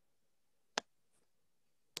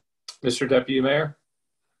 Mr. Deputy Mayor?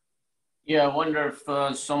 Yeah, I wonder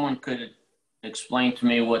if someone could explain to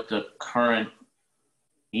me what the current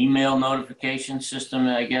email notification system,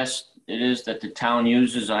 I guess it is, that the town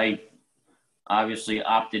uses. I obviously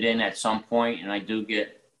opted in at some point, and I do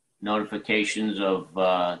get notifications of,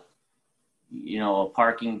 you know, a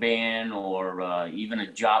parking ban or even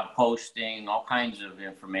a job posting. All kinds of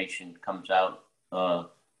information comes out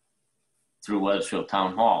through Weathersfield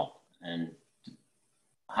Town Hall. And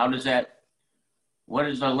how does that, what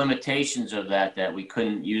is the limitations of that we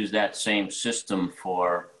couldn't use that same system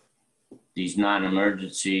for these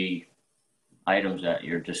non-emergency items that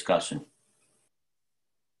you're discussing?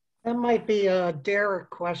 That might be a Derek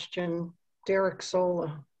question, Derek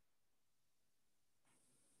Sola.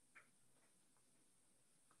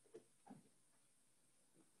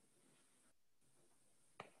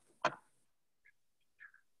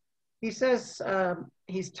 He says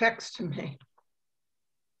he's texted me.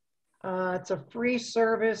 It's a free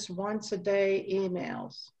service, once a day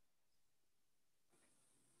emails.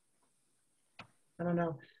 I don't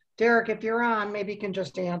know. Derek, if you're on, maybe you can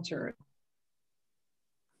just answer it.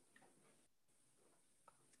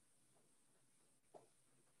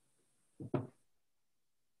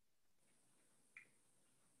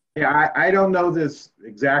 Yeah, I don't know this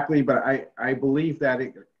exactly, but I believe that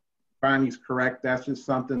Bonnie's correct. That's just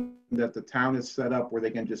something that the town has set up where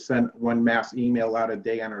they can just send one mass email out a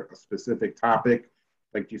day on a specific topic.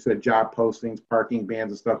 Like you said, job postings, parking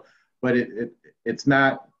bans and stuff, but it's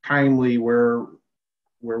not timely where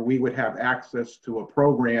we would have access to a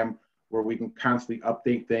program where we can constantly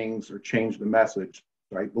update things or change the message.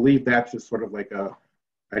 So I believe that's just sort of like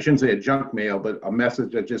I shouldn't say a junk mail, but a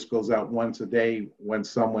message that just goes out once a day when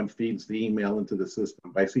someone feeds the email into the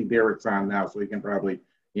system. But I see Derek's on now, so he can probably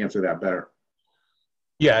answer that better.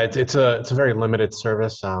 Yeah, it's a very limited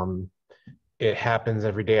service. It happens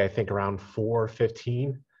every day, I think around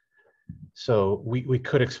 4:15. So we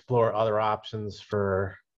could explore other options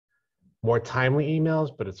for more timely emails,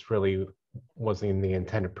 but it's really wasn't the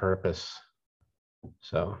intended purpose.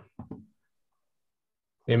 So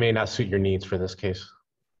it may not suit your needs for this case.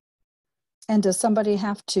 And does somebody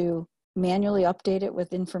have to manually update it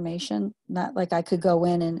with information? Not like I could go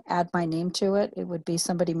in and add my name to it. It would be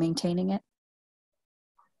somebody maintaining it.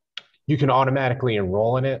 You can automatically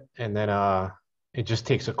enroll in it, and then it just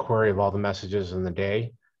takes a query of all the messages in the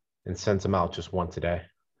day and sends them out just once a day.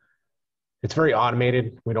 It's very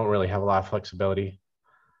automated. We don't really have a lot of flexibility.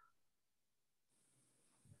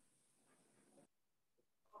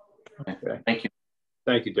 Okay. Thank you.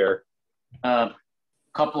 Thank you, Derek.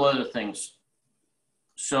 Couple other things.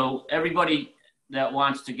 So everybody that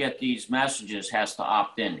wants to get these messages has to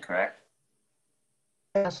opt in, correct?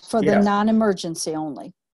 Yes. For the non-emergency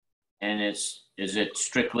only. And is it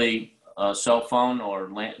strictly a cell phone, or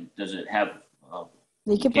does it have?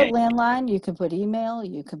 You can put landline, you can put email,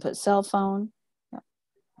 you can put cell phone. Yeah.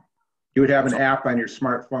 You would have an app on your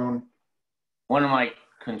smartphone. One of my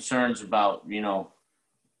concerns about,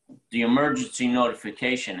 the emergency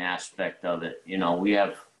notification aspect of it,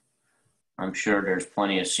 I'm sure there's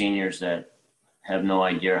plenty of seniors that have no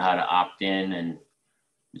idea how to opt in, and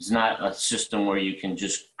it's not a system where you can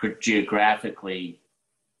just geographically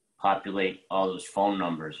populate all those phone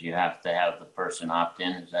numbers. You have to have the person opt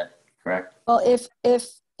in. Is that correct? Well, if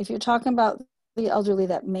you're talking about the elderly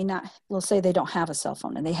that may not, let's say they don't have a cell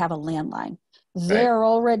phone and they have a landline, they're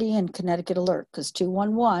already in Connecticut Alert because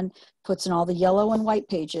 211 puts in all the yellow and white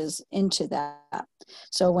pages into that.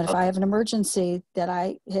 So if I have an emergency that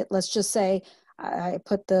I hit, let's just say I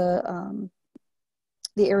put the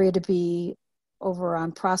area to be over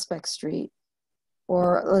on Prospect Street,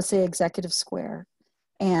 or let's say Executive Square,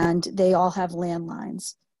 and they all have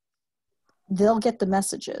landlines, they'll get the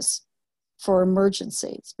messages for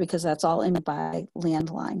emergencies because that's all in by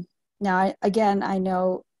landline. Now,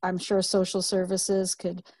 I'm sure social services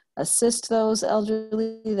could assist those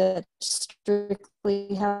elderly that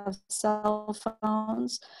strictly have cell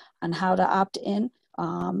phones on how to opt in.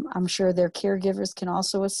 I'm sure their caregivers can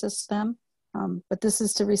also assist them. But this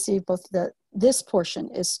is to receive both this portion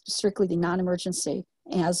is strictly the non-emergency,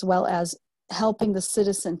 as well as helping the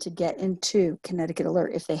citizen to get into Connecticut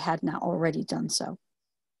Alert if they had not already done so.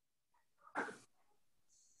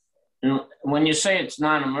 When you say it's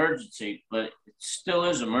non-emergency, but it still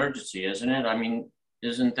is emergency, isn't it? I mean,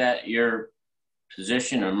 isn't that your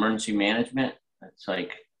position, emergency management? It's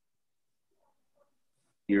like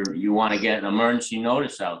you want to get an emergency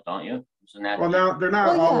notice out, don't you? Isn't that? Well, now they're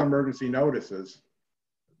not all emergency notices.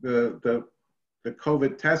 The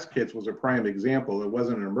COVID test kits was a prime example. It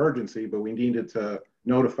wasn't an emergency, but we needed to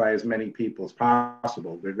notify as many people as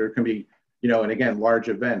possible. There can be, and again, large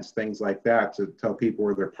events, things like that, to tell people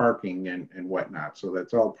where they're parking and whatnot. So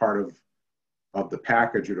that's all part of the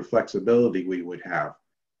package or the flexibility we would have.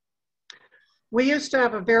 We used to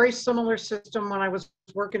have a very similar system when I was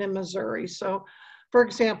working in Missouri. So, for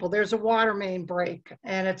example, there's a water main break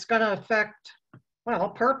and it's going to affect, well,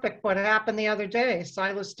 perfect what happened the other day,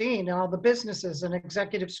 Silas Dean, all the businesses in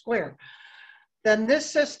Executive Square. Then this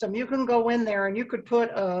system, you can go in there and you could put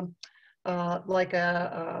an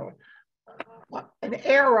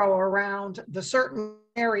arrow around the certain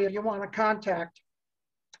area you want to contact,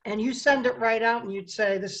 and you send it right out and you'd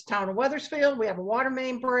say, this is town of Wethersfield, we have a water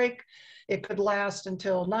main break. It could last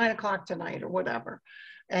until 9 o'clock tonight or whatever.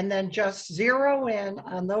 And then just zero in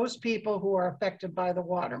on those people who are affected by the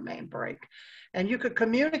water main break. And you could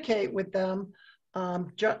communicate with them,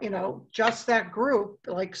 just that group,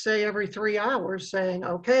 like say every 3 hours saying,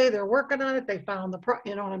 okay, they're working on it. They found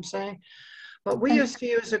you know what I'm saying? But we used to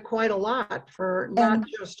use it quite a lot for not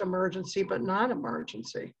just emergency, but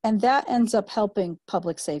non-emergency. And that ends up helping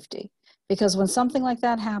public safety Because when something like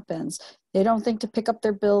that happens, they don't think to pick up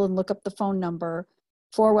their bill and look up the phone number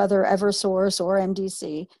for whether Eversource or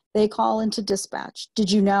MDC. They call into dispatch. Did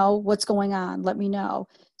you know what's going on? Let me know.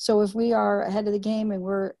 So if we are ahead of the game and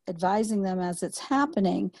we're advising them as it's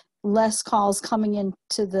happening, less calls coming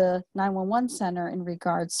into the 911 center in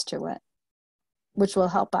regards to it, which will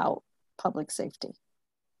help out public safety.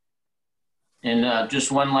 And just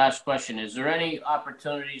one last question. Is there any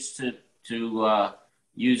opportunities to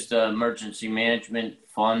use the emergency management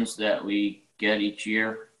funds that we get each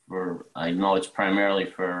year? For, I know it's primarily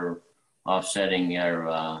for offsetting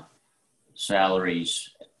our salaries,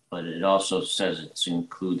 but it also says it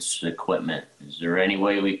includes equipment. Is there any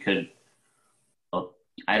way we could,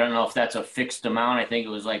 I don't know if that's a fixed amount. I think it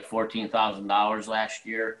was like $14,000 last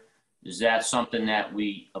year. Is that something that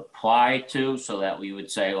we apply to so that we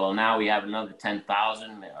would say, well, now we have another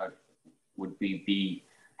 10,000? Would we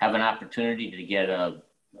have an opportunity to get a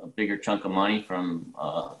bigger chunk of money from,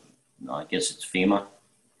 I guess it's FEMA?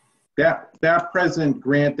 That present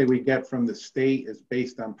grant that we get from the state is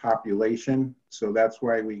based on population. So that's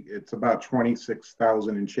why it's about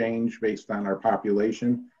 26,000 and change based on our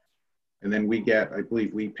population. And then we get, I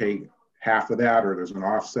believe we pay half of that, or there's an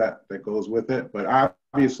offset that goes with it. But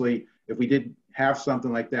obviously, if we did have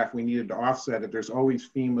something like that, if we needed to offset it, there's always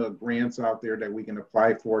FEMA grants out there that we can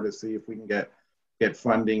apply for to see if we can get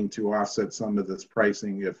funding to offset some of this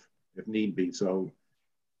pricing if need be. So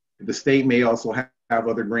the state may also have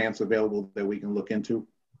other grants available that we can look into.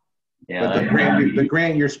 Yeah, but the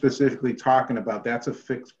grant you're specifically talking about, that's a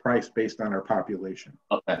fixed price based on our population.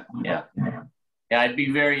 Okay, yeah. Yeah, I'd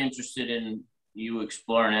be very interested in you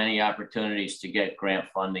exploring any opportunities to get grant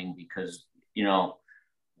funding because, you know,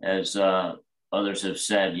 as others have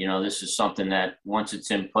said, you know, this is something that once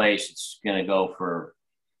it's in place, it's going to go for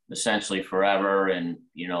essentially forever. And,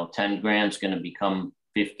 you know, 10 grand is going to become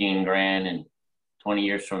 15 grand and 20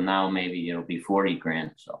 years from now, maybe it'll be 40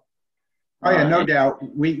 grand. So. Oh yeah, no doubt.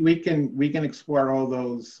 We can explore all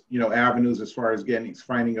those, you know, avenues as far as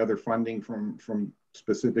finding other funding from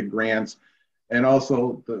specific grants. And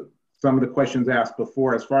also some of the questions asked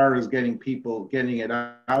before, as far as getting it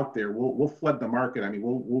out there, we'll flood the market. I mean,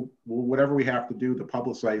 we'll whatever we have to do to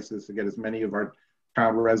publicize this to get as many of our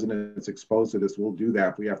town residents exposed to this, we'll do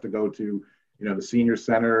that. If we have to go to, you know, the senior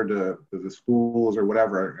center, to the schools or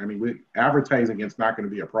whatever. I mean, advertising it's not going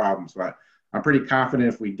to be a problem. So I'm pretty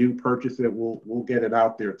confident if we do purchase it, we'll get it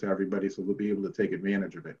out there to everybody so they'll be able to take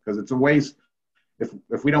advantage of it. Because it's a waste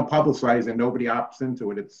if we don't publicize and nobody opts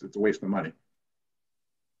into it, it's a waste of money.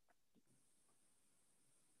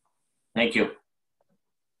 Thank you.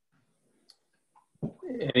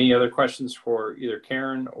 Any other questions for either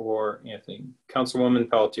Karen or Anthony?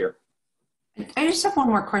 Councilwoman Pelletier. I just have one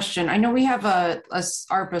more question. I know we have a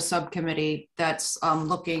ARPA subcommittee that's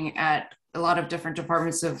looking at a lot of different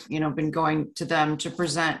departments have, you know, been going to them to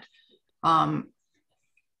present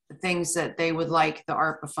things that they would like the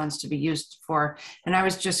ARPA funds to be used for. And I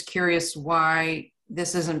was just curious why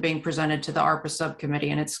this isn't being presented to the ARPA subcommittee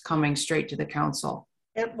and it's coming straight to the council.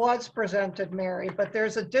 It was presented, Mary, but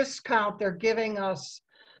there's a discount they're giving us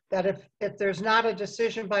that if there's not a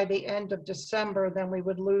decision by the end of December, then we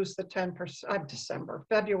would lose the 10%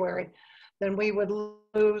 February, then we would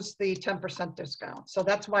lose the 10% discount. So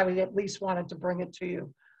that's why we at least wanted to bring it to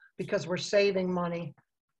you, because we're saving money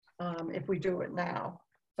if we do it now.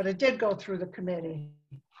 But it did go through the committee.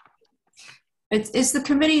 Is the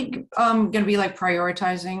committee going to be like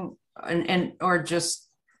prioritizing or just,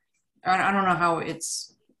 I don't know how it's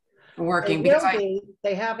working.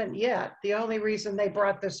 They haven't yet. The only reason they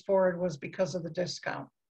brought this forward was because of the discount.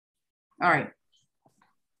 All right.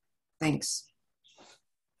 Thanks.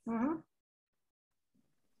 Mm-hmm.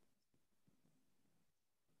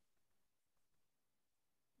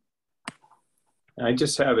 I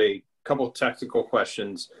just have a couple of technical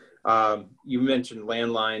questions. You mentioned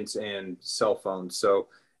landlines and cell phones. So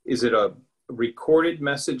is it a recorded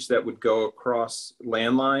message that would go across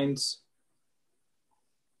landlines?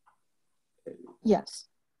 Yes,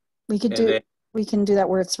 we could do. We can do that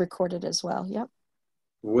where it's recorded as well. Yep.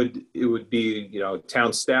 Would it be, you know,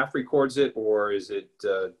 town staff records it, or is it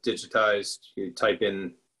digitized? You type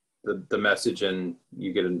in the message and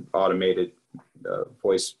you get an automated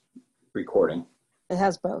voice recording. It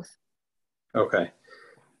has both. Okay.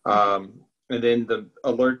 And then the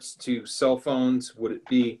alerts to cell phones, would it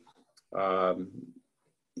be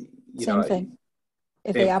same thing?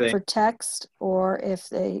 If they opt for text, or if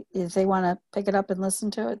they want to pick it up and listen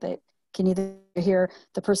to it, they can either hear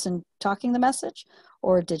the person talking the message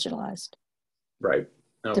or digitalized. Right.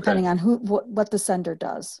 Okay. Depending on what the sender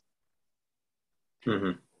does.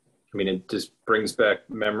 Mm-hmm. I mean, it just brings back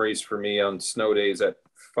memories for me on snow days at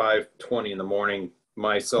 5:20 in the morning,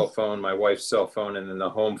 my cell phone, my wife's cell phone, and then the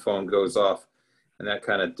home phone goes off. And that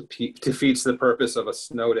kind of defeats the purpose of a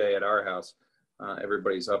snow day at our house.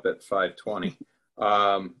 Everybody's up at 5:20.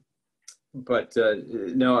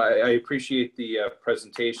 No, I appreciate the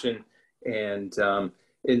presentation. And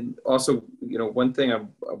also, one thing I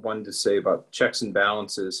wanted to say about checks and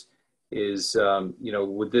balances is,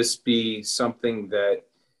 would this be something that,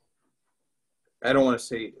 I don't want to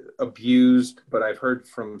say abused, but I've heard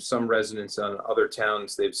from some residents on other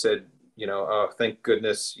towns, they've said, oh, thank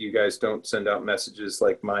goodness you guys don't send out messages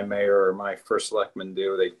like my mayor or my first selectman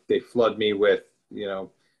do. They flood me with,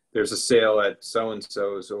 there's a sale at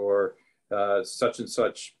so-and-so's, or such and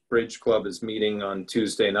such bridge club is meeting on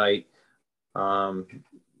Tuesday night.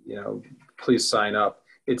 Please sign up.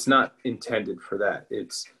 It's not intended for that.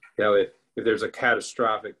 It's, if there's a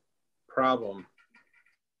catastrophic problem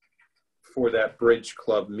for that bridge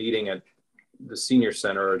club meeting at the senior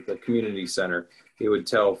center or the community center, it would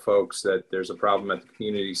tell folks that there's a problem at the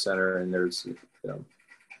community center, and there's,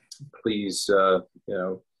 please,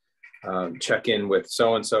 check in with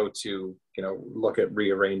so-and-so to, look at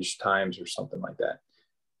rearranged times or something like that.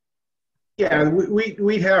 Yeah,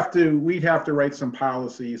 we'd have to write some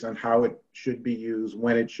policies on how it should be used,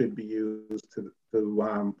 when it should be used, to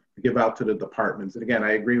give out to the departments. And again,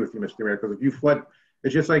 I agree with you, Mr. Mayor, because if you flood,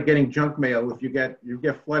 it's just like getting junk mail. If you get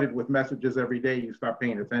flooded with messages every day, you stop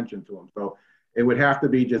paying attention to them. So it would have to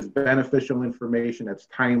be just beneficial information that's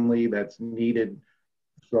timely, that's needed.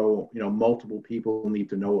 So, multiple people need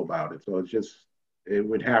to know about it. So it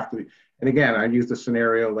would have to be. And again, I use the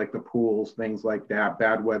scenario like the pools, things like that,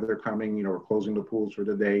 bad weather coming, we're closing the pools for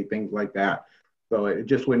the day, things like that. So it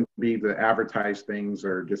just wouldn't be the advertised things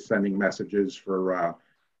or just sending messages for,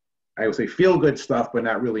 I would say, feel good stuff, but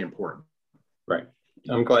not really important. Right.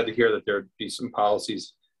 I'm glad to hear that there'd be some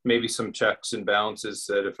policies, maybe some checks and balances,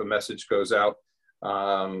 that if a message goes out,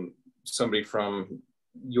 somebody from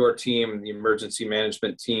your team, the emergency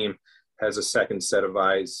management team, has a second set of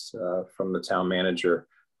eyes from the town manager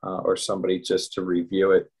or somebody just to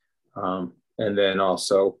review it. And then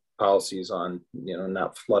also policies on,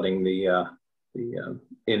 not flooding the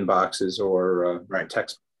inboxes or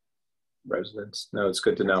text residents. No, it's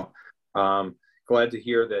good to know. Glad to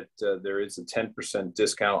hear that there is a 10%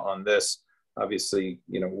 discount on this. Obviously,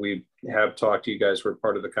 we have talked to you guys. We're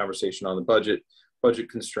part of the conversation on the budget.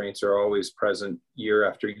 Budget constraints are always present year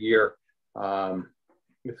after year.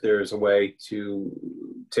 If there is a way to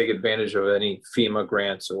take advantage of any FEMA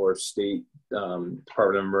grants or state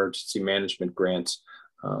Department of Emergency Management grants,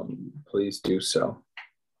 please do so.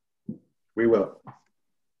 We will.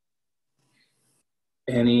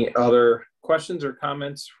 Any other questions or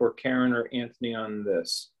comments for Karen or Anthony on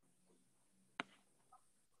this?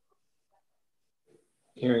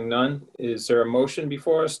 Hearing none, is there a motion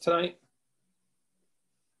before us tonight?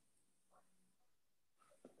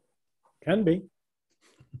 Can be.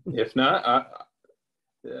 If not,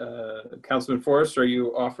 Councilman Forrest, are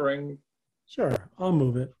you offering? Sure, I'll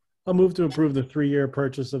move it. I'll move to approve the 3-year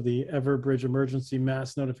purchase of the Everbridge Emergency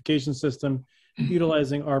Mass Notification System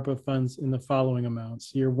utilizing ARPA funds in the following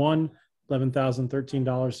amounts. Year 1,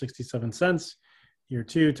 $11,013.67. Year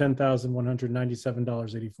 2,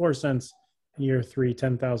 $10,197.84. Year 3,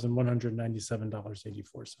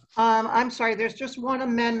 $10,197.84. I'm sorry, there's just one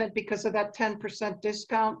amendment because of that 10%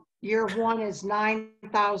 discount. Year 1 is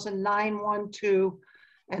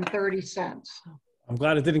 $9,912.30. I'm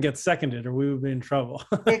glad it didn't get seconded, or we would be in trouble.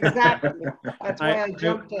 Exactly. That's why I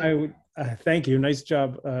jumped in. Thank you. Nice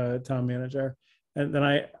job, Town Manager. And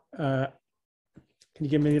then can you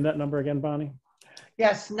give me that number again, Bonnie?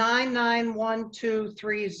 Yes,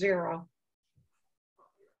 991230.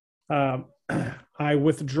 I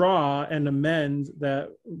withdraw and amend that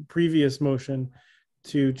previous motion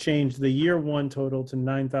to change the year 1 total to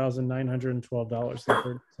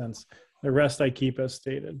 $9,912.30. The rest I keep as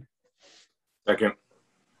stated. Second.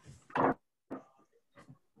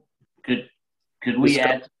 Could we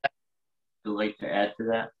add to that? Would you like to add to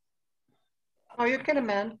that? Oh, you can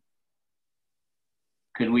amend.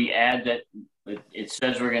 Could we add that it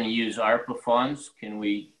says we're going to use ARPA funds? Can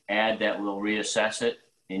we add that we'll reassess it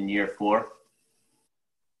in year 4?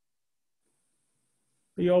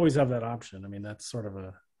 You always have that option. I mean, that's sort of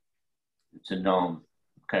a... It's a known.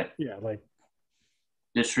 Okay. Yeah, like...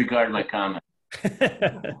 Disregard my comment.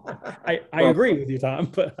 I agree with you,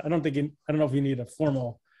 Tom, but I don't know if you need a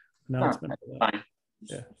formal announcement. Fine.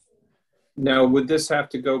 Yeah. Now, would this have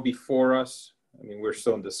to go before us? I mean, we're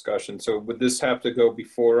still in discussion. So would this have to go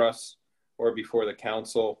before us or before the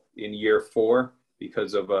council in year 4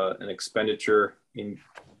 because of an expenditure in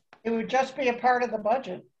It would just be a part of the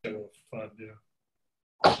budget. General fund,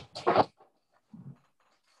 yeah.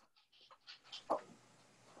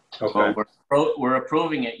 Okay. Well, we're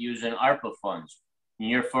approving it using ARPA funds. In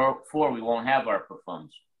year four, we won't have ARPA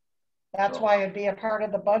funds. That's So- why it'd be a part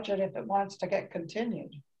of the budget if it wants to get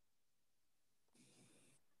continued.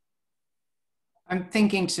 I'm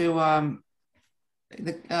thinking to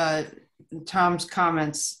Tom's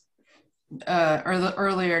comments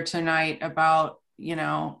earlier tonight about, you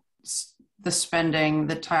know, the spending,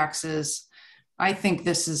 the taxes. I think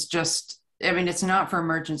this is just, I mean, it's not for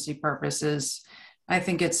emergency purposes. I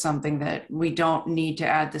think it's something that we don't need to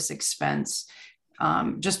add this expense.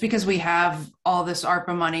 Just because we have all this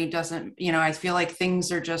ARPA money doesn't, you know, I feel like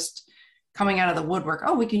things are just coming out of the woodwork.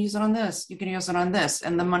 Oh, we can use it on this. You can use it on this.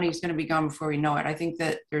 And the money's going to be gone before we know it. I think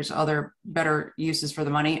that there's other better uses for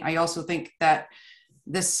the money. I also think that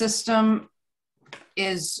the system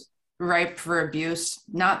is ripe for abuse.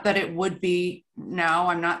 Not that it would be now.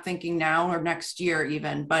 I'm not thinking now or next year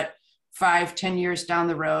even, but 5-10 years down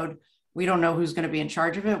the road, we don't know who's going to be in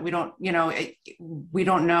charge of it. We don't, you know, we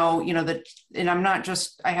don't know, you know, that, and I'm not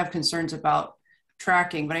just, I have concerns about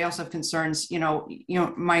tracking, but I also have concerns, you know,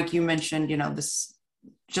 Mike, you mentioned, you know, this,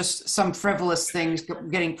 just some frivolous things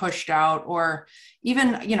getting pushed out, or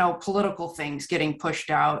even, you know, political things getting pushed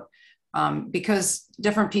out, because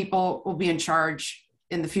different people will be in charge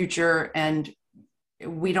in the future. And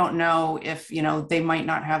we don't know if, you know, they might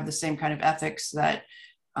not have the same kind of ethics that,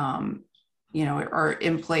 you know, are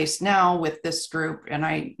in place now with this group. And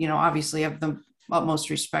I, you know, obviously have the utmost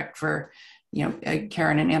respect for, you know,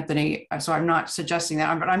 Karen and Anthony. So I'm not suggesting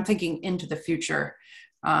that, but I'm thinking into the future.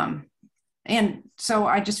 And so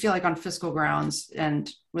I just feel like on fiscal grounds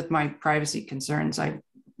and with my privacy concerns, I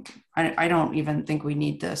don't even think we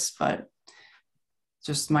need this, but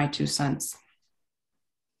just my 2 cents.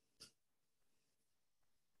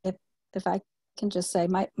 If I can just say,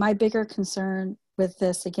 my bigger concern with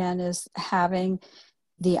this again is having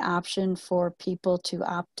the option for people to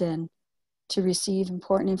opt in to receive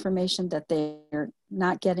important information that they're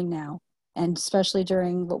not getting now, and especially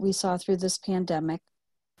during what we saw through this pandemic.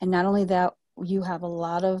 And not only that, you have a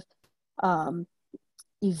lot of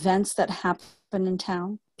events that happen in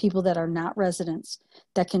town, people that are not residents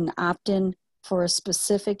that can opt in for a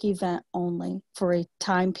specific event only for a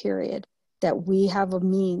time period, that we have a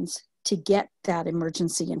means to get that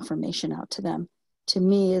emergency information out to them, to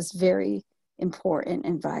me is very important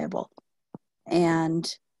and viable.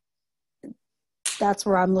 And that's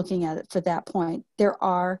where I'm looking at it for that point. There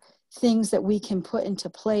are things that we can put into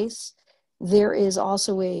place. There is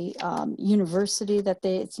also a university that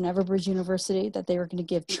it's an Everbridge University that they are going to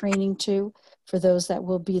give training to for those that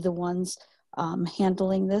will be the ones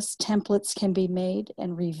handling this. Templates can be made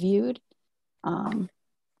and reviewed.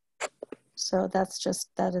 So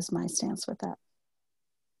that is my stance with that.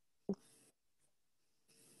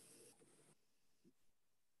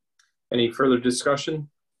 Any further discussion?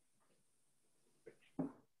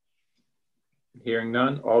 Hearing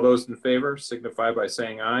none. All those in favor signify by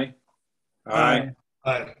saying aye. Aye.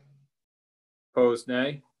 Aye. Opposed,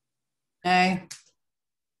 nay. Nay.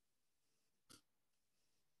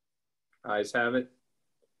 Ayes have it.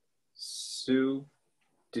 Sue,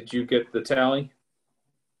 did you get the tally?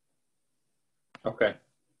 Okay,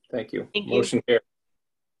 thank you. Thank you. Motion carried.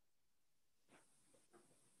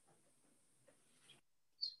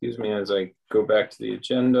 Excuse me as I go back to the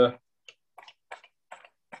agenda.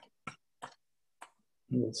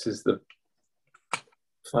 This is the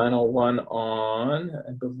final one on,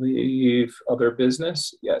 I believe, other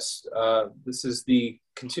business. Yes, this is the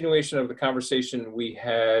continuation of the conversation we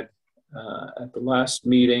had at the last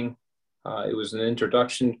meeting. It was an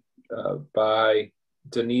introduction by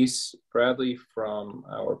Denise Bradley from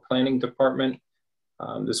our planning department.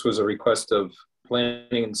 This was a request of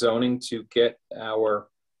planning and zoning to get our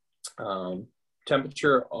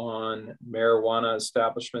temperature on marijuana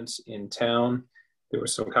establishments in town. There were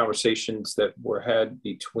some conversations that were had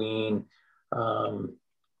between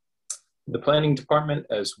the planning department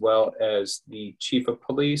as well as the chief of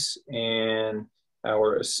police and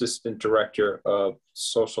our assistant director of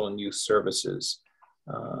social and youth services.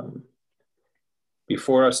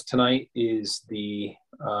 Before us tonight is the,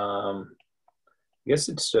 I guess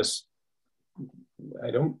it's just,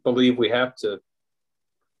 I don't believe we have to, do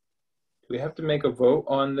we have to make a vote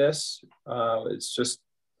on this? It's just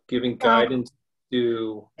giving guidance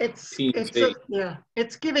to It's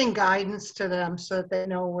giving guidance to them so that they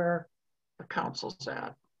know where the council's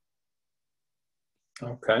at.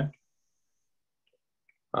 Okay.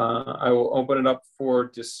 I will open it up for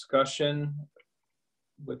discussion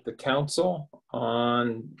with the council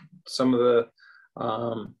on some of the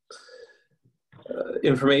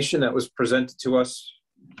Information that was presented to us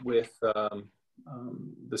with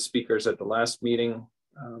the speakers at the last meeting.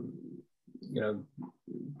 You know,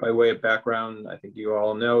 by way of background, I think you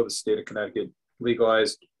all know the state of Connecticut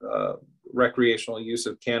legalized recreational use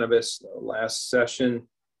of cannabis last session,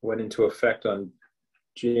 went into effect on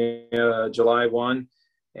July 1,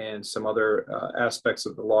 and some other aspects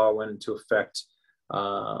of the law went into effect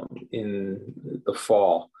in the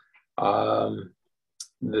fall.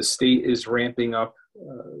 The state is ramping up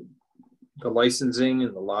the licensing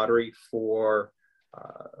and the lottery for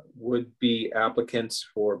would-be applicants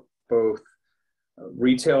for both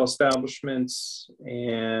retail establishments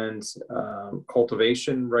and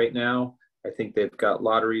cultivation right now. I think they've got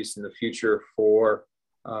lotteries in the future for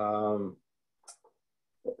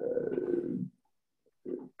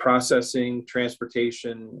processing,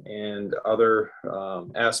 transportation, and other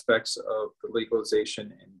aspects of the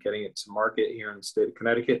legalization and getting it to market here in the state of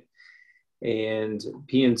Connecticut. And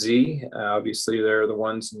P&Z, obviously they're the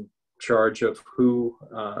ones in charge of who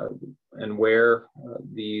and where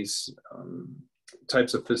these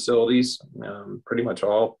types of facilities, pretty much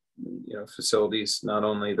all facilities, not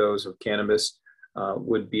only those of cannabis,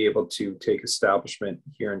 would be able to take establishment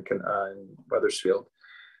here in Wethersfield.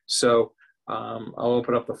 So I'll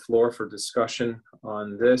open up the floor for discussion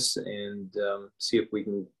on this and see if we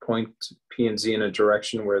can point P&Z in a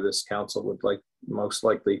direction where this council would most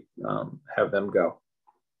likely have them go.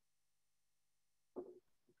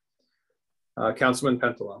 Councilman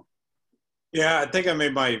Pentelow. Yeah, I think I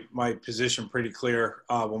made my position pretty clear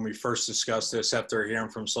when we first discussed this after hearing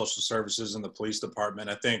from social services and the police department.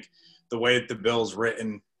 I think the way that the bill's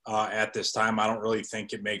written at this time, I don't really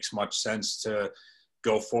think it makes much sense to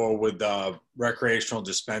go forward with recreational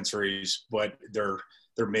dispensaries, but there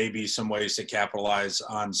may be some ways to capitalize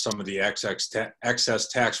on some of the excess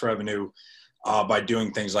tax revenue by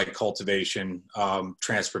doing things like cultivation,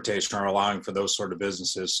 transportation, or allowing for those sort of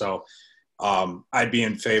businesses. So I'd be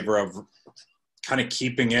in favor of kind of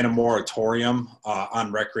keeping in a moratorium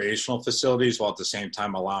on recreational facilities while at the same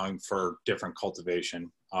time allowing for different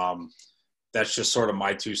cultivation. That's just sort of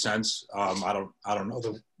my 2 cents. I don't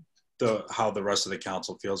know how the rest of the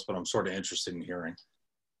council feels, but I'm sort of interested in hearing.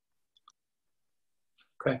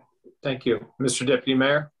 Okay, thank you. Mr. Deputy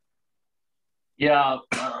Mayor? Yeah,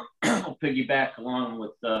 I'll piggyback along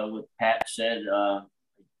with what Pat said.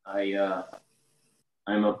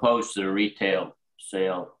 I'm opposed to the retail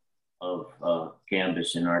sale of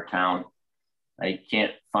cannabis in our town. I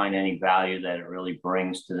can't find any value that it really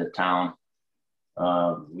brings to the town.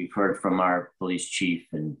 We've heard from our police chief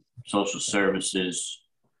and social services,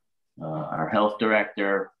 our health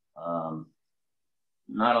director,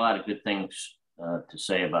 not a lot of good things to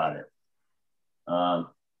say about it.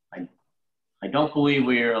 I don't believe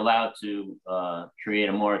we are allowed to create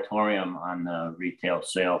a moratorium on the retail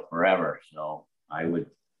sale forever. So I would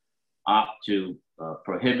opt to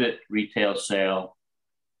prohibit retail sale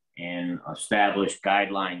and establish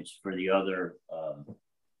guidelines for the other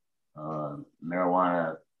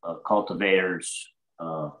marijuana cultivators,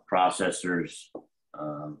 processors,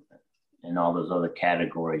 and all those other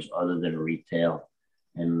categories other than retail,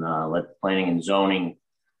 and let planning and zoning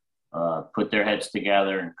put their heads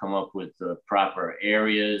together and come up with the proper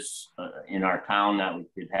areas in our town that we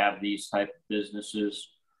could have these type of businesses,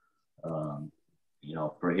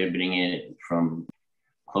 prohibiting it from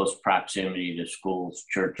close proximity to schools,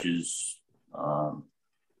 churches,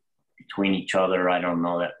 between each other. I don't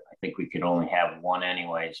know that, I think we could only have one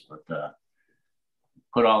anyways, but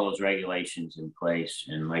put all those regulations in place.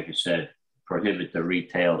 And like I said, prohibit the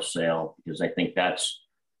retail sale, because I think that's,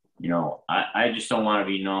 I just don't want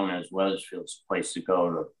to be known as Wethersfield's place to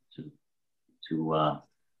go to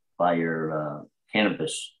buy your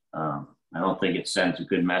cannabis. I don't think it sends a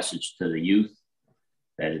good message to the youth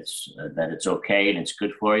that it's okay and it's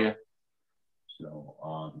good for you.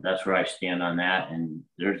 So that's where I stand on that. And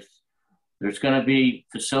there's going to be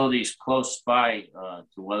facilities close by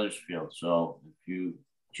to Wethersfield. So if you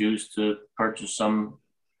choose to purchase some,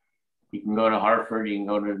 you can go to Hartford, you can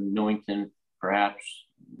go to Newington, perhaps.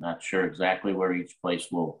 Not sure exactly where each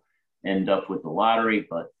place will end up with the lottery,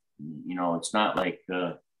 but it's not like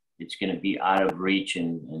it's going to be out of reach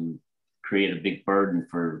and create a big burden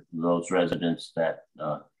for those residents that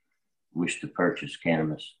wish to purchase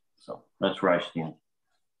cannabis. So that's where I stand.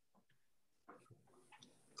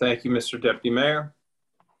 Thank you, Mr. Deputy Mayor.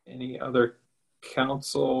 Any other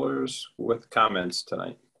councilors with comments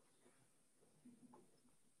tonight?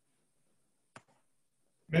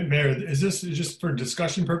 Mayor, is this just for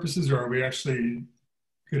discussion purposes, or are we actually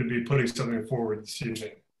going to be putting something forward this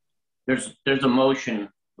evening? There's a motion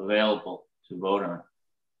available to vote on.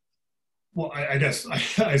 Well, I guess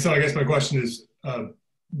my question is,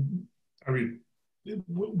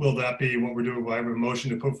 will that be what we're doing? Will I have a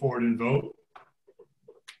motion to put forward and vote?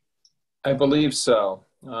 I believe so.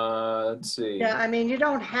 Let's see. Yeah, I mean, you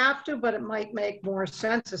don't have to, but it might make more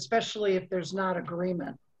sense, especially if there's not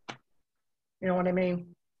agreement. You know what I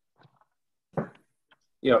mean?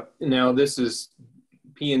 Yeah. Now this is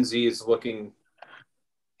P&Z is looking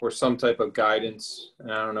for some type of guidance.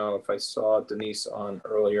 And I don't know if I saw Denise on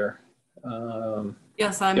earlier.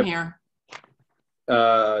 Yes, I'm here.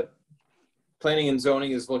 Planning and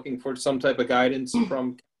zoning is looking for some type of guidance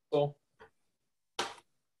from council.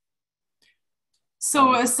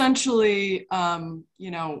 So essentially,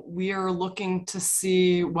 you know, we are looking to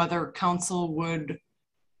see whether council would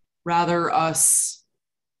rather us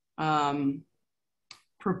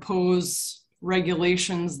propose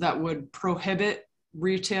regulations that would prohibit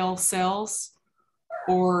retail sales,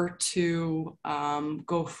 or to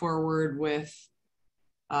go forward with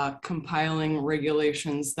compiling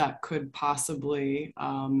regulations that could possibly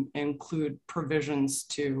include provisions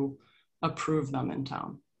to approve them in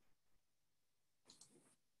town.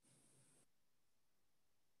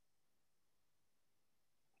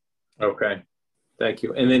 Okay, thank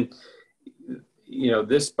you. And then, you know,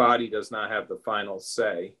 this body does not have the final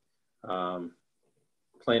say.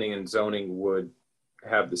 Planning and zoning would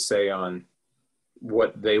have the say on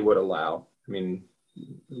what they would allow. I mean,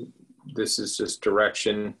 this is just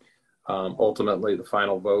direction. Ultimately, the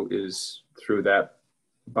final vote is through that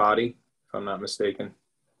body, if I'm not mistaken.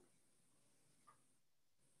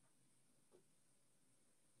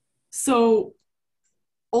 So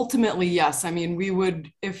ultimately, yes. I mean, we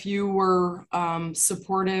would, if you were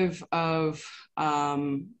supportive of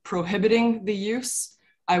prohibiting the use,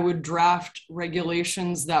 I would draft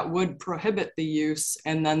regulations that would prohibit the use,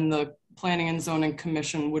 and then the Planning and Zoning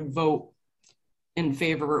Commission would vote in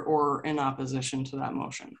favor or in opposition to that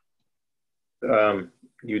motion.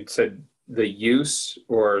 You'd said the use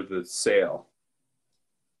or the sale?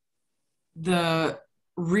 The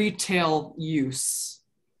retail use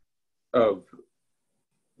of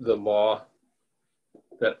the law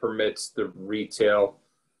that permits the retail,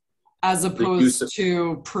 as opposed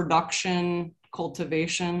to production,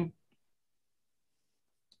 cultivation.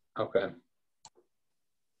 Okay.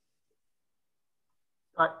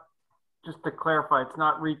 Just to clarify, it's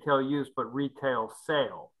not retail use, but retail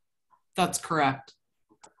sale. That's correct.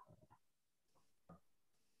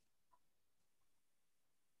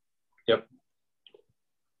 Yep.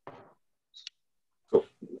 Cool.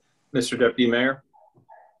 Mr. Deputy Mayor?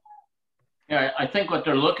 Yeah, I think what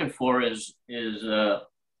they're looking for is a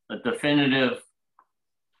definitive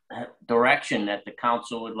direction that the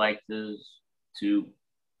council would like to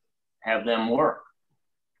have them work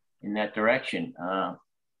in that direction.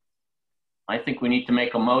 I think we need to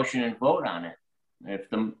make a motion and vote on it. If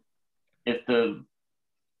the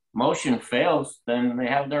motion fails, then they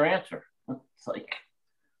have their answer. It's like,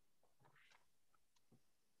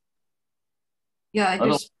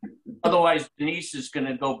 yeah. Otherwise, Denise is going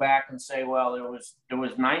to go back and say, well, there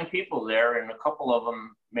was 9 people there, and a couple of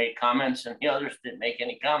them made comments, and the others didn't make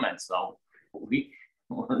any comments. So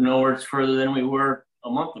we're nowhere further than we were a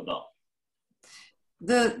month ago.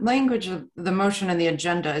 The language of the motion and the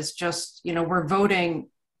agenda is just, you know, we're voting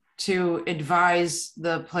to advise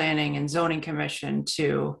the Planning and Zoning Commission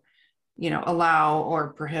to, you know, allow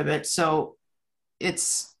or prohibit. So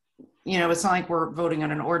it's, you know, it's not like we're voting on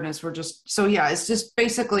an ordinance. We're just, so yeah, it's just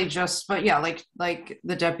basically just, but yeah, like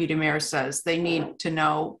the deputy mayor says, they need to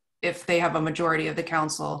know if they have a majority of the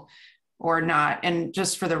council or not. And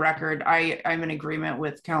just for the record, I'm in agreement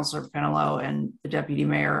with Councilor Pinello and the deputy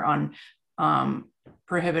mayor on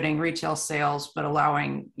prohibiting retail sales, but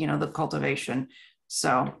allowing, you know, the cultivation.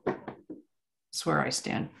 So that's where I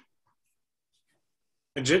stand.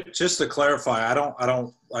 And just to clarify, I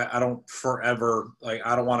don't forever, like,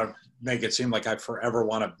 I don't want to make it seem like I forever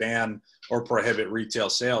want to ban or prohibit retail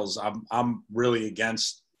sales. I'm really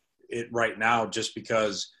against it right now, just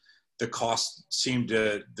because the costs don't seem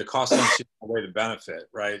to outweigh the benefit,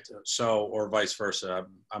 right? So, or vice versa.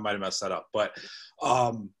 I might have messed that up, but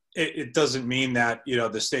it doesn't mean that, you know,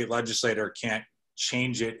 the state legislator can't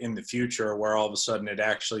change it in the future, where all of a sudden it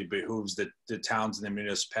actually behooves the towns and the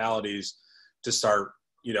municipalities to start,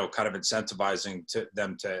 you know, kind of incentivizing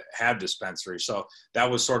them to have dispensaries. So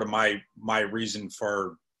that was sort of my reason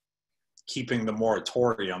for keeping the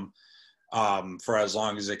moratorium for as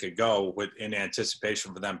long as it could go, in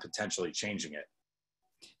anticipation for them potentially changing it.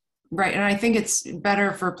 Right, and I think it's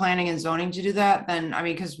better for planning and zoning to do that than, I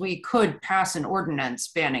mean, because we could pass an ordinance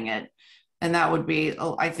banning it, And that would be,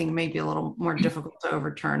 I think, maybe a little more difficult to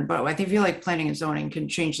overturn. But I feel like planning and zoning can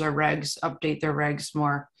change their regs, update their regs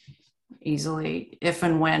more easily if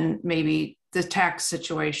and when maybe the tax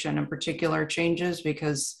situation in particular changes,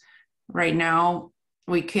 because right now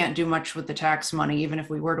we can't do much with the tax money, even if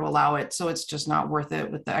we were to allow it. So it's just not worth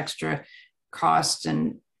it with the extra cost,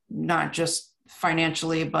 and not just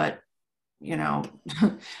financially, but you know,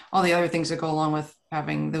 all the other things that go along with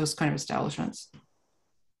having those kind of establishments.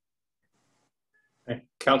 Okay.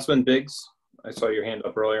 Councilman Biggs, I saw your hand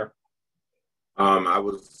up earlier.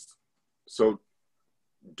 So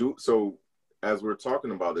as we're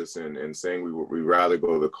talking about this and saying we rather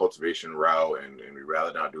go the cultivation route and we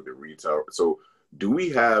rather not do the retail. So do we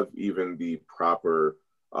have even the proper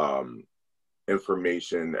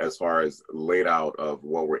information as far as laid out of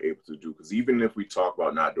what we're able to do? Because even if we talk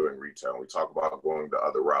about not doing retail, we talk about going the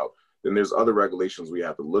other route, then there's other regulations we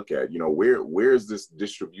have to look at. You know, where is this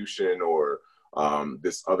distribution or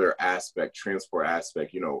this other aspect, transport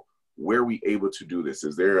aspect, you know, where are we able to do this?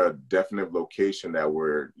 Is there a definite location that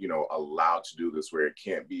we're, you know, allowed to do this, where it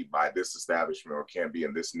can't be by this establishment or can't be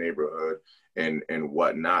in this neighborhood and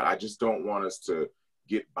whatnot? I just don't want us to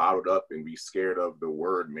get bottled up and be scared of the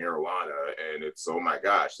word marijuana. And it's, oh my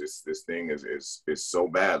gosh, this thing is so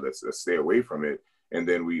bad. Let's stay away from it. And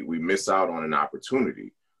then we miss out on an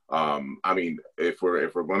opportunity. I mean, if we're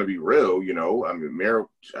going to be real, you know, I mean,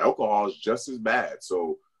 alcohol is just as bad.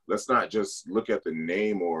 So let's not just look at the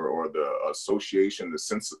name or the association,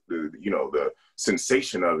 the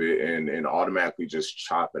sensation of it and automatically just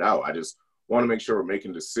chop it out. I just want to make sure we're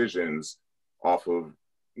making decisions off of,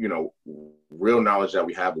 you know, real knowledge that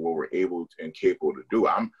we have of what we're able and capable to do.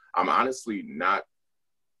 I'm honestly not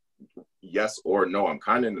yes or no. I'm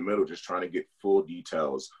kind of in the middle, just trying to get full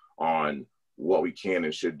details on what we can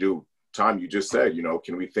and should do. Tom, you just said, you know,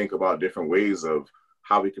 can we think about different ways of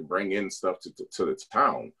how we can bring in stuff to the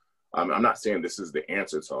town? I'm not saying this is the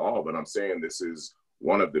answer to all, but I'm saying this is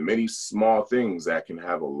one of the many small things that can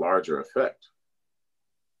have a larger effect.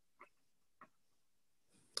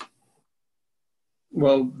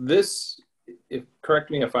 Well,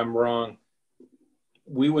 correct me if I'm wrong,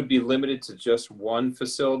 we would be limited to just one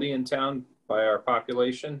facility in town by our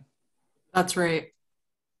population? That's right.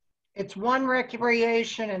 It's one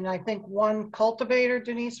recreation and I think one cultivator.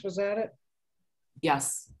 Denise, was that it?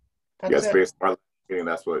 Yes. That's it. Based on our meeting,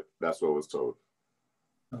 that's what was told.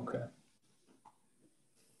 Okay.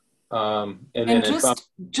 And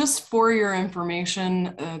just for your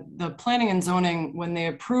information, the planning and zoning, when they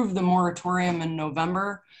approved the moratorium in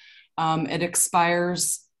November, it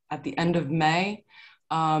expires at the end of May.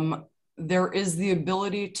 There is the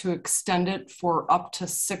ability to extend it for up to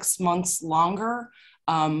 6 months longer,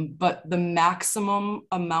 but the maximum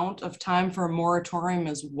amount of time for a moratorium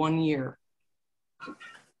is 1 year.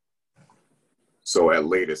 So at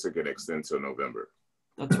latest, it could extend to November.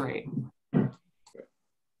 That's right.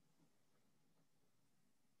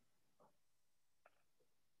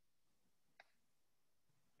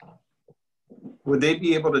 Would they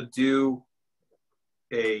be able to do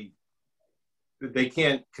they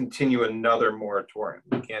can't continue another moratorium?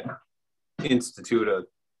 They can't institute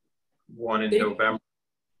one in November?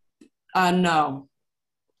 No.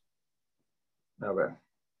 Okay.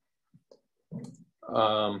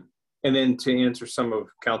 And then to answer some of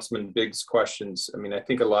Councilman Biggs' questions, I mean, I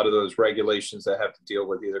think a lot of those regulations that have to deal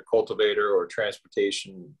with either cultivator or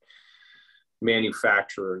transportation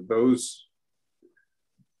manufacturer, those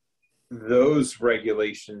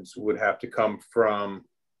regulations would have to come from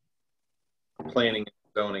planning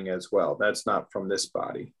and zoning as well. That's not from this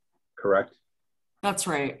body, correct? That's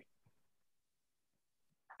right.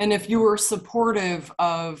 And if you were supportive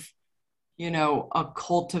of, you know, a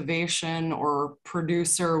cultivation or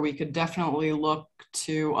producer, we could definitely look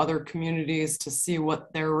to other communities to see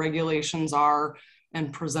what their regulations are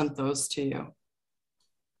and present those to you.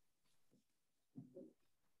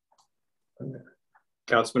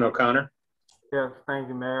 Councilman O'Connor? Yes, thank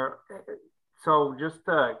you, Mayor. So just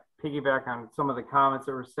to piggyback on some of the comments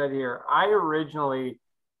that were said here, I originally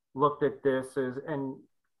looked at this as, and,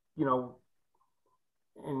 you know,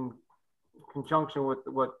 in conjunction with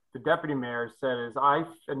what the deputy mayor said, is I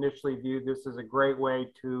initially viewed this as a great way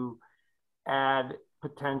to add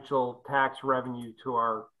potential tax revenue to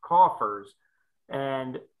our coffers,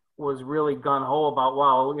 and was really gung-ho about,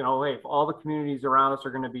 well, you know, hey, if all the communities around us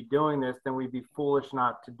are going to be doing this, then we'd be foolish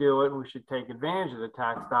not to do it, and we should take advantage of the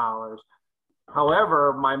tax dollars.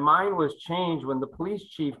 However, my mind was changed when the police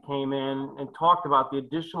chief came in and talked about the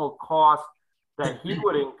additional cost that he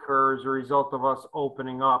would incur as a result of us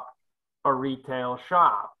opening up a retail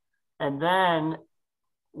shop. And then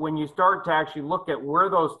when you start to actually look at where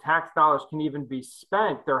those tax dollars can even be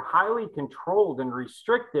spent, they're highly controlled and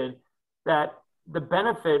restricted, that the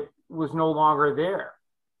benefit was no longer there.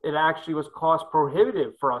 It actually was cost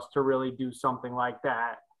prohibitive for us to really do something like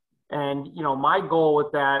that. And, you know, my goal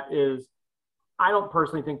with that is, I don't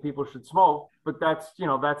personally think people should smoke, but that's, you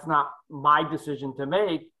know, that's not my decision to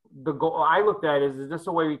make. The goal I looked at is this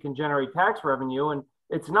a way we can generate tax revenue? And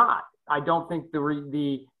it's not. I don't think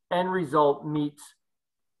the end result meets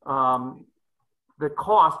the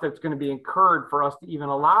cost that's going to be incurred for us to even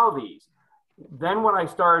allow these. Then when I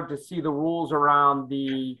started to see the rules around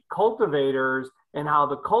the cultivators and how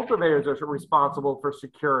the cultivators are responsible for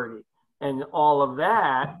security and all of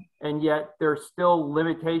that, and yet there's still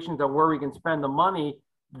limitations on where we can spend the money,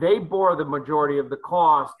 they bore the majority of the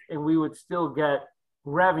cost, and we would still get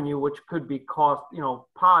revenue, which could be cost, you know,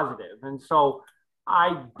 positive. And so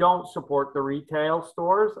I don't support the retail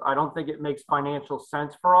stores. I don't think it makes financial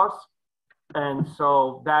sense for us. And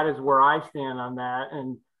so that is where I stand on that.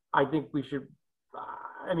 And I think we should,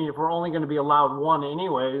 I mean, if we're only going to be allowed one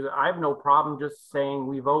anyways, I have no problem just saying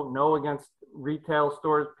we vote no against retail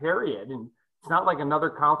stores, period. And it's not like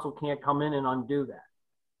another council can't come in and undo that.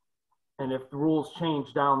 And if the rules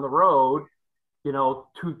change down the road, you know,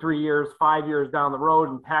 2, 3 years, 5 years down the road,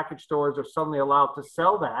 and package stores are suddenly allowed to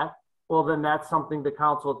sell that, well, then that's something the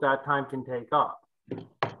council at that time can take up.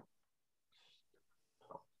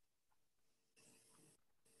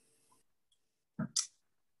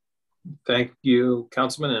 Thank you,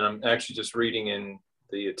 Councilman. And I'm actually just reading in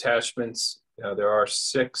the attachments. There are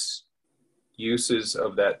 6 uses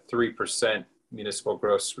of that 3% municipal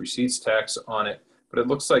gross receipts tax on it, but it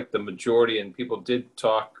looks like the majority, and people did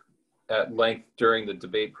talk at length during the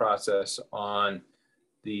debate process on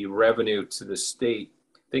the revenue to the state.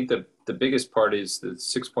 I think the biggest part is the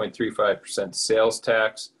 6.35% sales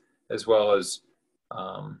tax, as well as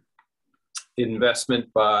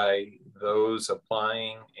investment by those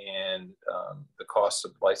applying, and the cost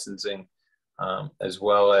of licensing, as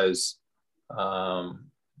well as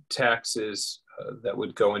taxes that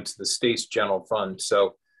would go into the state's general fund.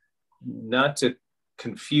 So not to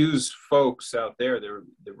confuse folks out there, there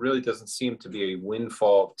really doesn't seem to be a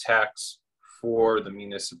windfall tax for the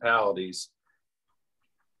municipalities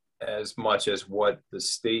as much as what the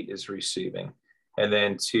state is receiving. And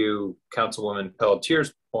then to Councilwoman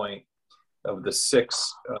Pelletier's point of the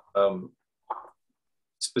 6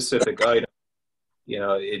 specific items, you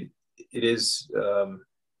know, it is,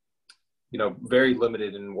 you know, very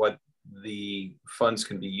limited in what the funds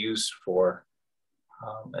can be used for.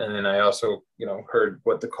 And then I also, you know, heard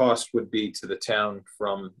what the cost would be to the town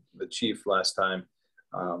from the chief last time.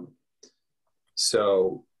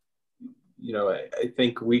 So, you know, I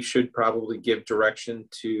think we should probably give direction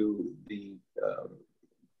to the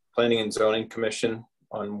Planning and Zoning Commission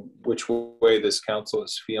on which way this council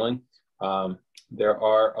is feeling. There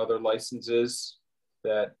are other licenses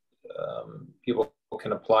that people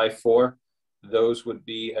can apply for. Those would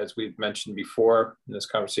be, as we've mentioned before in this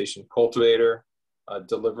conversation, cultivator,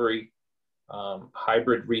 delivery,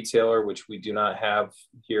 hybrid retailer, which we do not have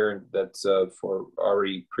here. That's for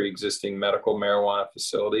already pre-existing medical marijuana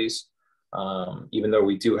facilities. Even though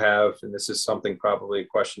we do have, and this is something probably a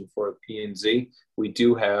question for P&Z, we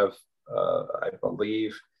do have, I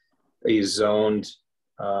believe, a zoned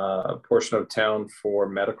portion of town for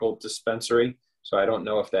medical dispensary. So I don't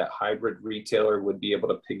know if that hybrid retailer would be able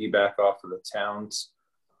to piggyback off of the town's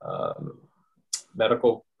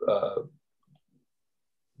medical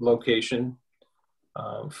location.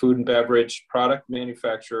 Food and beverage, product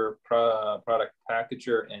manufacturer, product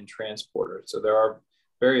packager, and transporter. So there are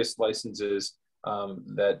various licenses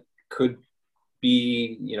that could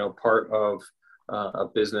be, you know, part of a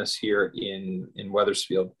business here in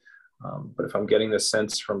Wethersfield. But if I'm getting the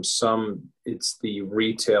sense from some, it's the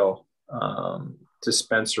retail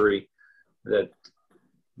dispensary that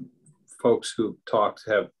folks who talked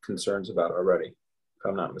have concerns about already, if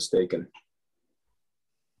I'm not mistaken.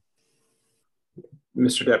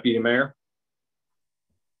 Mr. Deputy Mayor?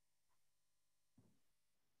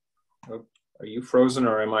 Oh, are you frozen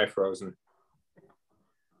or am I frozen?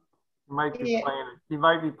 He might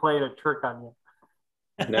be playing a trick on you.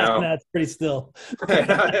 No. That's pretty still.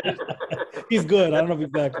 He's good. I don't know if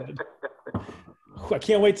he's that good. I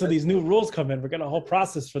can't wait till these new rules come in. We're getting a whole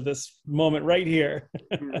process for this moment right here.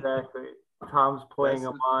 Exactly. Tom's playing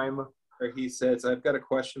a mime. He says, I've got a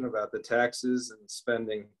question about the taxes and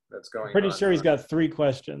spending that's going on. Pretty sure he's got 3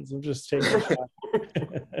 questions. I'm just taking a shot.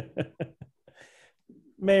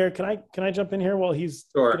 Mayor, can I jump in here while he's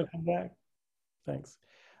going to come back? Thanks.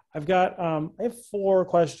 I've got I have 4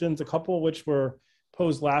 questions, a couple of which were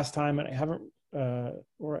posed last time, and I haven't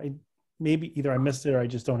or maybe either I missed it or I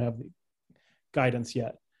just don't have the guidance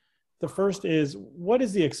yet. The first is, what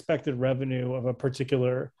is the expected revenue of a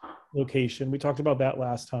particular location? We talked about that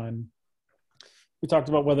last time. We talked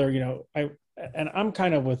about whether, I'm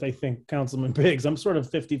kind of with, I think, Councilman Biggs. I'm sort of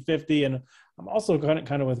 50-50, and I'm also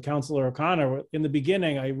kind of with Councilor O'Connor. In the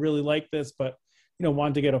beginning, I really liked this, but,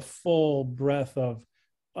 wanted to get a full breadth of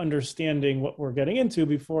understanding what we're getting into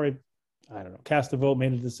before I don't know, cast a vote,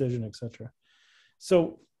 made a decision, etc.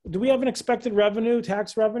 So do we have an expected revenue,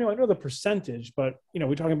 tax revenue? I know the percentage, but,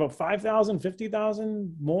 we're talking about 5,000,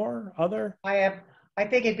 50,000 more, other? I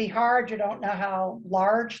think it'd be hard. You don't know how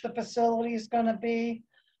large the facility is going to be.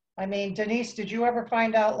 I mean, Denise, did you ever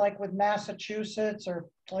find out, like with Massachusetts or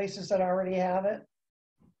places that already have it?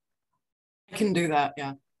 I can do that,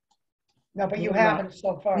 yeah. No, but you haven't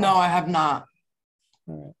so far. No, I have not.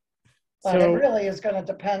 All right. But it really is going to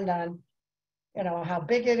depend on, how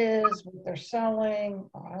big it is, what they're selling.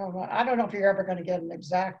 I don't know if you're ever going to get an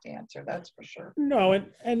exact answer, that's for sure. No,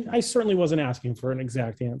 and I certainly wasn't asking for an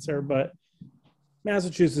exact answer, but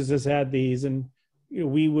Massachusetts has had these, and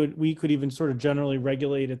we could even sort of generally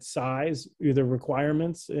regulate its size, either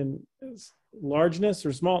requirements in largeness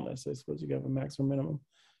or smallness. I suppose you have a maximum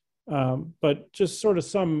minimum, but just sort of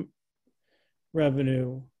some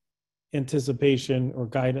revenue anticipation or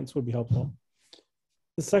guidance would be helpful.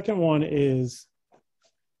 The second one is,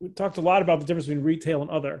 we talked a lot about the difference between retail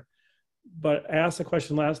and other, but I asked the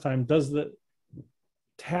question last time, does the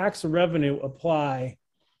tax revenue apply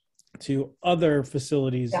to other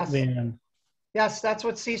facilities than? Yes, that's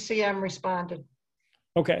what CCM responded.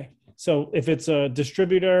 Okay, so if it's a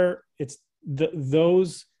distributor, it's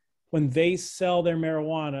those, when they sell their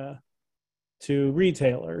marijuana to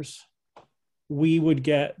retailers, we would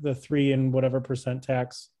get the 3 and whatever %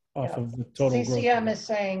 tax off of the total. CCM is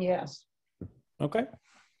saying yes. Okay.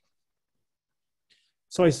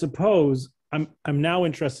 So I suppose I'm now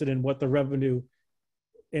interested in what the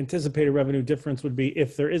anticipated revenue difference would be,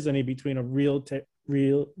 if there is any, between a real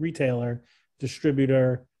retailer,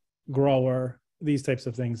 distributor, grower, these types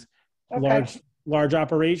of things. Okay. Large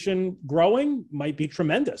operation growing might be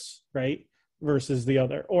tremendous, right? Versus the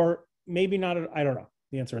other, or maybe not. I don't know.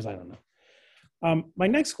 The answer is I don't know. My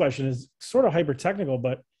next question is sort of hyper technical,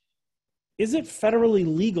 but is it federally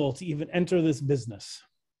legal to even enter this business?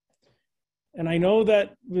 And I know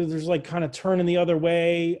that there's like kind of turning the other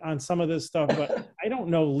way on some of this stuff, but I don't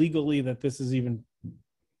know legally that this is even.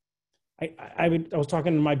 I was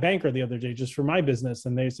talking to my banker the other day just for my business,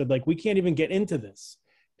 and they said, like, we can't even get into this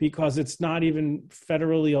because it's not even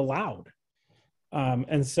federally allowed.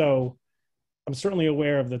 And so I'm certainly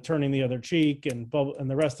aware of the turning the other cheek and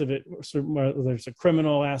the rest of it. There's a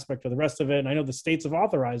criminal aspect of the rest of it. And I know the states have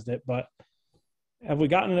authorized it, but have we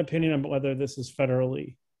gotten an opinion on whether this is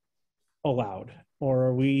federally allowed, or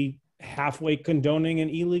are we halfway condoning an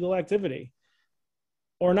illegal activity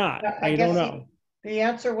or not? I don't know. The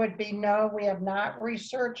answer would be no, we have not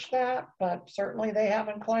researched that, but certainly they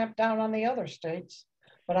haven't clamped down on the other states.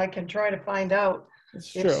 But I can try to find out if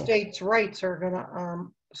states' rights are going to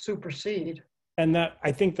supersede. And that,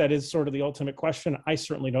 I think that is sort of the ultimate question. I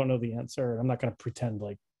certainly don't know the answer. I'm not going to pretend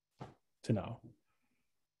like to know.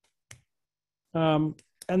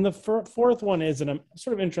 And the fourth one is, and I'm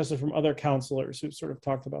sort of interested from other counselors who've sort of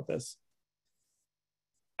talked about this.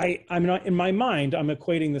 I'm not, in my mind, I'm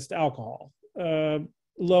equating this to alcohol.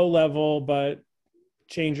 Low level, but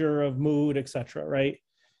changer of mood, etc. Right?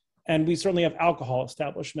 And we certainly have alcohol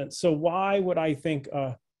establishments. So why would I think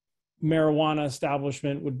a marijuana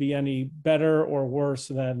establishment would be any better or worse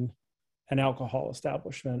than an alcohol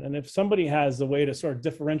establishment? And if somebody has a way to sort of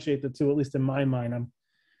differentiate the two, at least in my mind, I'm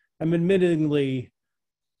admittingly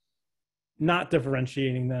not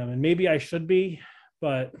differentiating them. And maybe I should be,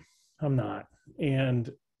 but I'm not.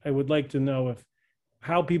 And I would like to know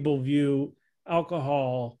how people view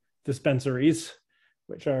alcohol dispensaries,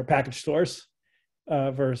 which are package stores,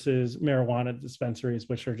 versus marijuana dispensaries,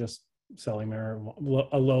 which are just selling marijuana,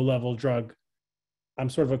 a low-level drug. I'm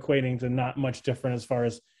sort of equating to not much different as far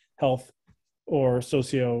as health or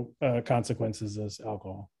socio consequences as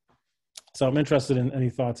alcohol. So I'm interested in any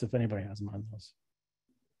thoughts, if anybody has them on those.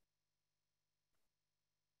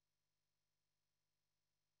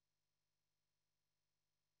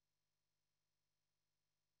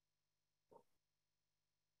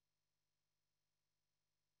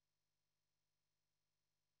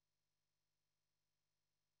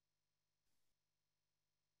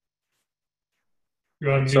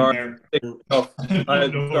 You're on Sorry. mute, Mayor. Oh, I'm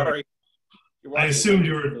sorry. I assumed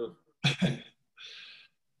you were.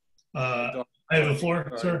 I have the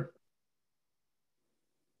floor, sir.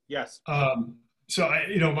 Yes. So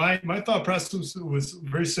my thought process was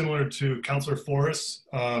very similar to Councilor Forrest,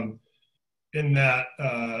 in that,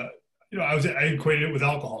 I equated it with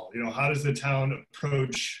alcohol. How does the town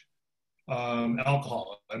approach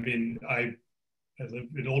alcohol? I mean, I live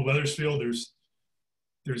in Old Weathersfield.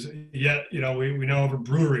 There's yet, we now have a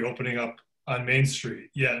brewery opening up on Main Street.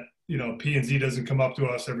 Yet, P&Z doesn't come up to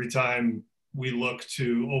us every time we look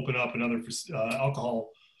to open up another alcohol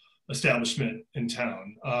establishment in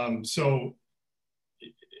town.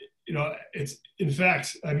 It's, in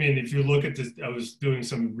fact, I mean, if you look at this, I was doing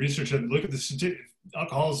some research and look at the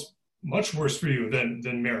alcohol is much worse for you than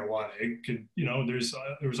marijuana. It could,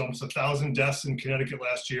 there was almost 1,000 deaths in Connecticut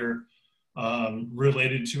last year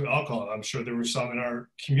related to alcohol. I'm sure there were some in our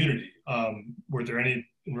community. Were there any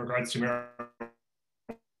in regards to marijuana?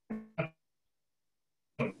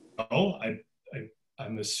 No,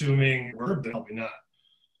 I'm assuming probably not.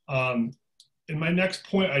 And my next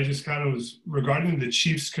point, I just kind of was regarding the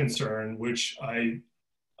chief's concern, which I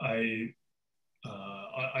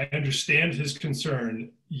understand his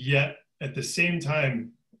concern. Yet at the same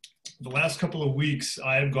time, the last couple of weeks,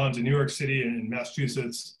 I have gone to New York City and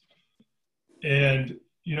Massachusetts, and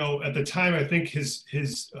at the time, I think his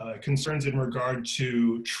concerns in regard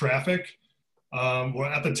to traffic, well,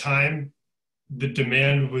 at the time, the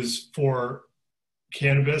demand was for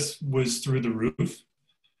cannabis was through the roof.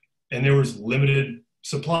 And there was limited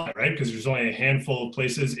supply, right? Because there's only a handful of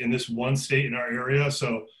places in this one state in our area.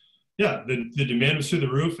 So yeah, the demand was through the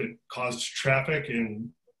roof. It caused traffic and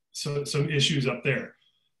some issues up there.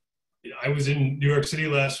 I was in New York City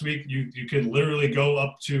last week. You could literally go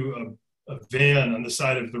up to a van on the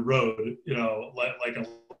side of the road, like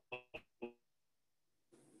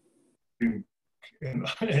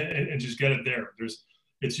and just get it there.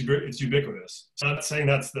 It's ubiquitous. So I'm not saying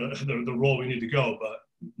that's the role we need to go, but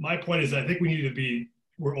my point is I think we need to be,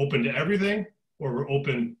 we're open to everything or we're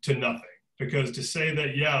open to nothing. Because to say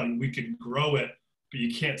that, yeah, we could grow it, but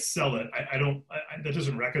you can't sell it, that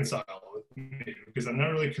doesn't reconcile with me, because I'm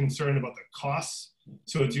not really concerned about the costs.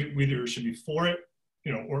 So it's either should be for it,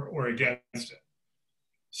 or against it.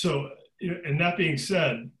 So, and that being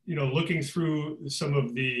said, looking through some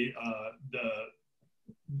of the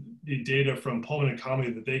data from Pullman and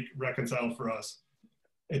Comedy that they reconcile for us,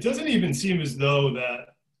 it doesn't even seem as though that,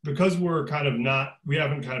 because we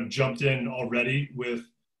haven't kind of jumped in already with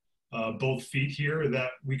both feet here,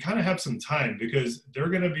 that we kind of have some time, because they're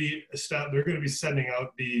going to be sending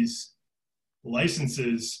out these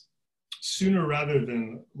licenses sooner rather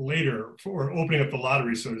than later, or opening up the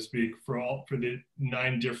lottery, so to speak, for the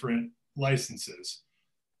 9 different licenses.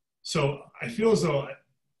 So I feel as though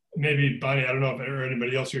maybe, Bonnie, I don't know if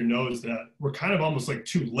anybody else here knows that we're kind of almost like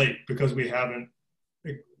too late, because we haven't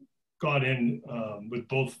gone in with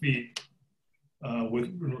both feet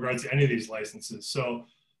with regards to any of these licenses. So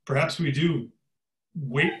perhaps we do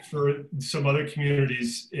wait for some other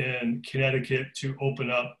communities in Connecticut to open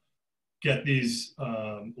up, get these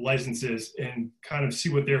licenses, and kind of see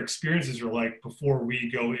what their experiences are like before we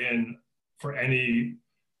go in for any,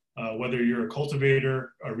 whether you're a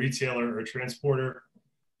cultivator, a retailer, or a transporter,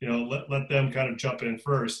 let them kind of jump in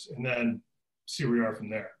first and then see where we are from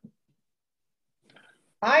there.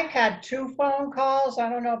 I had 2 phone calls. I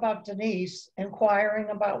don't know about Denise,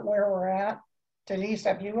 inquiring about where we're at. Denise,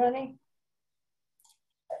 have you any?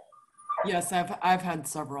 Yes, I've had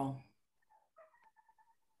several.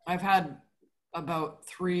 I've had about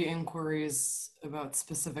 3 inquiries about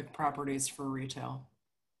specific properties for retail.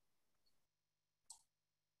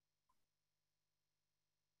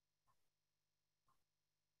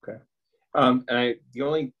 Okay.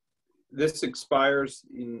 This expires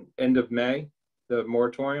in end of May, the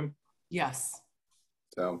moratorium? Yes.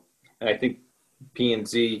 So, and I think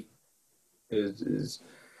P&Z is,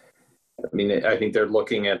 I think they're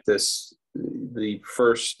looking at this, the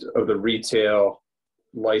first of the retail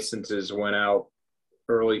licenses went out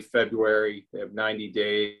early February. They have 90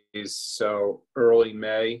 days. So early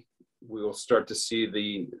May, we will start to see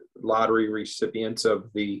the lottery recipients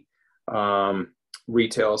of the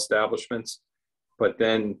retail establishments. But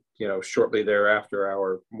then, shortly thereafter,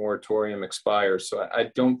 our moratorium expires. So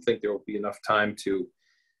I don't think there will be enough time to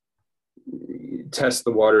test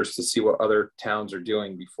the waters to see what other towns are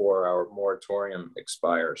doing before our moratorium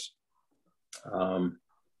expires. I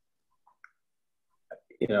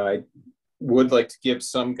would like to give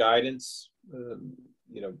some guidance,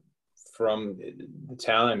 from the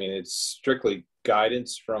town. It's strictly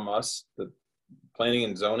guidance from us. The planning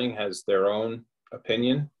and zoning has their own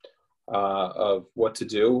opinion of what to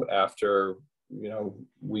do after,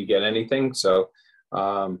 we get anything. So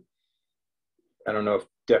I don't know if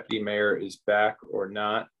Deputy Mayor is back or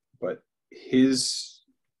not, but his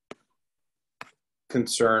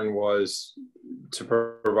concern was to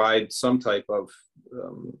provide some type of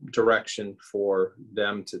direction for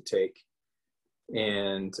them to take.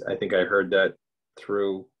 And I think I heard that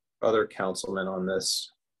through other councilmen on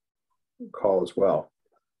this call as well.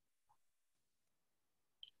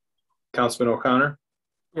 Councilman O'Connor?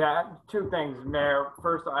 Yeah, two things, Mayor.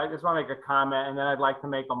 First, I just want to make a comment, and then I'd like to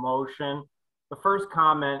make a motion. The first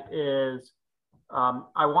comment is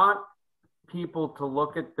I want people to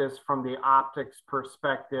look at this from the optics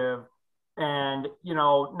perspective. And, you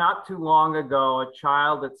know, not too long ago, a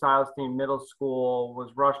child at Silas Deane Middle School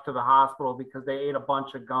was rushed to the hospital because they ate a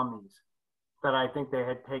bunch of gummies that I think they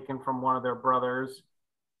had taken from one of their brothers,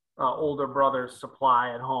 older brother's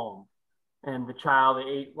supply at home. And the child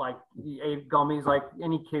ate gummies like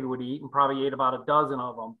any kid would eat, and probably ate about a dozen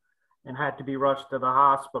of them and had to be rushed to the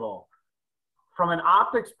hospital. From an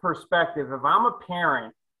optics perspective, if I'm a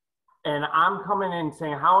parent and I'm coming in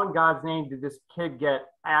saying, how in God's name did this kid get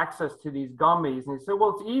access to these gummies? And he said,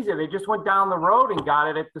 well, it's easy. They just went down the road and got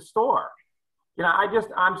it at the store. You know,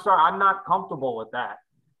 I'm sorry, I'm not comfortable with that.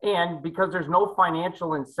 And because there's no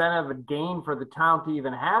financial incentive and gain for the town to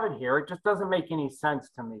even have it here, it just doesn't make any sense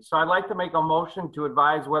to me. So I'd like to make a motion to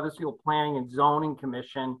advise Weathersfield Planning and Zoning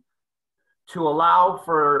Commission to allow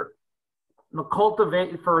for the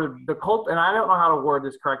and I don't know how to word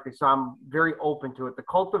this correctly, so I'm very open to it. The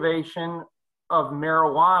cultivation of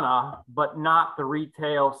marijuana, but not the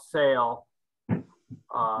retail sale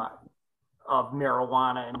of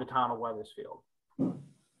marijuana in the town of Weathersfield.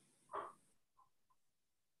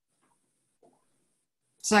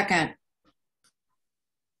 Second.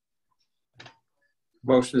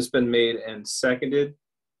 Motion has been made and seconded.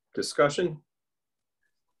 Discussion?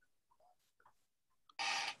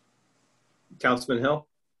 Councilman Hill?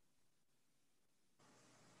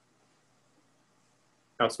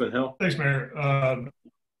 Councilman Hill? Thanks, Mayor.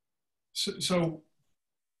 So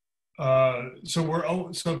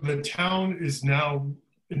the town is now,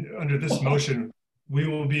 under this motion, we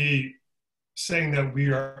will be saying that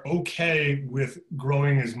we are okay with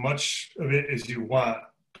growing as much of it as you want,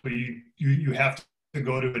 but you have to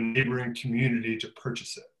go to a neighboring community to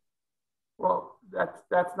purchase it. Well,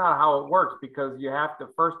 that's not how it works, because you have to,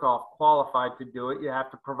 first off, qualify to do it. You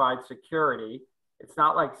have to provide security. It's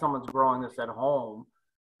not like someone's growing this at home,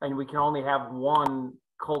 and we can only have one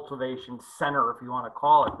cultivation center, if you want to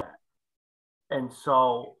call it that. And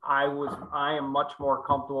so I am much more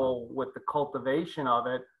comfortable with the cultivation of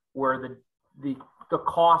it, where the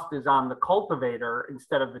cost is on the cultivator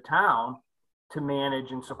instead of the town to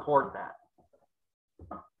manage and support that.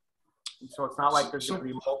 And so it's not like there's going to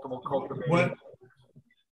be multiple cultivators.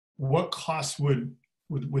 What costs would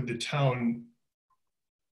the town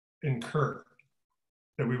incur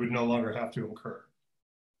that we would no longer have to incur?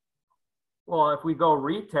 Well, if we go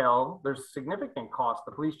retail, there's significant cost.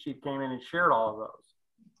 The police chief came in and shared all of those.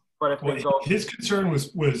 But if we go, his concern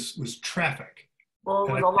was traffic. Well,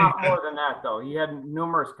 it was a lot more than that, though. He had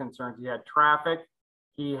numerous concerns. He had traffic,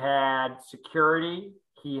 he had security,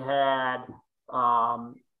 he had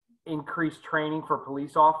increased training for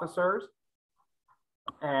police officers.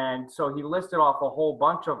 And so he listed off a whole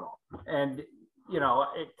bunch of them. And, you know,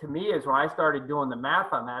 to me is when I started doing the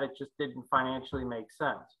math on that, it just didn't financially make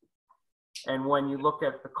sense. And when you look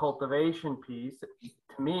at the cultivation piece,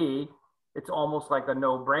 to me, it's almost like a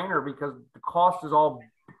no-brainer, because the cost is all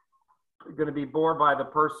going to be borne by the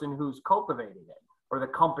person who's cultivating it, or the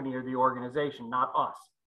company or the organization, not us.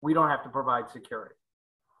 We don't have to provide security.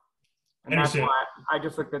 And that's why I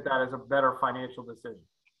just looked at that as a better financial decision.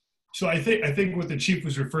 So I think what the chief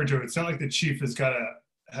was referring to, it's not like the chief has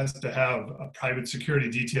to have a private security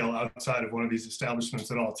detail outside of one of these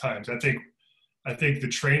establishments at all times. I think the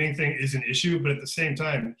training thing is an issue, but at the same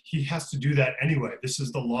time, he has to do that anyway. This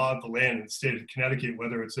is the law of the land in the state of Connecticut,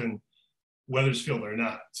 whether it's in Weathersfield or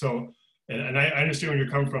not. So, and I understand where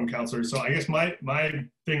you're coming from, Counselor. So I guess my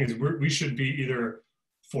thing is we should be either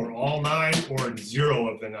for all 9 or 0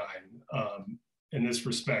 of the 9 in this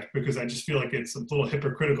respect, because I just feel like it's a little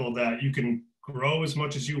hypocritical that you can grow as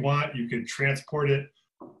much as you want, you can transport it,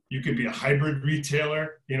 you could be a hybrid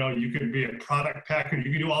retailer, you know, you could be a product packer,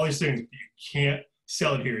 you can do all these things, but you can't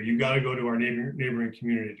sell it here. You got to go to our neighboring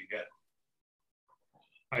community to get it.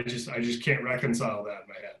 I just can't reconcile that in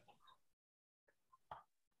my head.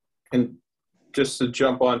 And just to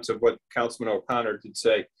jump on to what Councilman O'Connor did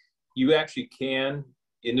say, you actually can,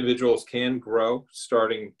 individuals can grow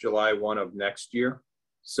starting July 1 of next year.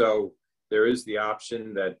 So there is the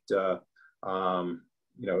option that, you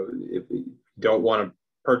know, if you don't want to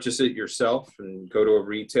purchase it yourself and go to a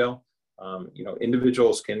retail, you know,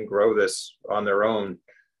 individuals can grow this on their own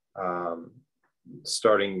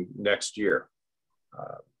starting next year.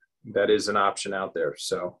 That is an option out there.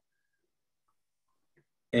 So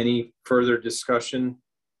any further discussion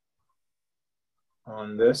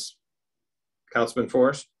on this? Councilman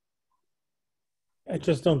Forrest? I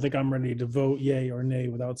just don't think I'm ready to vote yay or nay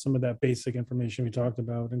without some of that basic information we talked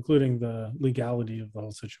about, including the legality of the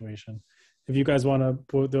whole situation. If you guys want to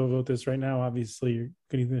vote this right now, obviously you're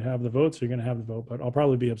going to have the votes, or you're going to have the vote, but I'll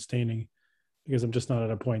probably be abstaining because I'm just not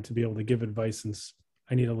at a point to be able to give advice, since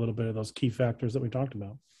I need a little bit of those key factors that we talked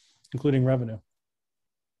about, including revenue.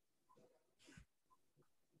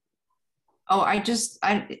 Oh, I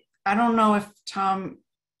don't know if Tom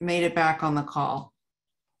made it back on the call.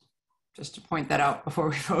 Just to point that out before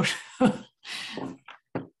we vote.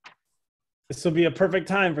 This will be a perfect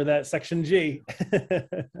time for that section G.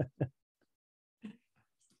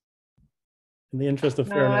 In the interest of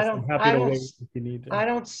fairness, I'm happy to wait if you need to. I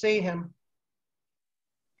don't see him.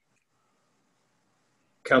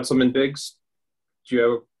 Councilman Biggs, do you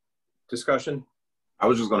have a discussion? I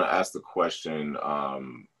was just going to ask the question,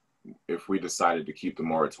 if we decided to keep the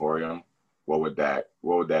moratorium, what would that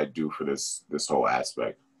do for this whole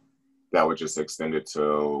aspect? That would just extend it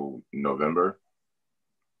till November,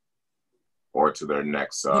 or to their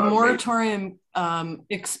next. The moratorium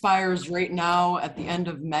expires right now at the end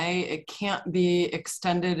of May. It can't be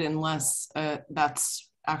extended unless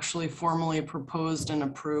that's actually formally proposed and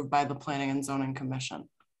approved by the Planning and Zoning Commission.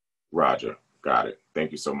 Roger, got it.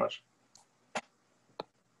 Thank you so much.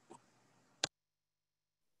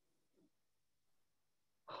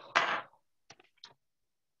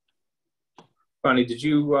 Bonnie, did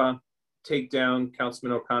you take down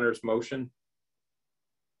Councilman O'Connor's motion?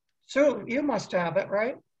 Sue, you must have it,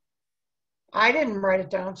 right? I didn't write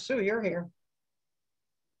it down. Sue, you're here.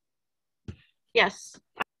 Yes.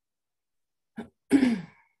 I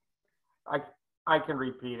can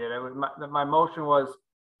repeat it. My motion was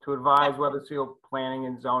to advise Weathersfield Planning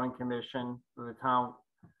and Zoning Commission of the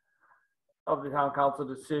town council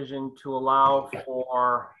decision to allow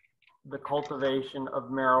for the cultivation of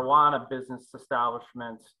marijuana business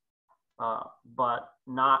establishments, but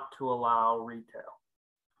not to allow retail.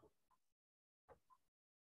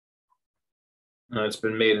 It's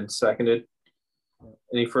been made and seconded.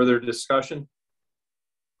 Any further discussion?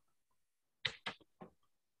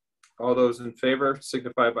 All those in favor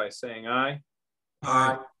signify by saying aye.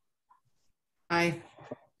 Aye. Aye.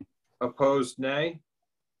 Opposed, nay.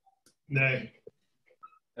 Nay.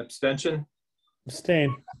 Abstention?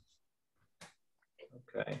 Abstain.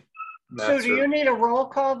 Okay. Sue, do you need a roll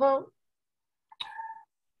call vote?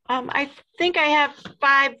 I think I have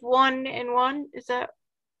 5, 1, and 1. Is that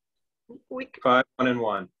 5, 1, and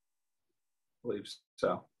 1? I believe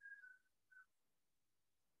so.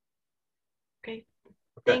 Okay.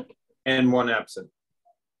 Okay. And 1 absent.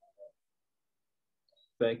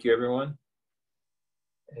 Thank you, everyone.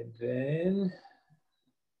 And then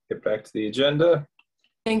get back to the agenda.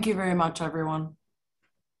 Thank you very much, everyone.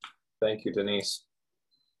 Thank you, Denise.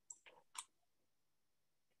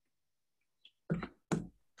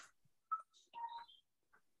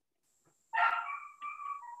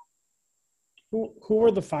 Who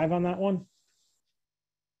were the 5 on that one?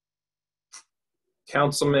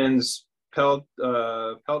 Councilman's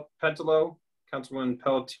Pentelow, Councilman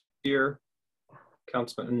Pelletier,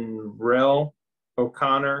 Councilman Rell,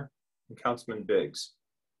 O'Connor, and Councilman Biggs.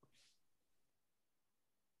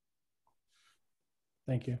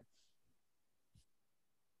 Thank you.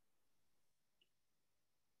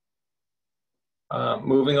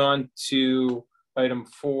 Moving on to item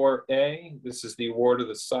 4A, this is the award of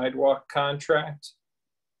the sidewalk contract.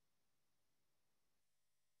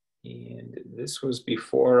 And this was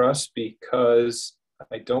before us because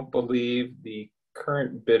I don't believe the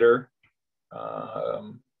current bidder,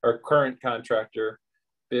 our current contractor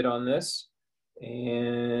bid on this.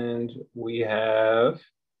 And we have,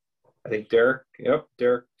 I think Derek, yep,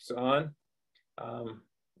 Derek's on.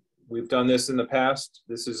 We've done this in the past.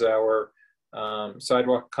 This is our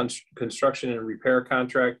sidewalk construction and repair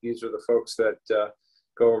contract. These are the folks that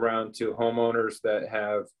go around to homeowners that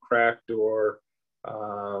have cracked or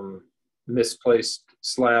misplaced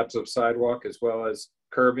slabs of sidewalk, as well as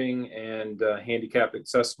curbing and handicap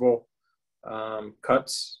accessible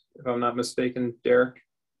cuts, if I'm not mistaken, Derek.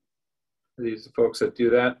 These are the folks that do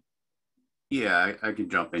that. Yeah, I can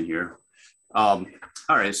jump in here. All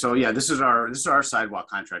right, so yeah, this is our sidewalk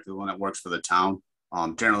contractor, the one that works for the town.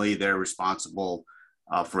 Generally, they're responsible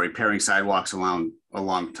for repairing sidewalks along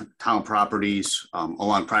town properties,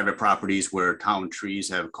 along private properties where town trees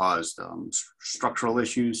have caused structural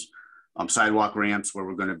issues, sidewalk ramps where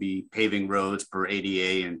we're going to be paving roads per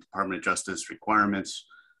ADA and Department of Justice requirements,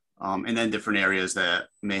 and then different areas that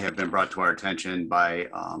may have been brought to our attention by,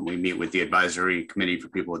 we meet with the advisory committee for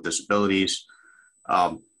people with disabilities.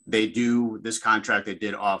 This contract, they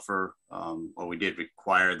did offer, or we did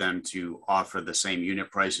require them to offer the same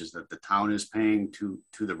unit prices that the town is paying to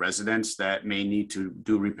the residents that may need to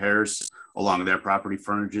do repairs along their property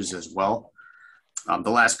frontages as well.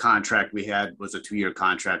 The last contract we had was a 2-year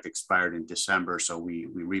contract, expired in December, so we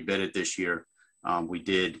rebid it this year. We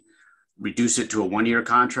did reduce it to a 1-year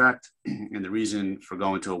contract, and the reason for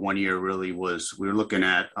going to a 1-year really was we were looking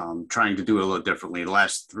at trying to do it a little differently. The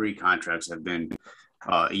last 3 contracts have been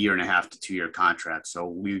 1.5 to 2-year contracts, so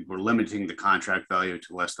we were limiting the contract value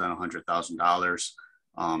to less than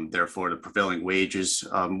 $100,000. Therefore, the prevailing wages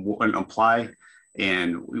wouldn't apply,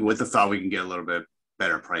 and with the thought we can get a little bit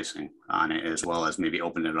better pricing on it, as well as maybe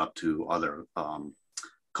open it up to other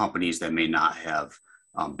companies that may not have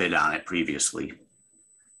bid on it previously.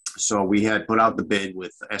 So we had put out the bid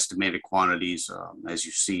with estimated quantities. As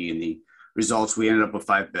you see in the results, we ended up with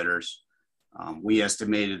 5 bidders. We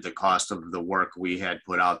estimated the cost of the work we had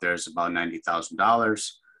put out there is about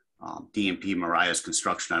 $90,000. D&P Mariah's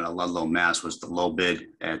Construction out of Ludlow, Mass was the low bid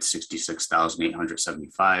at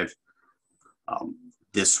 $66,875.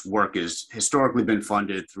 This work has historically been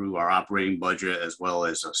funded through our operating budget as well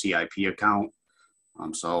as a CIP account.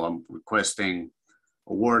 So I'm requesting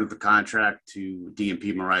award of the contract to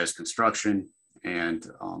D&P Mariah's Construction and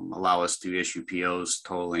allow us to issue POs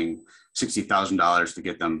totaling $60,000 to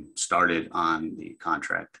get them started on the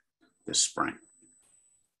contract this spring.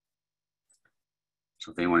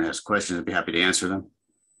 So if anyone has questions, I'd be happy to answer them.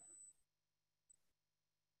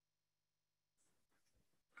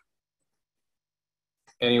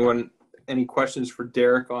 Anyone, any questions for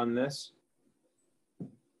Derek on this?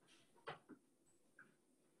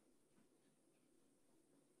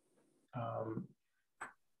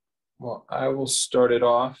 Well, I will start it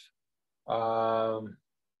off.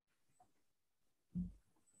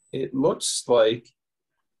 It looks like,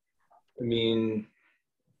 I mean,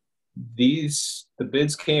 the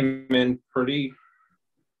bids came in pretty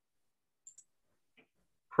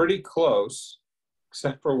close,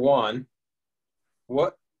 except for one.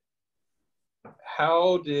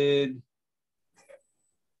 How did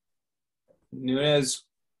Nunez,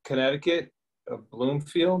 Connecticut, of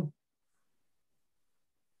Bloomfield,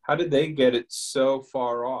 how did they get it so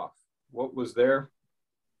far off? What was their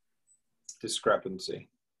discrepancy?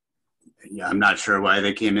 Yeah, I'm not sure why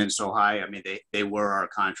they came in so high. I mean, they were our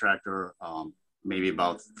contractor maybe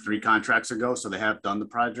about 3 contracts ago, so they have done the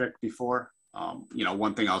project before. You know,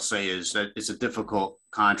 one thing I'll say is that it's a difficult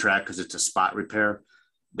contract because it's a spot repair.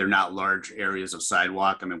 They're not large areas of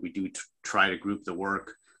sidewalk. I mean, we do try to group the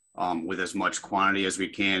work with as much quantity as we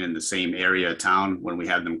can in the same area of town when we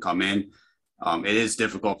have them come in. It is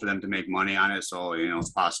difficult for them to make money on it. So, you know,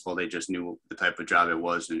 it's possible they just knew the type of job it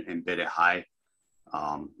was and bid it high.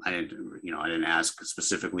 I didn't ask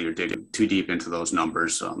specifically or dig too deep into those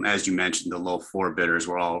numbers. As you mentioned, the low 4 bidders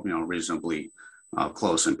were all, you know, reasonably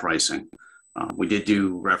close in pricing. We did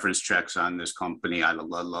do reference checks on this company out of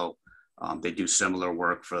Ludlow. They do similar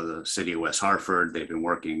work for the city of West Hartford. They've been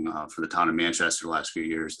working for the town of Manchester the last few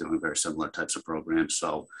years, doing very similar types of programs.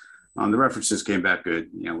 So the references came back good.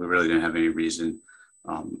 You know, we really didn't have any reason,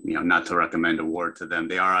 you know, not to recommend award to them.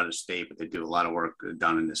 They are out of state, but they do a lot of work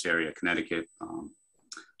down in this area, Connecticut.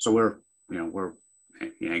 So we're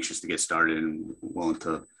anxious to get started and willing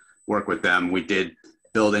to work with them. We did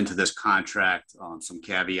build into this contract some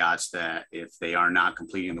caveats that if they are not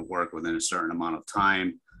completing the work within a certain amount of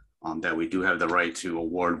time, that we do have the right to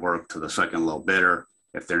award work to the second low bidder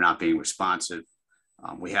if they're not being responsive.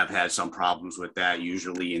 We have had some problems with that,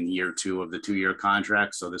 usually in year 2 of the 2-year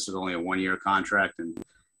contract. So this is only a 1-year contract, and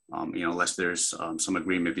you know, unless there's some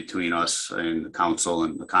agreement between us and the council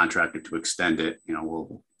and the contractor to extend it, you know,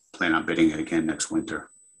 we'll plan on bidding it again next winter.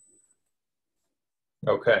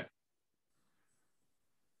 Okay.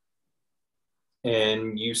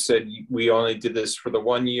 And you said we only did this for the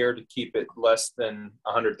 1 year to keep it less than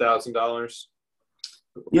 $100,000?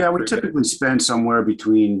 Yeah, we typically spend somewhere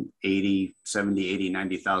between $70,000,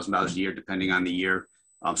 $80,000, $90,000 a year, depending on the year.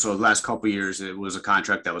 So the last couple of years, it was a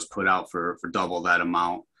contract that was put out for double that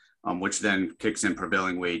amount, which then kicks in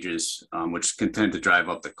prevailing wages, which can tend to drive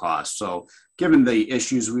up the cost. So given the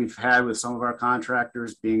issues we've had with some of our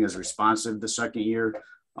contractors being as responsive the second year,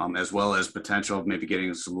 as well as potential of maybe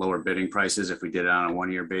getting some lower bidding prices if we did it on a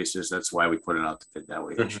 1-year basis, that's why we put it out to bid that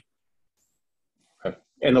way. Okay.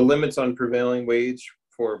 And the limits on prevailing wage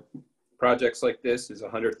for projects like this is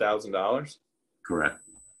 $100,000? Correct.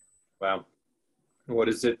 Wow. What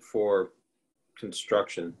is it for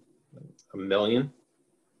construction? $1 million?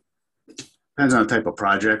 Depends on the type of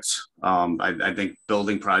projects. I think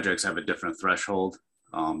building projects have a different threshold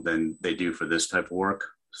than they do for this type of work.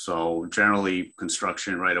 So generally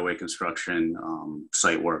construction, right-of-way construction,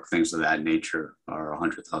 site work, things of that nature are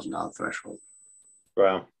 $100,000 threshold.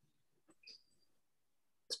 Wow.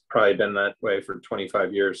 It's probably been that way for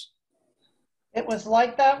 25 years. It was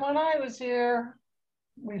like that when I was here.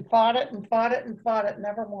 We fought it and fought it and fought it,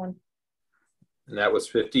 never won. And that was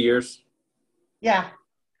 50 years? Yeah.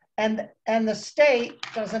 And the state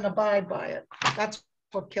doesn't abide by it. That's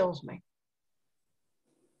what kills me.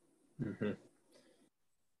 Mm-hmm.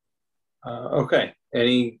 Okay.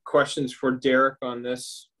 Any questions for Derek on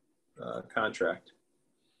this contract?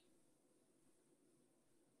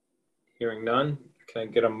 Hearing none. Can I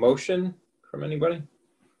get a motion from anybody?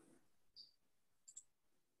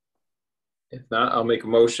 If not, I'll make a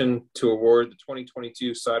motion to award the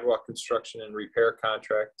 2022 sidewalk construction and repair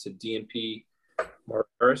contract to D&P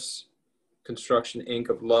Morris Construction Inc.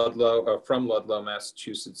 of Ludlow, from Ludlow,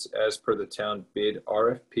 Massachusetts, as per the town bid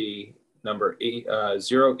RFP number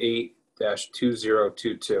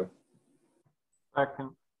 08-2022.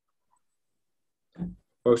 Second.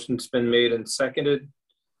 Motion's been made and seconded.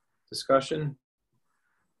 Discussion?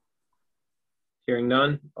 Hearing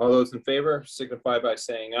none. All those in favor signify by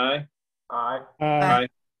saying aye. Aye. Aye.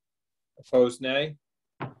 Opposed, nay.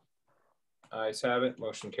 Ayes have it.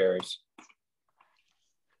 Motion carries.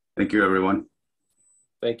 Thank you, everyone.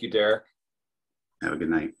 Thank you, Derek. Have a good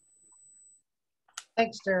night.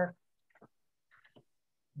 Thanks, Derek.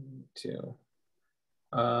 Two.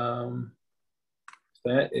 That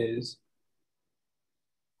is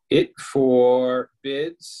it for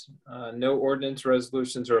bids. No ordinance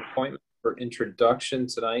resolutions or appointments for introduction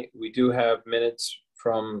tonight. We do have minutes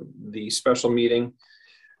from the special meeting,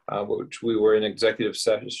 which we were in executive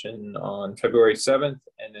session on February 7th,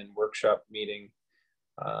 and then workshop meeting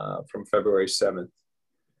from February 7th.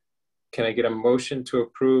 Can I get a motion to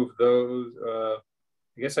approve those? I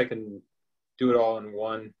guess I can do it all in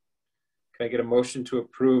one. Can I get a motion to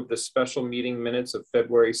approve the special meeting minutes of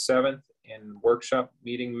February 7th and workshop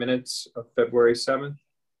meeting minutes of February 7th?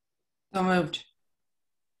 So moved.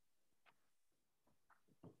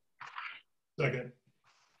 Second.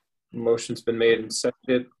 Motion's been made and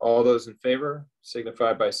seconded. All those in favor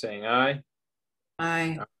signify by saying aye.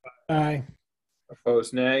 Aye. Aye.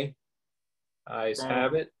 Opposed, nay. Ayes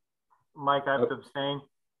have it. Mike, I have to abstain.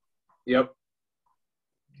 Yep.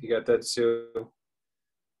 You got that, Sue.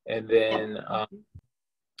 And then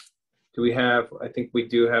do we have, I think we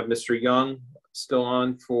do have Mr. Young still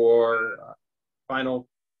on for final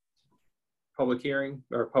public hearing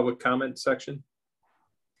or public comment section.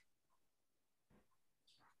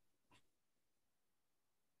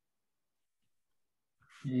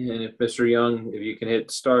 And if Mr. Young, if you can hit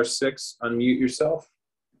 *6, unmute yourself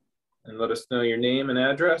and let us know your name and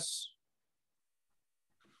address.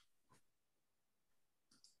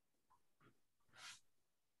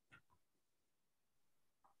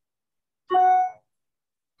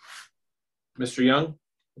 Mr. Young,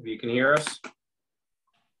 if you can hear us.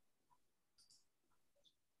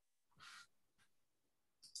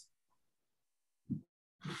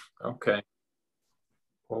 Okay.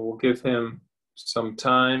 Well, we'll give him some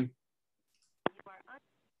time.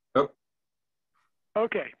 Oh.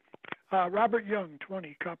 Okay. Robert Young,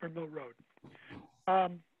 20 Copper Mill Road.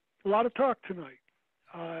 A lot of talk tonight.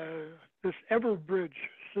 This Everbridge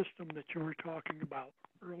system that you were talking about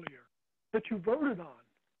earlier, that you voted on.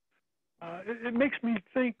 It makes me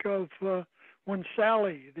think of when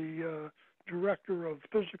Sally, the director of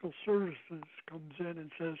physical services, comes in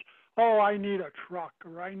and says, oh, I need a truck,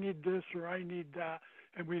 or I need this, or I need that,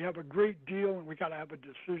 and we have a great deal and we got to have a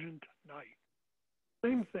decision tonight.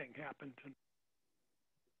 Same thing happened to me.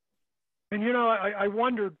 And you know, I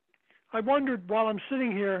wondered while I'm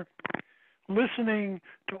sitting here listening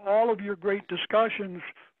to all of your great discussions,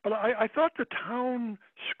 but I thought the town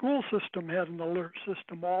school system had an alert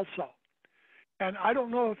system also. And I don't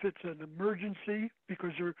know if it's an emergency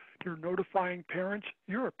because you're notifying parents.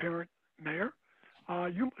 You're a parent, Mayor.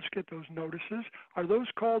 You must get those notices. Are those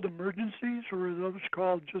called emergencies or are those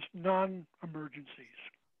called just non-emergencies?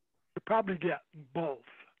 You probably get both.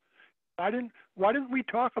 Why didn't we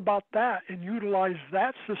talk about that and utilize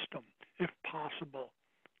that system if possible?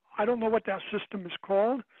 I don't know what that system is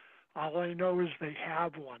called. All I know is they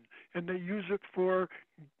have one, and they use it for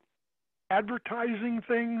advertising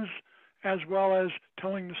things as well as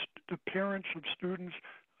telling the parents of students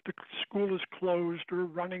the school is closed or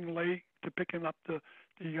running late to picking up the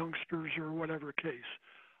youngsters or whatever case.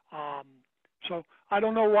 So I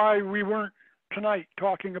don't know why we weren't tonight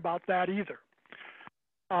talking about that either.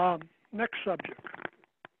 Next subject.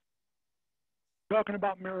 talking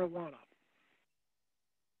about marijuana.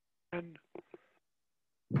 And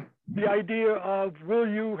the idea of do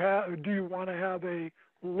you want to have a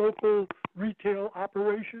local retail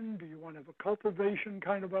operation? Do you want to have a cultivation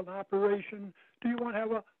kind of an operation? Do you want to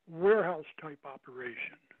have a warehouse type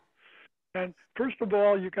operation? And first of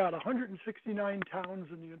all, you got 169 towns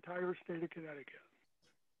in the entire state of Connecticut.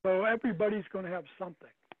 So everybody's going to have something,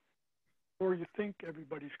 or you think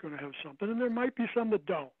everybody's going to have something, and there might be some that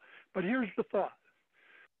don't. But here's the thought.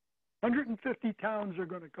 150 towns are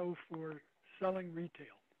going to go for selling retail.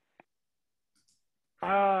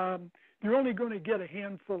 You're only going to get a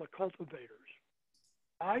handful of cultivators.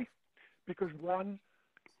 Why? Because one,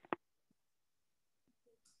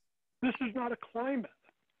 this is not a climate.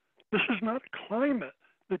 This is not a climate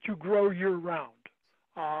that you grow year round.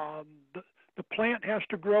 The plant has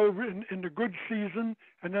to grow in the good season,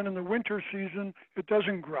 and then in the winter season, it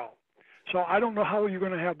doesn't grow. So I don't know how you're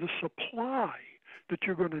going to have the supply that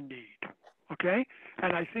you're going to need, okay?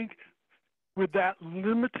 And I think with that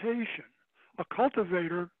limitation, a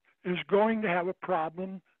cultivator is going to have a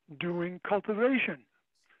problem doing cultivation.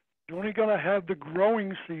 You're only going to have the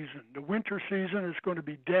growing season. The winter season is going to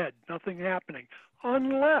be dead, nothing happening,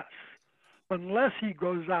 unless he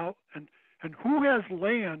goes out and who has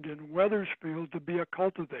land in Wethersfield to be a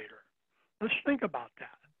cultivator? Let's think about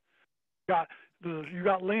that. You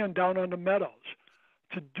got land down on the meadows.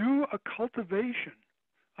 To do a cultivation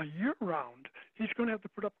a year round, he's going to have to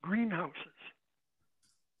put up greenhouses.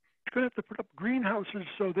 He's going to have to put up greenhouses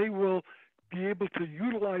so they will be able to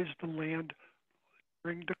utilize the land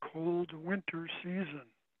during the cold winter season.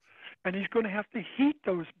 And he's going to have to heat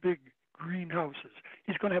those big greenhouses.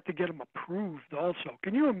 He's going to have to get them approved also.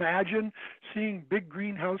 Can you imagine seeing big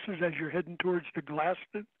greenhouses as you're heading towards the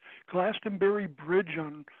Glastonbury Bridge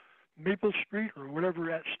on Maple Street or whatever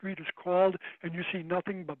that street is called, and you see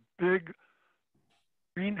nothing but big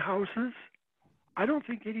greenhouses? I don't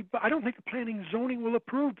think the planning and zoning will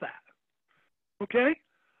approve that. Okay?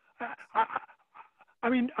 I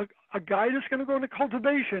mean, a guy that's going to go into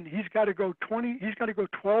cultivation, he's got to go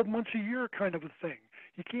 12 months a year kind of a thing.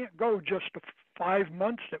 You can't go just the 5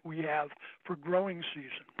 months that we have for growing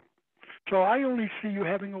season. So I only see you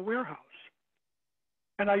having a warehouse.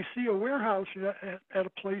 And I see a warehouse at a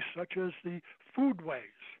place such as the Foodways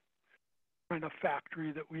kind of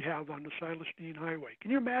factory that we have on the Silas Deane Highway.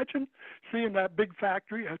 Can you imagine seeing that big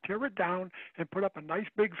factory? Tear it down and put up a nice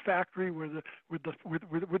big factory with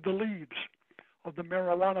the leaves of the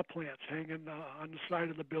marijuana plants hanging on the side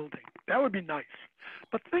of the building. That would be nice.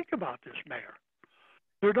 But think about this, Mayor.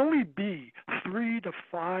 There'd only be 3 to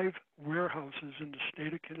 5 warehouses in the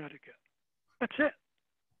state of Connecticut. That's it.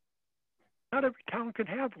 Not every town can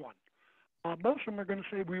have one. Most of them are going to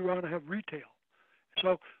say we want to have retail.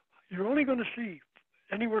 So you're only going to see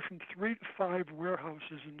anywhere from 3 to 5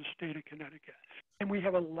 warehouses in the state of Connecticut. And we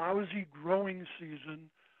have a lousy growing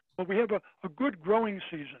season. Well, we have a good growing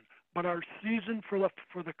season, but our season for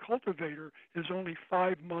the cultivator is only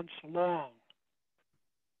 5 months long.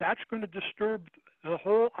 That's going to disturb the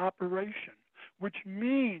whole operation, which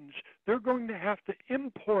means they're going to have to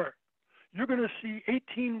import. You're going to see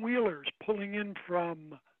 18-wheelers pulling in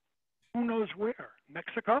from who knows where,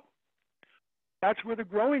 Mexico? That's where the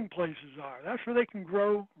growing places are. That's where they can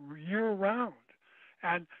grow year-round.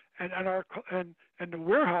 And the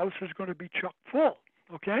warehouse is going to be chock full,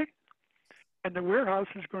 okay? And the warehouse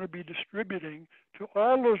is going to be distributing to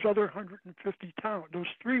all those other 150 towns. Those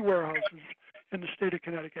 3 warehouses in the state of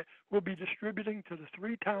Connecticut will be distributing to the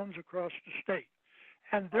 3 towns across the state.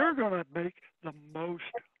 And they're going to make the most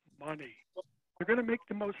money. They're going to make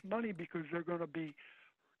the most money because they're going to be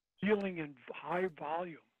dealing in high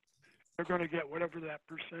volume. They're going to get whatever that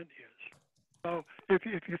percent is. So if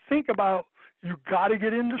you think about you've got to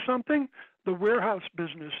get into something, the warehouse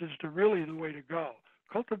business is really the way to go.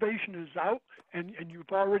 Cultivation is out, and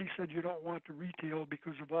you've already said you don't want the retail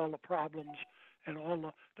because of all the problems and all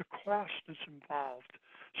the cost that's involved.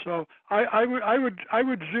 So I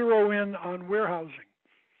would zero in on warehousing,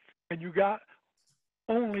 and you got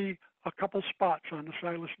only a couple spots on the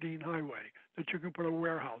Silas Deane Highway that you can put a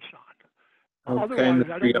warehouse on. Okay, otherwise,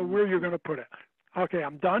 I don't know where you're going to put it. Okay,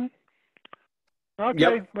 I'm done. Okay,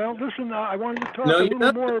 yep. Well, listen, I wanted to talk a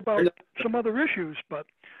little more about some other issues, but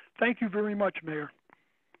thank you very much, Mayor.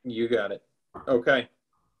 You got it. Okay,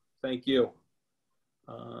 thank you.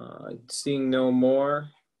 Seeing no more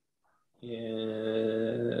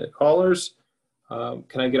callers,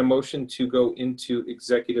 can I get a motion to go into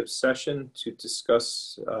executive session to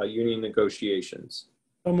discuss union negotiations?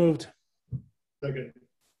 So moved. Second.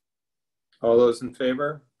 All those in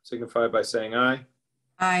favor signify by saying aye.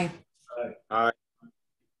 Aye. Aye. Aye.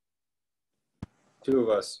 2 of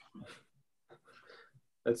us.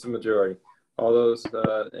 That's the majority. All those,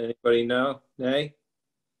 anybody no? Nay?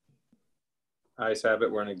 Ayes have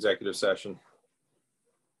it. We're in executive session.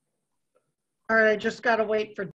 All right, I just got to wait for